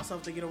killing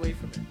myself to get away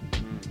from it.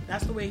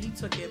 That's the way he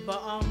took it.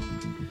 But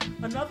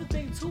another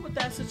thing too with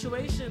that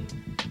situation,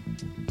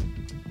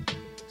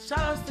 shout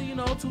outs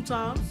to, 2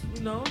 times.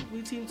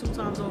 We team 2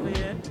 times over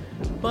here.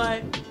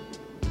 But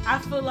I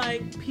feel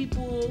like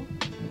people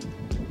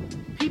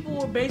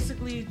were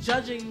basically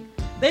judging.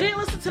 They didn't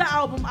listen to the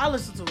album. I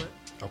listened to it.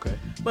 Okay.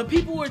 But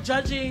people were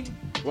judging.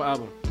 What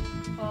album?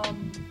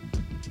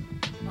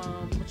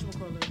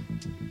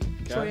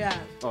 Whatchamacallit? Troy Ave.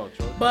 Oh,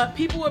 Troy. But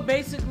people were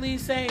basically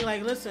saying,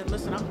 like, listen,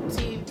 I'm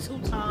team 2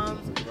 times.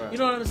 Right. You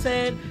know what I'm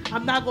saying?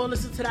 I'm not going to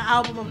listen to the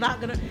album.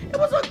 It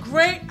was a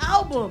great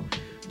album.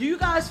 Do you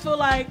guys feel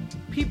like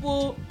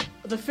people,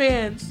 the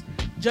fans,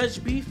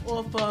 judge beef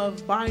off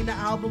of buying the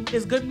album?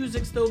 Is good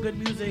music still good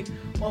music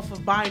off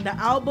of buying the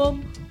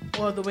album,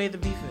 or the way the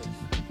beef is?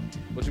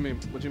 What you mean?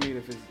 What you mean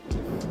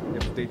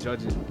if they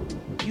judge it?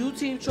 You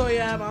team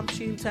Troy Ave, I'm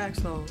team Tax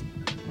Stone,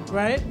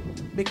 right?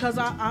 Because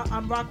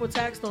I'm rock with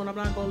Tax Stone, I'm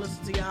not gonna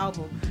listen to your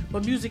album.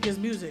 But music is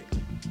music.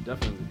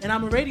 Definitely. And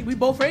I'm we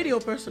both radio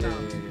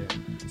personalities.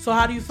 Yeah. So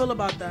how do you feel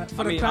about that?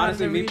 For the crowd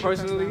honestly, and me radio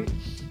personally,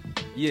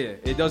 yeah,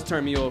 it does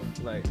turn me off.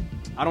 Like,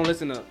 I don't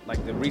listen to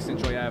like the recent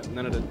Troy Ave,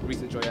 none of the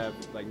recent Troy Ave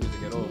like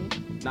music at all.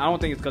 Now I don't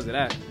think it's because of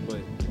that, but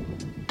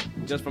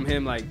just from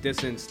him like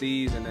dissing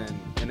Steez and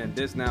then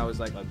this now is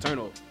like a turn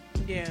off.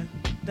 Yeah,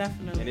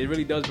 definitely. And it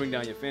really does bring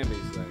down your fan base.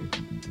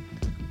 Like,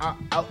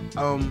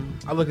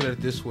 I look at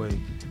it this way: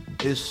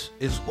 it's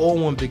all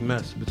one big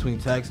mess between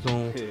Tax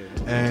Stone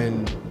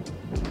and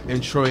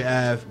Troy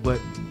Ave. But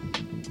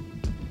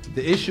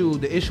the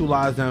issue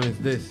lies down is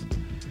this: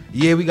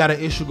 yeah, we got an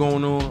issue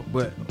going on,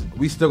 but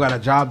we still got a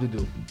job to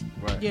do.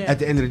 Right. Yeah. At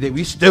the end of the day,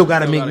 we still got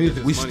to make gotta music.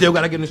 get We this still money.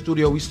 got to get in the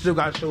studio. We still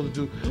got shows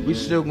to do. We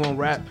still gonna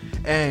rap.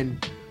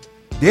 And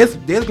there's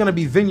gonna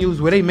be venues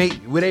where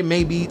they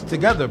may be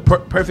together.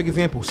 Perfect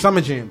example: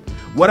 Summer Jam.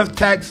 What if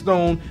Tax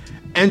Stone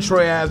and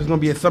Troy Ave is gonna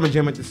be at Summer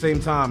Jam at the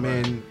same time,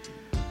 and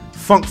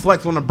Funk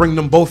Flex wanna bring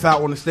them both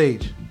out on the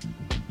stage?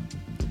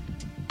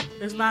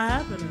 It's not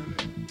happening.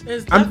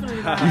 It's definitely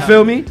not You happening.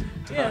 feel me?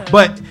 Yeah.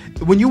 But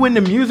when you in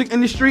the music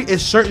industry,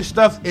 it's certain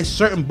stuff, it's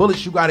certain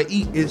bullets you gotta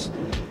eat.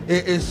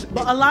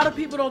 But a lot of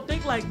people don't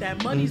think like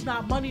that. Money's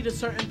not money to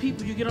certain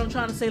people. You get what I'm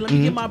trying to say? Let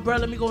me get my bread,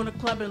 let me go in the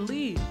club and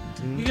leave.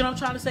 You get what I'm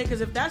trying to say?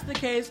 Because if that's the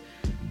case,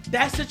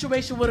 that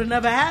situation would have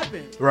never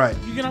happened. Right.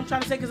 You get what I'm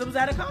trying to say? Because it was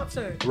at a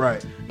concert.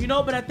 Right.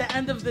 But at the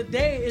end of the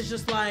day, it's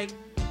just like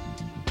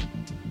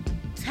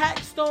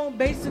Tax Stone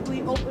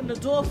basically opened the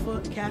door for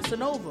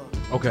Casanova.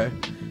 Okay.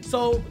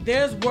 So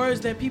there's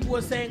words that people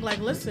were saying like,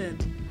 listen,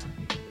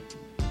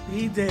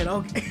 he did,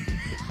 okay.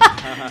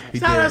 He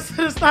Shout out did.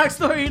 to the Stark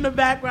story in the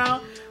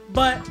background.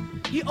 But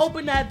he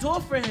opened that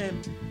door for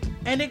him.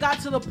 And it got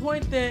to the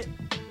point that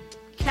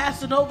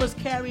Casanova's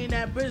carrying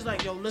that bridge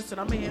like, yo, listen,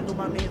 I'm going to handle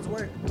my man's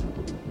work.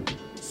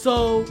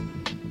 So,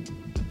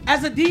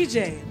 as a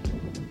DJ,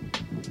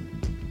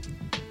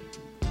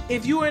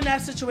 if you were in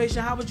that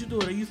situation, how would you do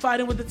it? Are you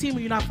fighting with the team or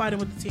you not fighting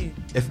with the team?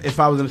 If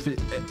I was in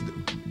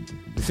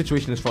the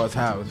situation as far as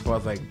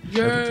like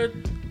You're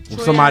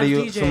somebody,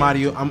 Troy-ass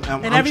DJ.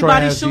 I'm and everybody's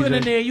Troy-ass shooting DJ.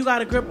 in there. You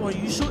got a grip on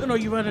you. You shooting or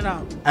you running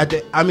out? At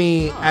the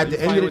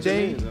end of the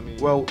day,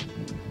 well,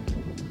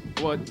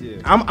 What? Yeah.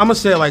 I'm gonna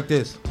say it like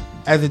this.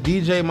 As a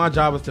DJ, my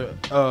job is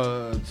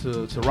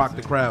to rock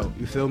the crowd.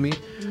 You feel me?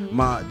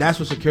 That's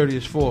what security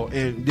is for.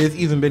 And there's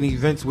even been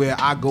events where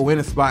I go in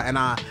a spot and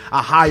I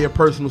hire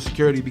personal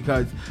security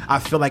because I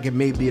feel like it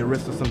may be a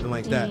risk or something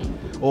like that.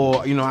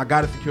 Or I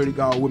got a security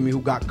guard with me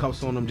who got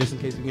cuffs on them just in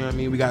case. You know what I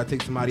mean? We gotta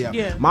take somebody out.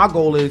 Yeah. My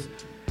goal is,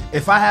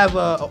 if I have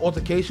a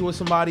altercation with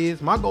somebody,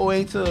 my goal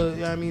ain't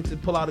to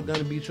pull out a gun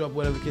and beat you up,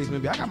 whatever the case may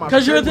be. I got my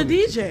Because you're the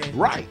security with me. DJ.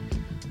 Right.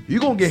 You're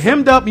going to get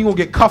hemmed up, you're going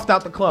to get cuffed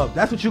out the club.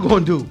 That's what you're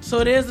going to do.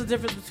 So there's a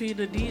difference between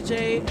the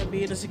DJ and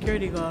being a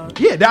security guard.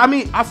 Yeah,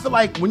 I feel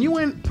like when you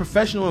in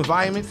professional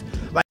environments,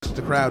 like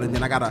the crowd, and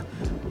then I got to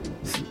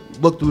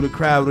look through the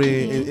crowd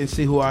and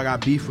see who I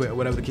got beef with or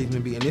whatever the case may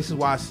be. And this is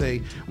why I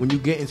say when you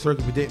get in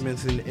certain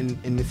predicaments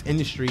in this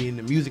industry, in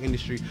the music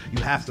industry,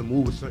 you have to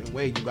move a certain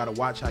way. You got to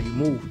watch how you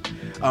move.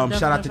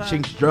 Shout out to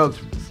Chinks Drugs.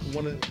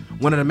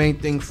 One of the main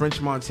things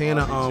French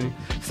Montana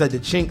said to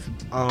Chinks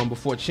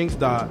before Chinks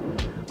died.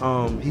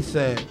 He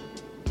said,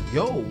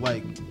 yo,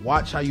 like,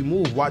 watch how you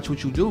move, watch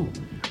what you do.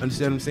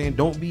 Understand what I'm saying?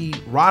 Don't be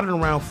riding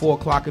around 4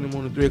 o'clock in the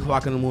morning, 3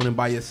 o'clock in the morning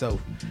by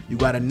yourself. You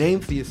got a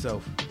name for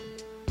yourself.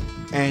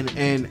 And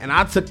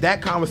I took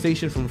that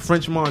conversation from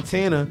French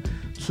Montana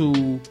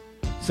to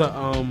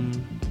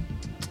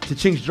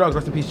Chinks Drugs,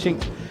 rest in peace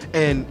Chinks.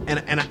 And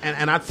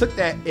I took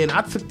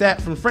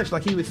that from French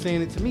like he was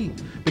saying it to me,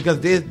 because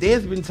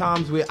there's been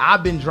times where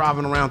I've been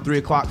driving around 3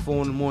 o'clock,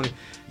 4 in the morning.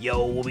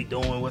 Yo, what we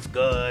doing? What's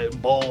good? I'm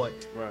bored.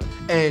 Right.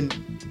 And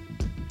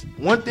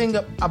one thing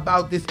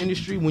about this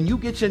industry, when you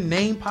get your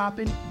name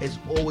popping, it's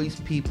always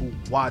people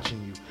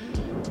watching you.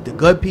 The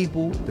good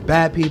people, the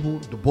bad people,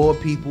 the bored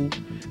people.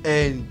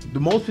 And the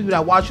most people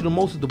that watch you the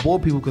most is the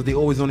bored people, because they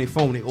always on their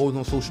phone, they always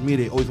on social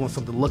media, they always want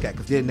something to look at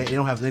because they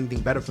don't have anything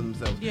better for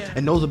themselves. Yeah.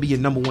 And those will be your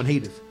number one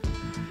haters.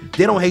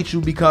 They don't hate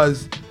you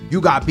because you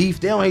got beef.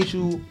 They don't hate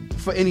you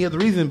for any other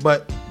reason,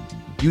 but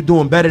you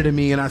doing better than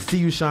me, and I see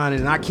you shining,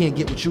 and I can't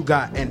get what you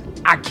got,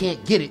 and I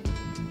can't get it.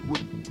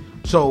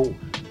 So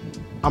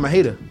I'm a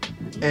hater.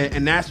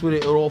 And that's what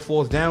it all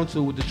falls down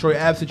to with the Troy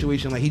Ave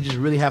situation. Like, he just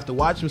really have to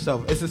watch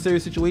himself. It's a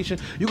serious situation.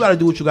 You got to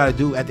do what you got to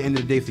do at the end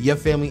of the day for your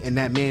family and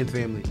that man's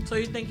family. So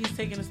you think he's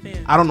taking a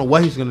stand? I don't know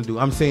what he's going to do.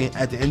 I'm saying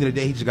at the end of the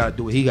day, he just got to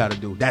do what he got to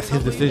do. That's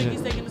his decision. You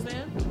think he's taking a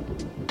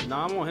stand?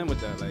 Nah, I'm on him with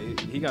that.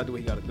 Like, he got to do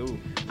what he got to do.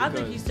 I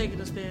think he's taking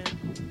a stand.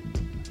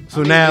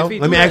 So now,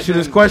 let me ask you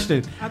this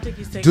question. I think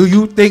he's taking Do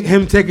you think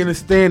him taking a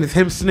stand is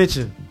him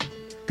snitching?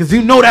 Because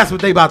you know that's what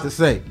they about to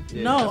say.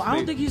 Yeah, No, I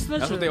don't think he's snitching.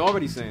 That's what they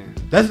already saying.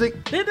 That's the.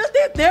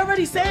 They're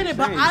already saying it,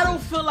 but I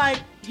don't feel like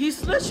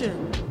he's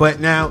snitching. But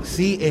now,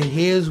 see, and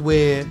here's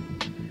where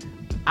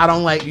I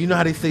don't like. You know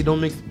how they say don't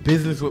mix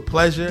business with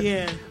pleasure.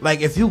 Yeah.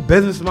 Like, if you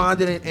business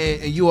minded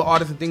and you an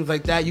artist and things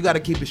like that, you got to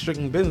keep it strict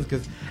in business.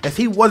 Because if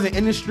he wasn't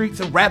in the streets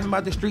and rapping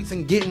about the streets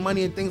and getting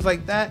money and things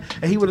like that,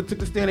 and he would have took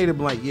the stand, they'd have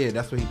been like, yeah,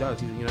 that's what he does.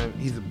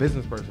 He's a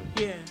business person.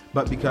 Yeah.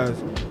 But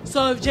because,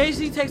 So if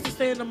Jay-Z takes the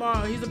stand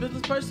tomorrow, he's a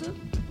business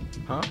person?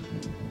 huh?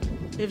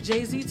 If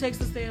Jay-Z takes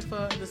the stand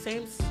for the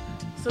same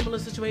similar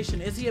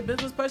situation, is he a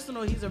business person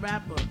or he's a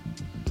rapper?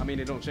 I mean,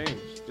 it don't change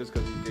just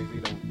because he's Jay-Z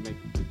don't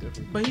make the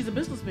difference. But he's a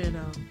businessman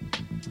now.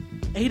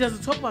 And he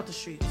doesn't talk about the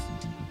streets.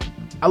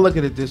 I look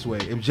at it this way: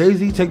 if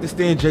Jay-Z take the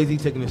stand, Jay-Z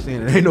taking the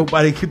stand, and ain't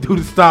nobody can do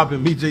to stop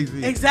him. Me,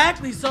 Jay-Z.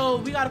 Exactly. So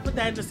we got to put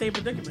that in the same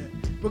predicament,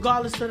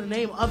 regardless of the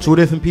name of Two it.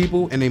 different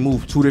people, and they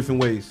move 2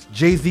 different ways.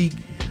 Jay-Z,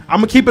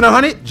 I'm gonna keep it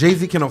 100.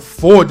 Jay-Z can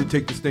afford to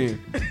take the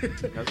stand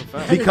That's a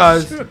fact.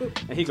 because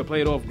And he could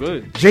play it off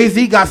good.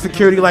 Jay-Z got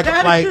security like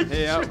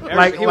Yeah,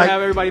 he would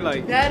have everybody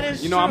like, That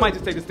is I true. might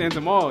just take the stand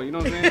tomorrow. You know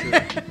what I'm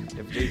saying?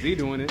 If Jay-Z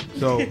doing it,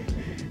 So,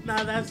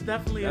 Nah, that's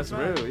definitely that's a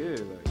fact. real.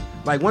 Yeah.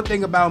 like, one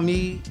thing about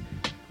me,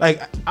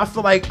 like, I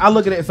feel like I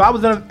look at it. If I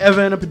was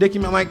ever in a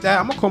predicament like that,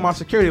 I'm gonna call my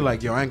security.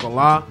 Like, yo, I ain't gonna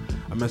lie.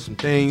 I missed some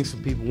things.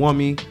 Some people want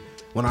me.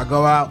 When I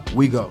go out,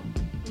 we go,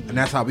 and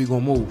that's how we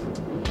gonna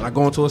move. When I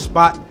go into a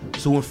spot,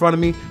 2 in front of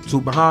me,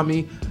 2 behind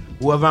me.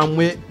 Whoever I'm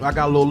with, I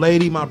got a little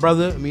lady, my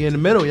brother, me in the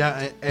middle,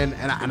 yeah, and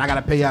I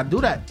gotta pay y'all to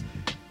do that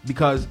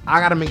because I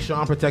gotta make sure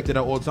I'm protected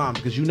at all times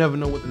because you never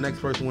know what the next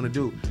person wanna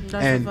do.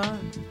 That's and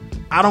fine.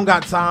 I don't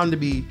got time to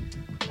be,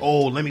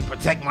 let me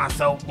protect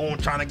myself, going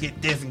trying to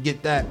get this and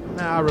get that.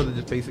 Nah, I'd rather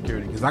just pay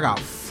security because I got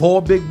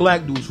 4 big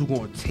black dudes who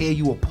gonna tear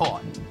you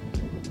apart.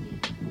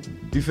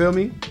 You feel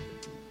me?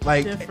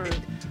 Like, Different.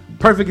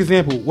 Perfect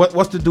example.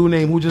 What's the dude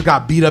name who just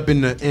got beat up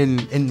in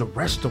the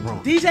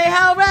restaurant? DJ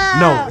Hell Rell.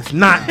 No, it's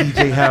not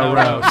DJ Hell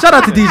Rell. Shout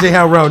out to DJ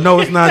Hell Rell. No,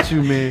 it's not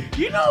you, man.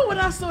 You know when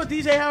I saw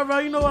DJ Hell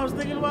Rell, you know what I was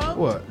thinking about?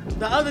 What?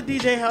 The other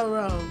DJ Hell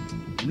Rell.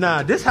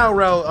 Nah, this Hell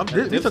Rell.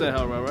 Dipset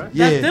Hell Rell, right?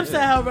 Yeah. That's Dipset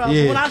Hell Rell.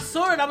 Yeah. When I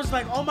saw it, I was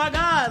like, oh my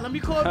God, let me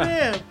call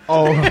him.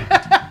 Oh,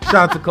 shout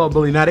out to Cold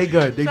Bully. Nah, they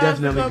good. They Shout out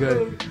to definitely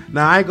Cold good.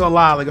 Nah, I ain't gonna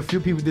lie. Like a few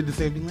people did the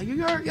same thing. Like,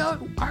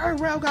 I heard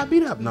Rell got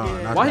beat up. No,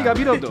 not Why he got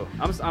that. beat up though?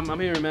 I'm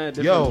hearing mad.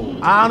 Yo,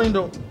 I don't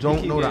know the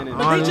But they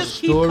honest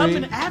just keep story.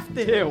 coming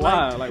after him. Yeah,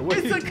 why? Like, what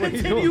it's he- a what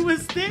he doing?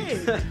 continuous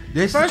thing.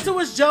 This- First it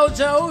was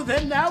JoJo,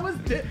 then now it's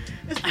the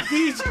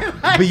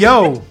DJ. Like, But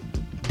yo,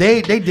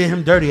 they did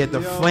him dirty at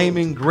the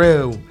Flaming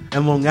Grill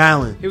in Long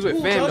Island. He was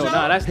with fam though.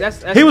 Nah,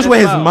 that's He was with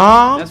his foul.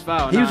 mom. That's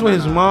foul. He was with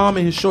his mom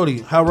and his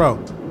shorty. Hell Rell.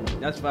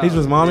 That's foul. He was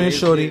with his mom and his Yeah,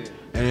 shorty. yeah.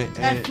 And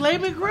at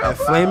Flaming Grill, at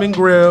bro? Flaming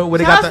Grill, where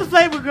they Shout got out the to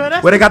Flaming Grill.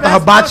 That's where they got the best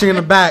hibachi in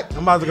the back.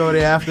 I'm about to go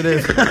there after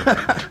this.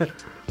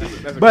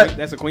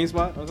 That's a queen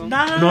spot or something?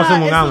 No, it's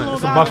in Long Island.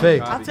 It's a buffet.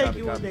 I'll take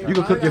you one day. You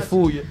can cook your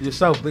food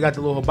yourself. They got the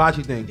little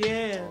hibachi thing.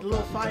 Yeah, the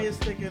little fire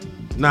stick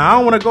and. Nah, I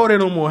don't want to go there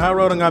no more. Hell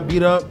Rell done got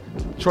beat up.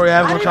 Troy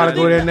Ave gonna try to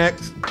go there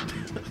next.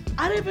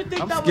 I didn't even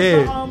think I'm that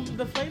scared. was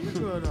the Flaming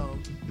Grill though.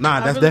 Nah, I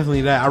that's really-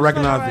 definitely that. I was like,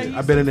 recognize alright, it. you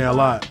I've been in said there a fine.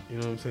 lot. You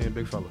know what I'm saying?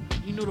 Big fella.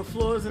 You knew the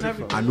floors and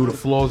everything. I knew the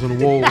floors and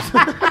the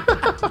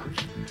walls.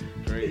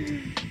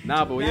 Great.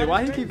 Nah, but yeah,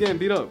 why he keep getting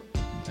beat up?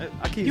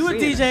 I keep. You a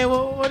seeing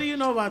DJ? What do you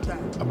know about that?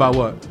 About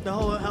what? The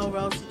whole Hell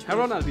Rell situation. Hell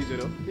Rell not a DJ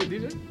though. He a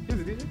DJ? He's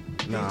a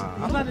DJ?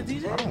 Nah, He's not a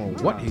DJ. I don't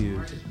know what he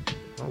is.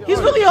 He's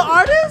really an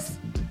artist.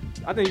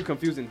 I think you're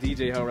confusing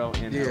DJ Hell Rell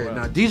and Hell Yeah, Rell.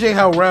 now DJ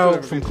Hell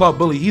Rell from Club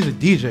Bully, he's a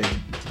DJ.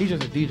 He's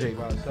just a DJ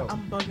by himself.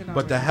 I'm bugging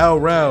But the Hell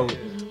Rell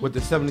with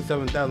the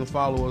 77,000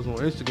 followers on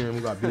Instagram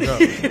who got beat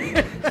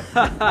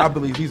up, I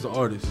believe he's an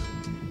artist.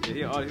 Yeah,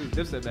 he was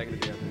Dipset back in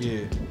the day. I think.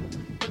 Yeah.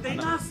 But they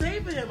not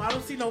saving him. I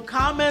don't see no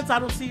comments. I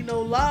don't see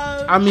no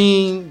love. I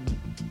mean,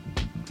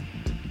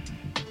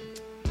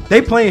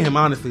 they playing him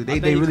honestly. They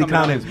he really coming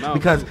out count his him mouth,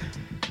 because,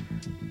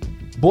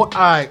 boy,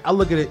 I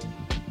look at it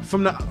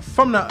from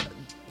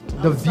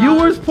the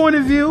viewer's point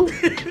of view.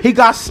 He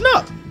got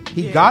snuck.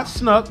 He got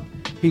snuck.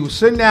 He was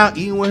sitting down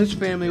eating with his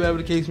family, whatever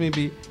the case may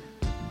be,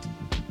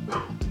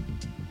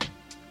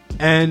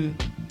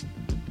 and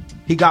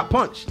he got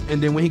punched.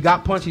 And then when he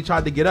got punched, he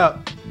tried to get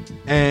up.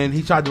 And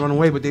he tried to run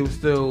away, but they were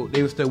still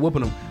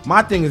whooping him.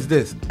 My thing is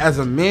this: as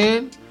a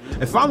man,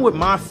 if I'm with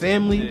my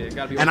family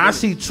and I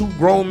see two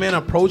grown men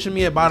approaching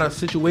me about a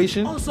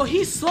situation, Oh, so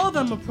he saw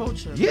them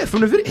approach him. yeah,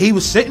 from the video, he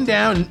was sitting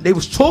down. And they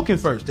was talking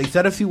first. They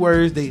said a few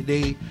words.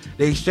 They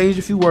exchanged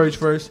a few words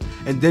first,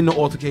 and then the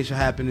altercation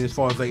happened as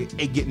far as like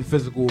it getting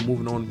physical,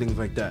 moving on, and things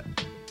like that.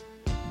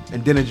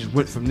 And then it just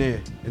went from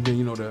there. And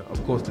then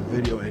of course the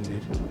video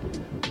ended.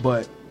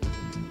 But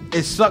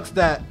it sucks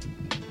that.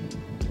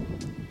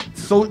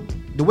 So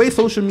the way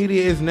social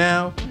media is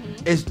now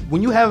is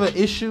when you have an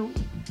issue,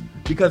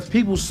 because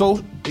people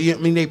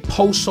they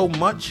post so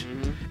much,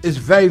 it's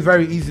very,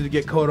 very easy to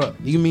get caught up.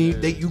 You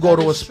go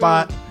to a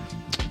spot,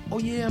 oh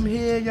yeah, I'm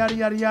here, yada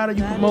yada yada,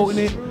 you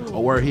promoting it.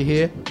 Oh, word, he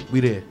here, we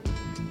there.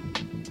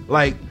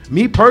 Like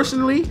me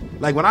personally,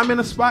 like when I'm in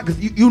a spot, because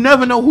you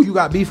never know who you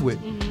got beef with.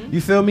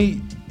 You feel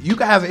me? You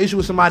can have an issue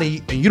with somebody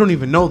and you don't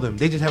even know them.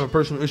 They just have a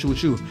personal issue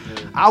with you.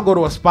 I'll go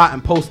to a spot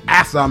and post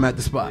after I'm at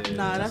the spot.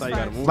 Nah, that's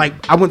right. Like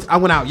I went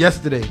out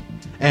yesterday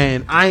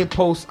and I ain't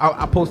post.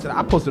 I posted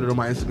it on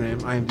my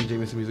Instagram. I am DJ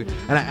Mr. Music,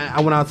 and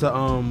I went out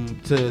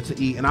to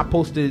eat, and I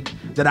posted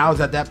that I was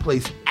at that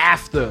place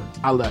after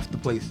I left the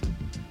place.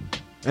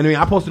 And I mean,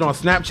 I posted on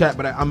Snapchat,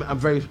 but I'm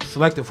very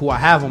selective who I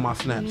have on my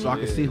Snap, so I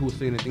can see who's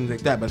seeing and things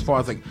like that. But as far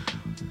as like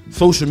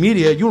social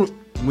media,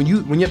 when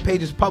your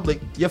page is public,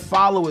 your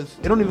followers,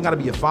 it don't even gotta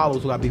be your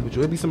followers who got beef with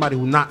you. It'd be somebody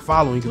who's not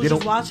following you, Who's they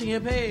just don't watching your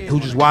page?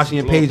 who's just watching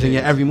your page and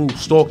your every move,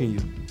 stalking you.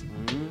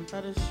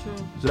 That is true.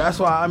 So that's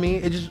why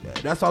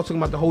that's all I'm talking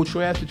about the whole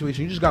Troy Ave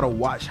situation. You just gotta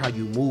watch how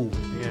you move.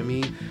 You know what I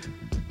mean?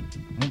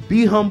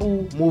 Be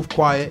humble, move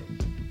quiet,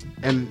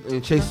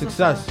 and chase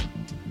success.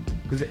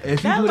 Because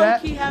if you do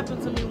that, low-key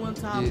happened to me one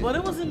time, Yeah. but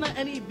it wasn't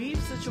any beef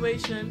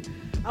situation.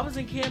 I was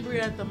in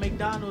Cambria at the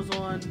McDonald's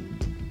on.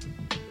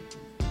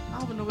 I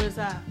don't even know where it's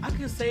at. I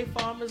could say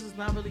Farmers, it's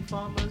not really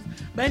Farmers,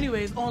 but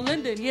anyways, on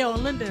Linden,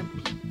 on Linden.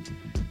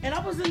 And I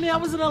was in there, I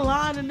was in a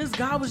line, and this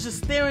guy was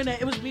just staring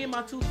at. It was me and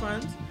my two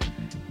friends,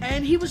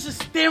 and he was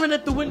just staring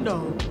at the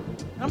window.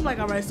 And I'm like,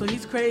 all right, so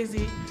he's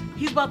crazy.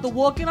 He's about to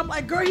walk in. I'm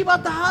like, girl, he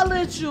about to holler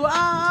at you.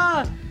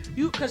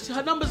 Because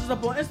her numbers is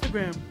up on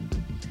Instagram.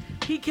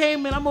 He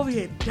came in, I'm over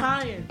here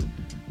dying.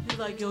 He's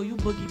like, yo, you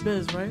Boogie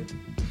Biz, right?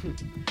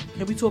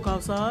 Can we talk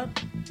outside?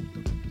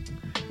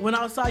 Went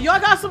outside. Yo, I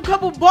got some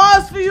couple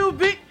bars for you,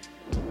 big.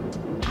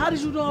 How did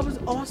you know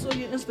I saw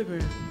your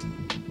Instagram.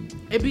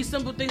 It be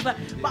simple things like,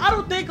 but I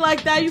don't think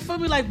like that. You feel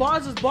me? Like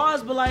bars is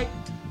bars, but like,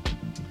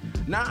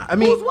 nah, I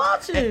mean, who's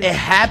watching? It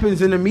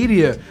happens in the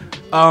media.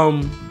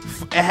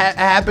 It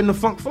happened to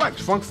Funk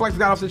Flex. Funk Flex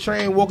got off the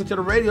train, walking to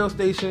the radio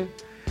station.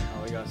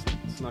 Oh, he got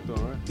snuck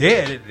on, right?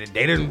 Yeah,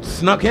 they didn't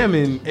snuck him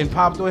and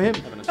popped on him.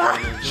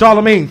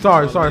 Charlemagne,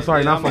 sorry,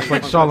 not for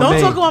Flex.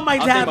 Charlemagne. Don't talk about my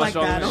dad like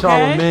that, okay?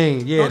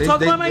 Charlemagne, yeah. Don't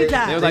talk about my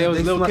dad. They was like, it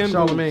was Lil snuck Kim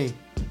Charlemagne. goons.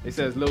 They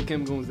said it's Lil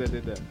Kim goons that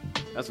did that.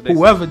 That's what they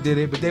Whoever said. did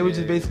it, but they were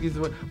just basically.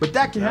 But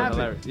that can happen.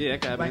 Hilarious. Yeah,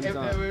 it can happen Like,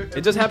 anytime.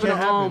 It just happened to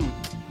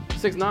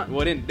 6ix9ine.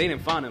 Well, they didn't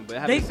find him, but it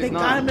happened to 6ix9ine. They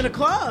got him in a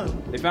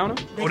club. They found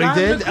him? They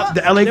did?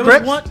 The LA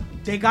Crips?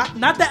 They got,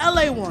 not the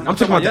LA one. I'm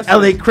talking about the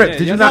LA Crips.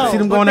 Did you not see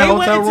them go in that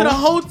hotel room? They went into the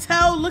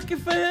hotel looking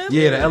for him?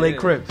 Yeah, the LA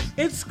Crips.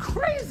 It's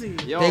crazy.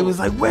 Yo, they was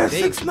like, where's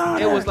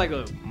 6ix9ine? It was like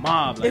a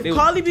mob. Like, if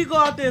Cardi B go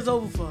out there, it's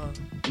over for her.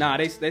 Nah,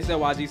 they said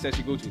YG said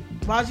she Gucci.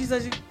 YG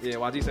said she... Yeah,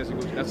 YG said she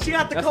Gucci. She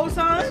got the cosign?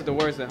 That's what the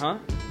word said, huh?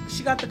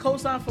 She got the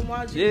cosign from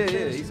YG?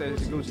 Yeah, he said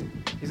she Gucci.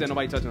 He said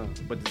nobody touching her.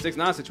 But the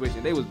 6ix9ine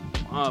situation, they was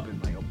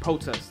mobbing, like a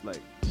protest. Like,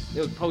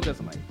 they was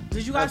protesting. Like,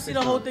 did you guys see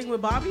the whole thing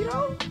with Bobby,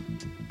 though?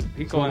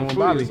 He called him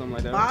Fruity or something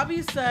like that.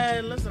 Bobby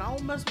said, listen, I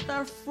don't mess with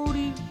that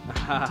Fruity.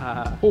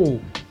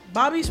 Who?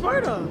 Bobby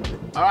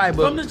Shmurda. All right,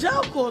 but... From the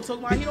jail court,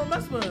 talking about he don't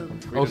mess with him.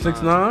 Oh,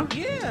 6ix9ine?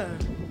 Yeah.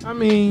 I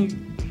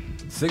mean,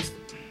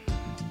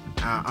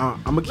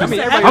 I'm gonna keep, Listen,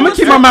 I'm gonna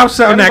keep my mouth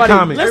shut on that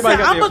comment. Listen,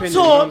 I'm gonna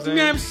talk, you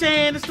know what I'm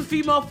saying? It's the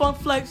female funk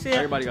flex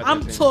here.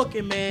 I'm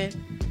talking, man.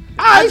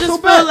 I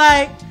just feel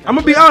like... I'm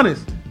gonna be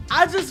honest.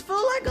 I just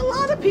feel like a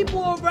lot of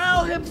people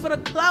around him for the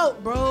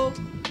clout, bro.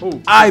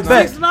 I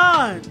bet.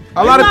 6ix9ine.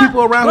 A lot of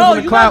people around him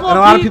for the clout, and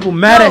a lot of people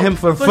mad at him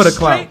for the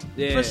clout.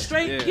 For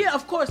straight, yeah,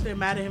 of course they're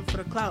mad at him for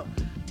the clout.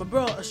 But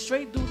bro, a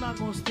straight dude not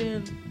gonna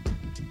stand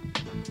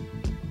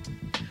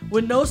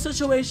with no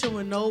situation,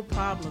 with no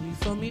problem. You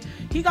feel me?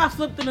 He got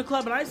flipped in the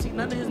club, and I see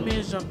none of his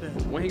mans jump in.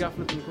 When he got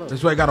flipped in the club?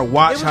 That's why I gotta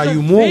watch how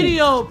you move.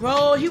 Video,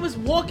 bro. He was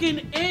walking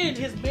in.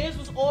 His mans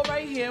was all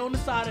right here on the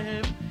side of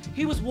him.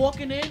 He was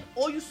walking in.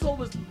 All you saw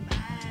was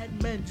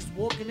mad men just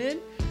walking in.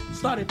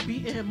 Started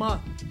beating him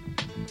up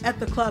at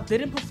the club. They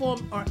didn't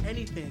perform or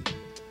anything.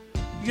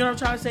 You know what I'm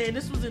trying to say? And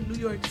this was in New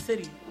York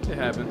City. It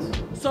happens.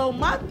 So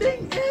my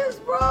thing is,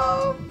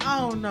 bro, I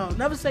don't know.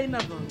 Never say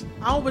never.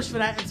 I don't wish for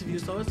that interview,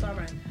 so it's all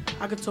right.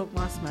 I could talk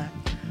my smack.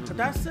 But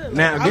that's it. Like,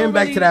 now, getting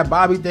back to that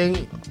Bobby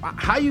thing,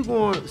 how you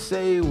gonna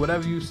say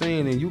whatever you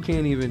saying and you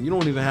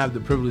don't even have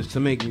the privilege to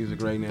make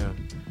music right now?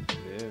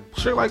 Yeah.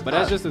 Shit like but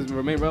that. that's just to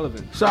remain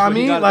relevant. So I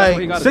mean, like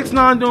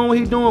 6ix9ine doing what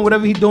he doing,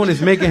 whatever he doing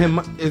is making him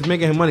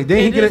money.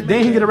 Didn't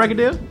he get a record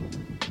deal?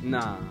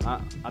 Nah,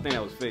 I think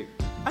that was fake.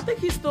 I think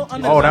he's still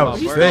underground. Oh, that was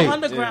he's fake. still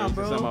underground,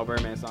 bro. Something about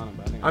Birdman signing,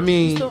 but I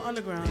mean, he's still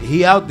underground.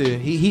 He out there.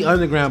 He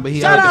underground, but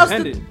he shout out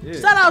there.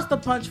 Shout outs to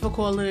Punch for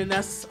calling in.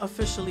 That's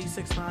officially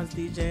 6ix9ine's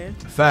DJ.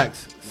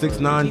 Facts.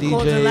 6ix9ine DJ. He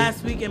called in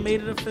last week and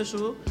made it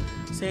official,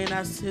 saying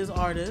that's his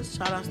artist.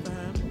 Shout outs to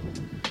him.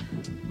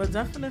 But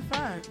definite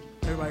fact.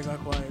 Everybody got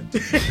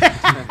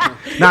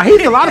quiet. Nah,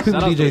 he's a lot of people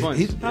Shout out to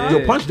DJs. Punch.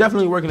 Yo, Punch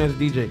definitely working as a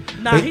DJ.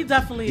 Nah, he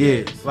definitely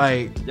is.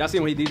 Like y'all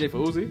seen when he DJ for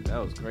Uzi? That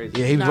was crazy.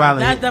 Yeah, he was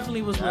wilding. That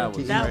definitely was That lit.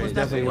 was That crazy. was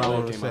definitely definitely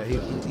wilding on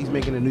lit. the set. He's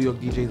making the New York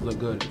DJs look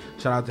good.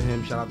 Shout out to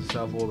him. Shout out to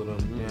Self. All of them.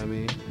 You know what I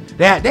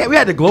mean? We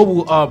had the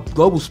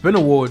global Spin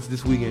Awards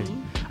this weekend.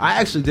 I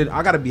actually did.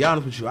 I gotta be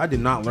honest with you. I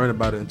did not learn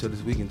about it until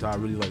this weekend. Until I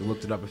really like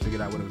looked it up and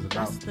figured out what it was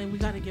about. That's the thing. We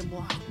gotta get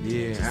more.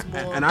 Yeah,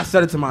 and I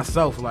said it to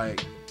myself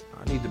like,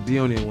 I need to be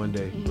on there one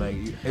day. Like,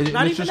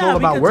 it's just that. all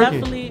about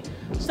working. Definitely,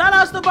 shout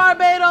outs to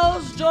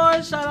Barbados,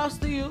 George. Shout outs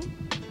to you.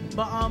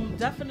 But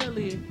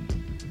definitely,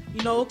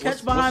 you know,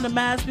 catch behind the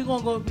mask. We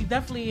gonna go. We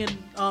definitely in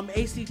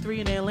AC3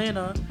 in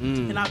Atlanta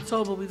in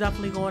October. We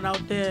definitely going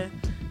out there.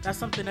 That's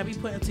something that we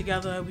putting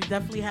together. We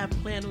definitely have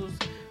planners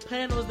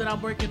that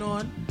I'm working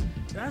on.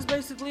 That's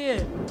basically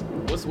it.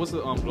 What's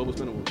the Global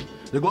Spin Award?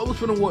 The Global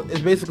Spin Award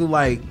is basically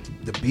like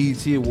the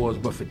BET Awards,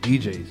 but for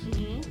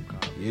DJs.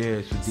 Yeah,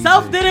 it's for DJs.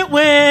 Self didn't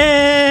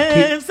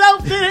win.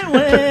 Self didn't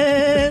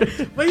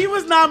win. But he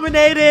was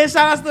nominated.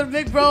 Shout out to the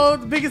big bro,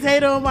 the biggest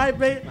hater on my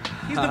big.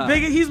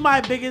 He's my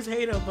biggest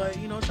hater, but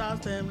you know, shout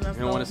out to him. He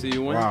don't want to see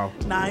you win. Wow.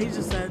 Nah, he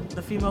just said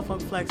the female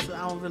funk flex.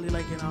 I don't really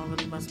like it. I don't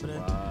really mess with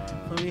it.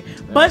 For me.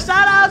 But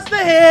shout outs to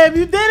him.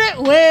 You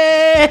didn't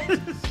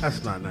win.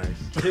 That's not nice.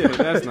 Yeah,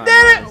 that's not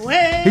Didn't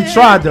win. He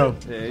tried though.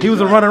 Yeah, he was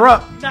a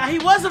runner-up. Nah, he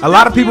wasn't. A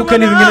lot of people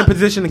couldn't even get in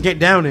position to get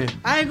down there.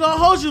 I ain't gonna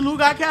hold you.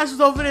 Lugar Cash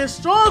was over there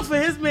strong for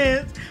his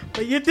man,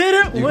 but you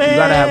didn't win. You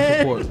gotta have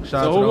support.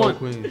 Shout out to the won? old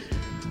Queens.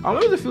 There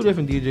was a few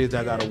different DJs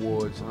that got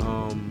awards.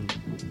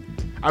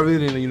 I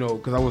really didn't,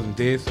 because I wasn't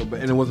there,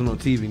 and it wasn't on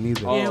TV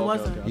neither. Yeah, it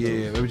wasn't. Yeah,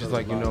 it was just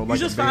like, You like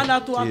just event. found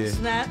out throughout Yeah. the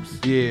snaps.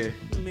 Yeah.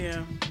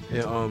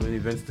 Yeah. And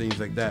events, things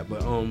like that.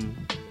 But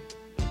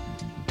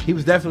he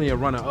was definitely a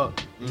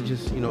runner-up. He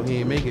just, he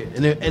didn't make it.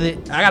 And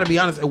I gotta be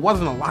honest, it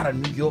wasn't a lot of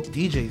New York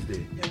DJs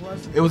there. It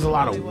wasn't. It was a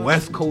lot It of really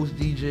West Coast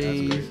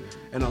DJs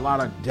and a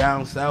lot of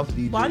down south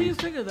DJs. Why do you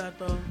figure that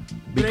though? Do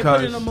they Because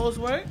put in the most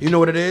work? you know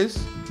what it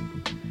is?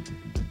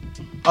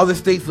 Other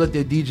states let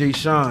their DJ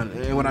shine,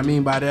 and what I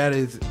mean by that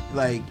is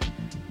like,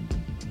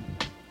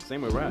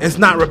 same with rap. it's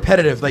not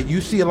repetitive. Like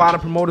you see a lot of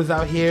promoters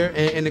out here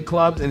in the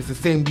clubs, and it's the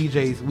same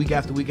DJs week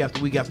after week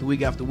after week after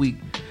week after week,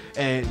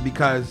 and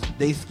because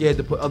they scared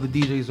to put other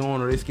DJs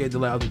on, or they scared to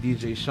let other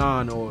DJs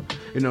shine, or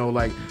You know,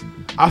 like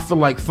I feel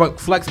like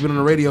Flex been on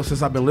the radio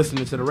since I've been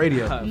listening to the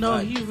radio. No,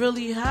 he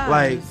really has.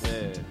 Like,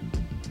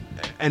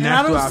 and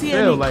that's what I feel. I don't see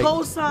any like.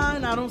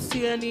 cosign. I don't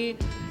see any.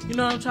 You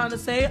know what I'm trying to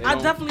say? I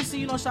definitely see.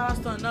 You know, shout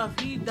out to Enough.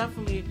 He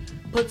definitely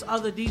puts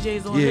other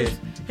DJs on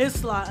his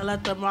slot and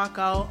let them rock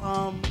out.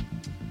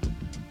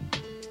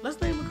 Let's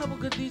name a couple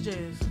good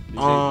DJs.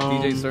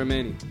 DJ Sir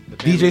Manny.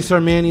 DJ Sir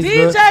Manny's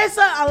DJ good.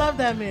 Sir, I love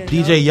that man.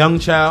 DJ Young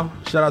Chow.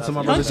 Shout out to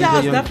my brother. Young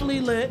Chow's DJ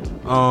definitely lit.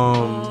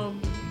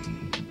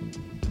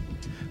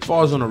 As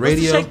far as on the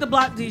radio, Shake the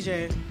Block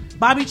DJ.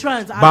 Bobby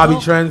Trends. Bobby I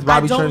don't Trends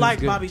like is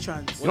good. Bobby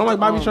Trends. You don't like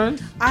Bobby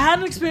Trends? I had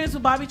an experience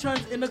with Bobby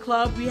Trends in the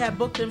club. We had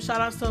booked him. Shout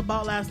outs to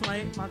About Last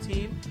Night, my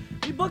team.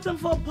 We booked him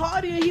for a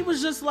party and he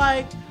was just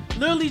like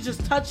literally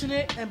just touching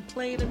it and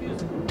playing the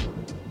music.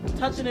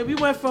 Touching it. We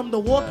went from the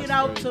Walk It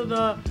Out to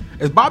the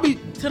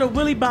to the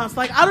Willie Bounce.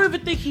 Like I don't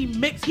even think he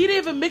mixed. He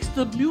didn't even mix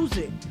the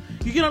music.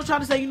 You get what I'm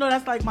trying to say? You know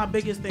that's like my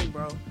biggest thing,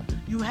 bro.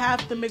 You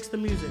have to mix the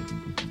music.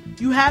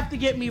 You have to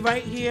get me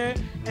right here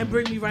and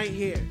bring me right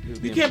here.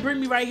 You can't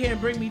bring me right here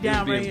and bring me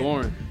down right here.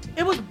 Boring.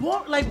 It was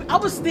boring. Like I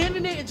was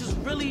standing there and just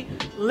really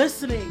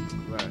listening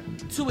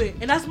to it,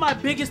 and that's my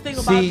biggest thing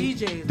about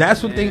DJs.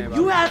 That's what thing.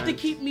 You have to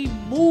keep me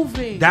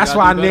moving. That's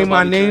why I named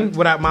my name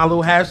without my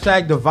little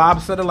hashtag, the vibe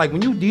setter. Like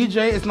when you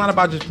DJ, it's not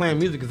about just playing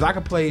music, because I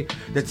can play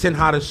the 10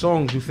 hottest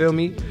songs. You feel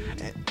me?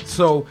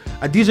 So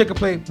a DJ can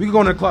play. We can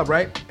go in the club,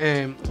 right?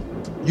 And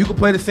you can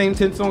play the same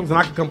 10 songs, and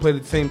I can come play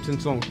the same 10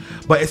 songs.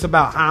 But it's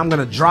about how I'm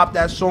gonna drop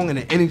that song and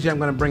the energy I'm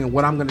gonna bring and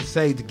what I'm gonna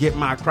say to get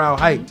my crowd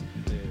hyped.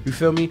 You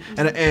feel me?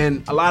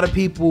 And a lot of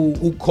people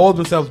who call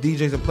themselves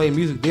DJs and play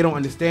music, they don't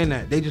understand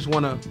that. They just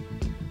wanna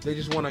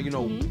you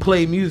know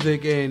play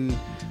music and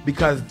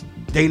because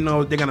they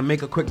know they're gonna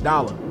make a quick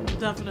dollar.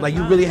 Definitely. Like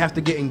you really have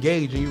to get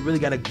engaged and you really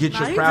gotta get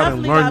your he crowd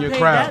and definitely learn got your paid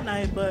crowd. that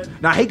night, but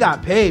Now he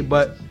got paid,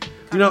 but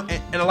you know,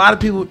 and a lot of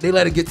people they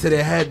let it get to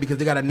their head because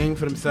they got a name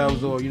for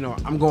themselves, or you know,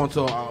 I'm going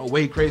to a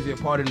way crazier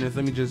part in this.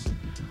 Let me just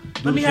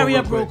let me hurry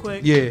up real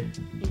quick. Yeah.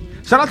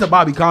 Shout out to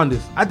Bobby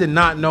Condis. I did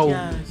not know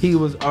he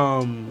was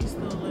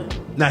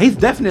Now he's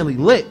definitely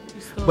lit,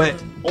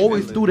 but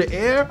always through the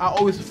air, I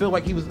always feel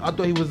like he was. I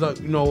thought he was a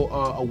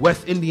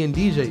West Indian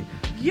DJ.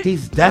 Yeah.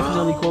 He's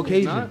definitely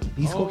Caucasian.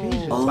 He's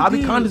Caucasian.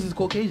 Bobby Condis is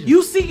Caucasian.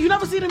 You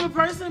never seen him in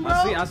person, bro?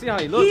 I see how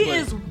he looks. He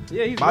is.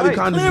 Yeah, he's Bobby white.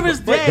 Condis Clear is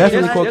as day.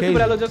 definitely There's Caucasian. people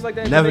that look just like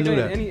that. Never knew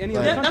that. Any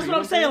That's what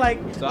I'm saying. Like,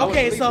 So I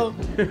okay,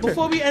 wouldn't so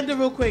before we end it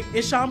real quick,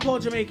 is Sean Paul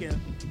Jamaican?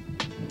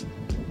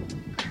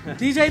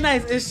 DJ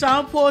Nice, is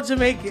Sean Paul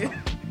Jamaican?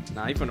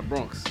 Nah, he from the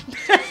Bronx.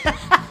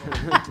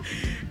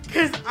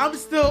 Because I'm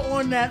still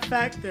on that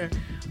factor.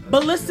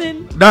 But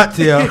listen. Not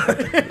to you.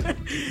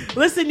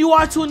 Listen, you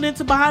are tuned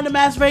into Behind the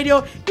Mask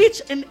Radio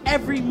each and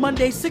every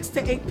Monday, 6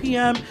 to 8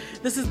 p.m.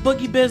 This is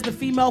Boogie Biz, the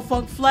female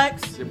funk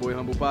flex. It's your boy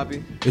Humble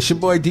Poppy. It's your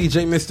boy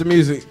DJ Mr.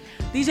 Music.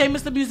 DJ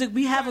Mr. Music,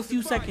 we have a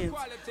few seconds.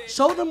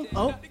 Show them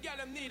what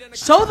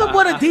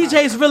a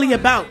DJ is really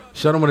about.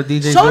 Show them what a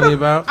DJ is really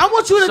about. I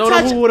want you to Show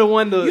touch. them who would've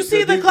won the. You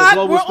see the clock?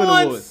 We're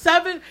on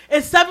 7.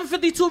 It's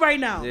 7:52 right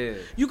now. Yeah.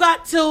 You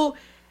got till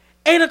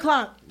 8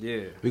 o'clock.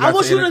 Yeah. I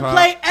want you to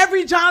play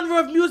every genre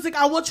of music.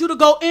 I want you to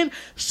go in,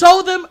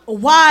 show them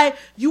why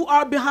you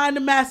are Behind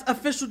the Mask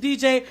official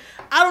DJ.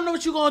 I don't know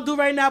what you're going to do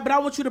right now, but I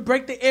want you to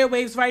break the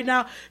airwaves right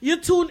now. You're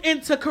tuned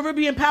into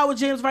Caribbean Power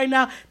Jams right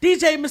now.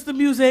 DJ Mr.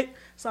 Music.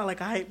 Sound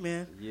like a hype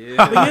man. Yeah.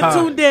 But you're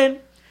tuned in.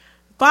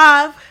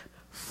 5,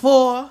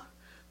 4,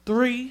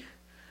 3,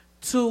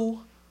 2,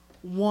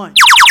 1.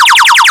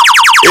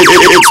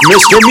 It's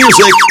Mr.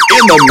 Music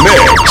in the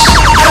mix.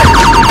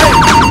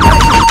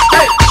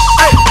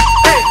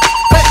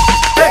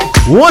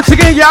 Once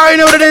again, y'all already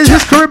know what it is.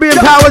 This Caribbean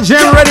Power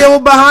Jam Radio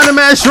with Behind the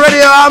Mask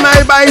Radio. I'm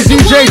everybody's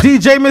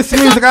DJ Mr.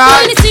 Music.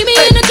 Alright.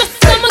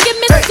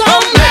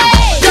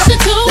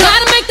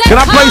 Can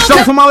I play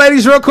something for my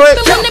ladies real quick?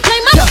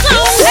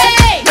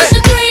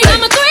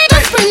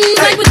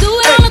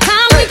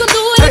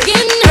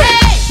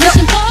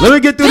 Let me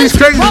get through these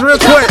crazies real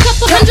quick.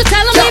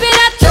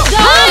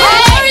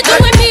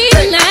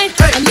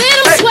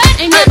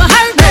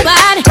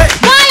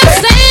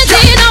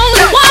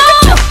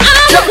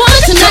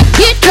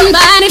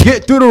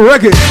 Get through the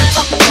record.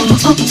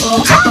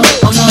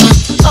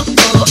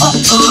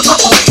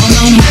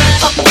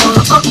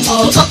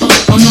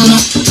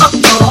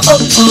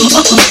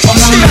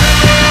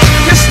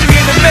 History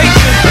in the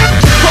making.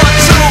 Part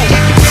 2.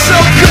 So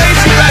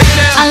crazy right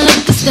now. I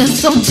look at this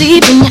so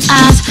deep in your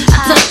eyes.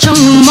 I touch on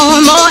you more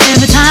and more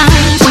every time.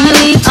 When you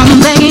leave, I'm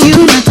begging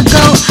you not to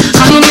go.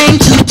 Call your name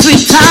 2, 3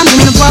 times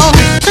in a row.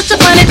 Such a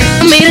funny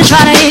for me to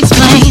try to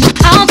explain.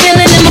 How I'm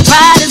feeling and my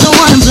pride is the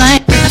one to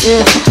blame.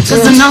 Yeah,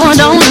 cause I know I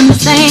don't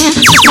understand.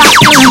 Just how I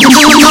feel like I'm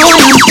doing no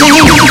one else thing.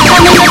 Got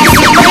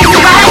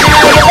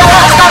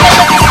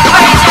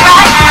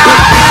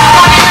me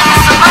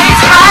looking so crazy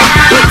right now. Stop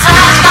it looking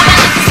so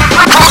crazy right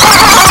now. Got me looking so crazy right now. Stop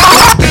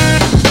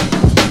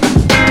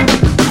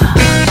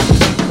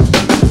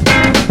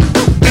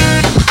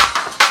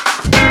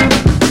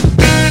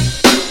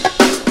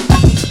it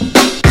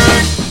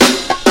looking so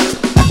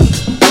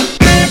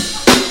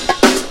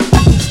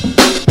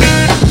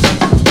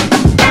crazy.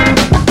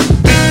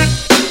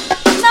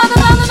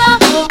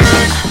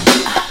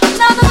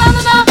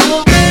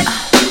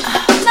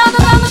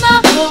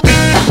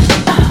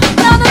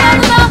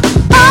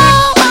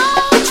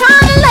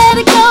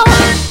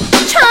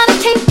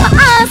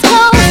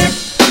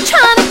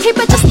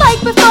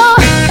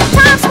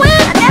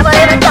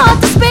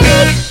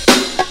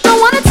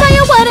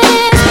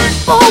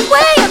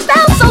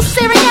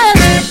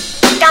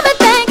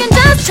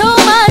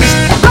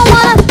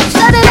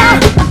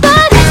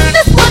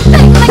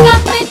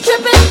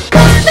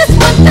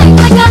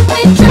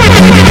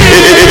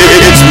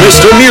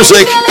 Mr.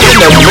 Music in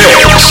the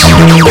mix.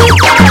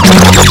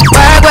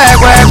 Work, work,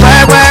 work,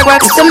 work, work,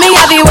 work. You see me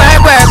heavy work,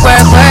 work,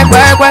 work, work,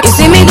 work, work. You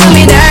see me do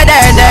me dirt,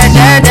 dirt, dirt,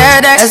 dirt,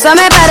 dirt, dirt. So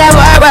me better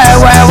work, work,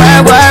 work,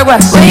 work, work, work.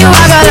 When you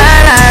walk a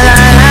line, line,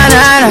 line, line,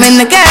 line. I'm in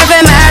the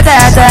cafe, my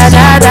ta, ta,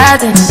 ta, ta,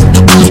 ta.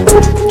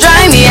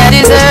 Drive me a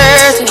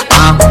dessert.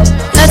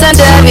 No time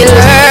to have you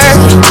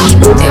lurking.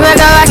 You make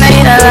a walk, now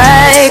you don't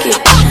like it.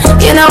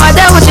 You know I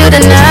dealt with you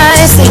the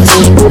nicest.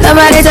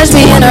 Nobody touched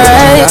me in the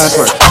right.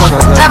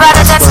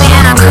 Nobody touched me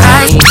and I'm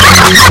crying.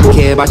 I don't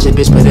care about your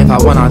bitch, but if I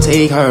wanna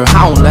take her,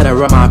 I don't let her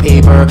run my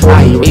paper.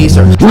 I erase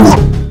her.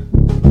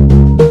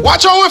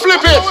 Watch how we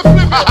flip it.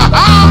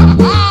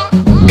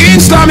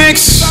 Insta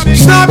mix,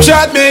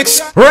 Snapchat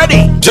mix.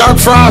 Ready? Jack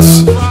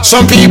Frost.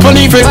 Some people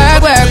need it.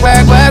 Work, work,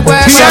 work, work,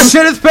 work. Can y'all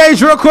share this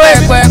page real quick?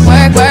 Work,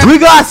 work, work. We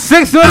got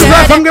 6 minutes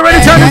left. I'm getting ready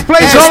to turn this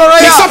place all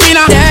around.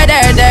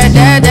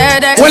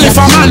 Well, if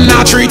a man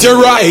not treat you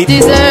right,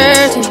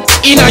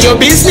 inna your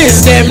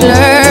business, them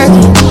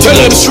tell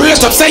them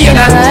straight up, say you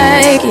not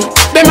like it.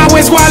 Them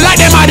always go like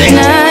them a day.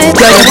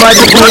 Girl, your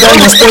body good and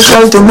you're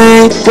special to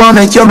me.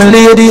 Wanna make you my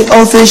lady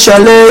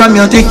officially. From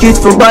your ticket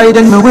for buy,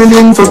 then me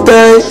willing for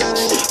pay.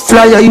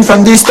 Fly you in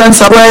from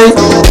distance away.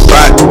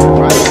 Right,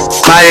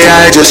 my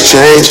eye just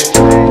changed.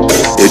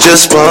 You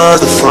just was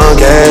the front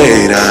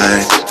gate.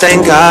 I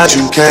thank God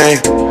you came.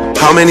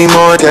 How many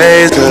more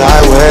days could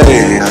I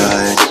wait?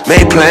 I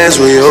made plans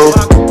with you,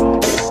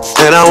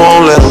 and I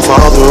won't let them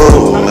fall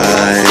through.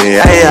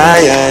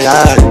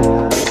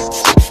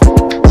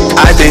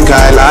 I think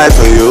I lie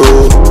for you.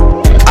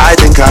 I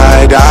think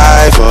I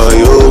die for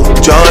you.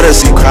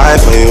 Jodeci cry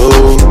for you.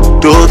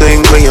 Do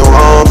things when you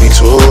want me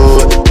to.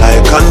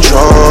 Like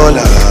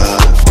controller,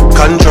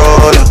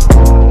 controller.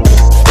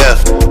 Yeah,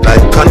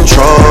 like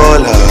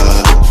controller,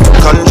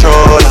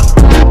 controller.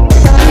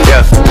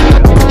 Yeah.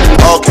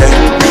 Okay,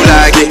 you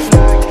like it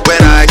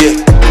when I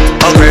get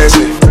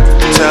aggressive.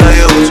 Tell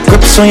you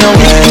Grips on your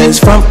ways,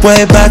 front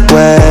way, back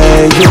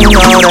way. You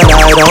know that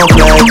I don't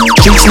play.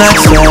 Streets not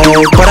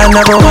safe, but I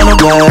never run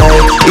away,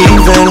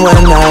 even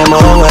when I'm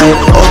away.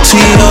 OT,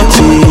 OT,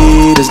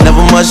 there's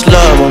never much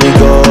love when we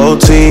go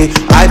OT.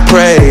 I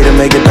pray to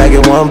make it back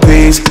in one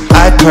piece.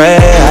 I pray,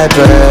 I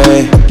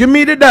pray. Give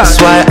me the dance.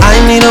 That's why I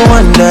need a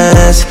one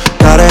dance.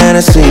 Got a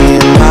Hennessy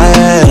in my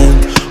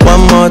hand.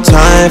 One more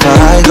time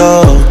before I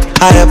go.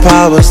 Higher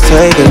powers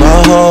taking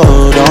a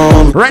hold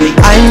on.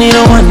 I need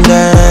a one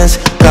dance.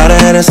 Got a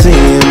Hennessy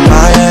in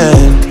my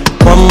hand.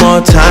 One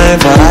more time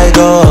before I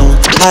go.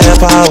 Higher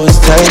powers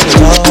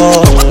taking a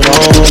hold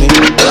on me.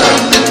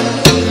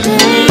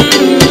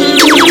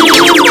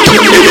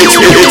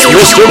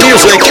 It's Mr.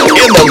 Music in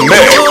the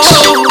mix.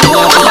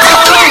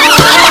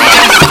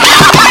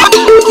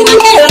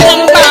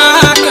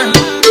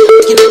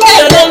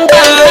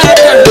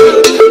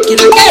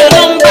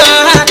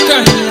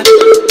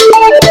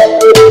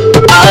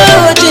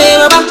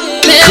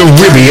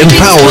 Caribbean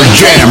Power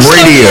Jam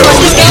Radio,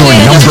 your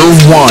number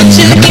one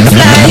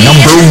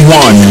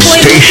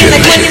station.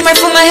 Right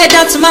from my head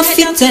down to my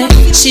feet,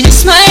 she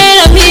just smile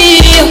at me.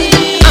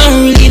 I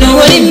don't really know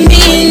what it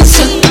means.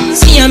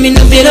 See, I'm in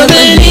a bit of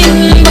a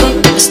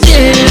limbo, but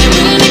still,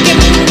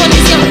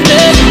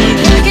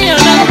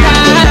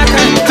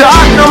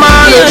 talk no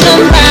matter.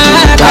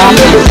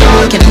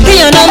 Can I get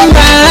your number,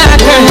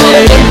 girl?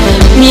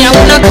 Me, I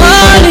wanna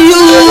call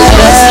you.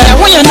 See, I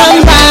want your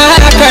number,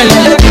 girl.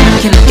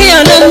 Can I get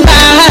your number,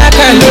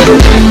 girl?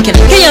 Can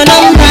I get your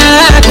number,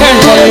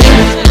 girl?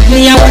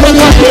 Me, I wanna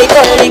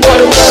call you.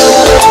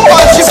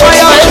 Watch it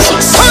fire. Watch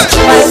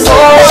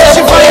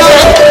it fire.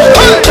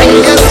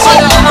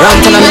 Ram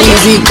to the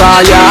music,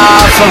 call ya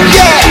from.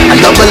 I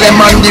double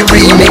them on the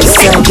remix,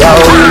 yo.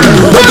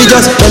 Baby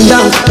just bend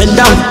down,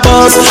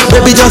 pause.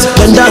 Baby just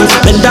bend down,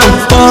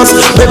 pause.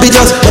 Baby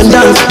just bend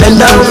down,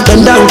 pause.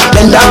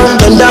 Baby just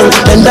bend down,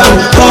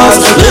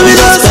 pause. Baby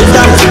just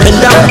bend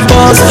down,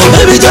 pause.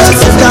 Baby just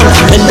bend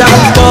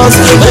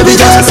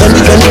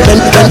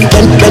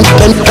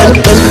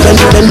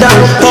down,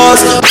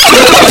 pause.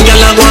 When you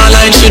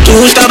like she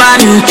too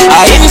stubborn,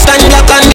 I instant lock on.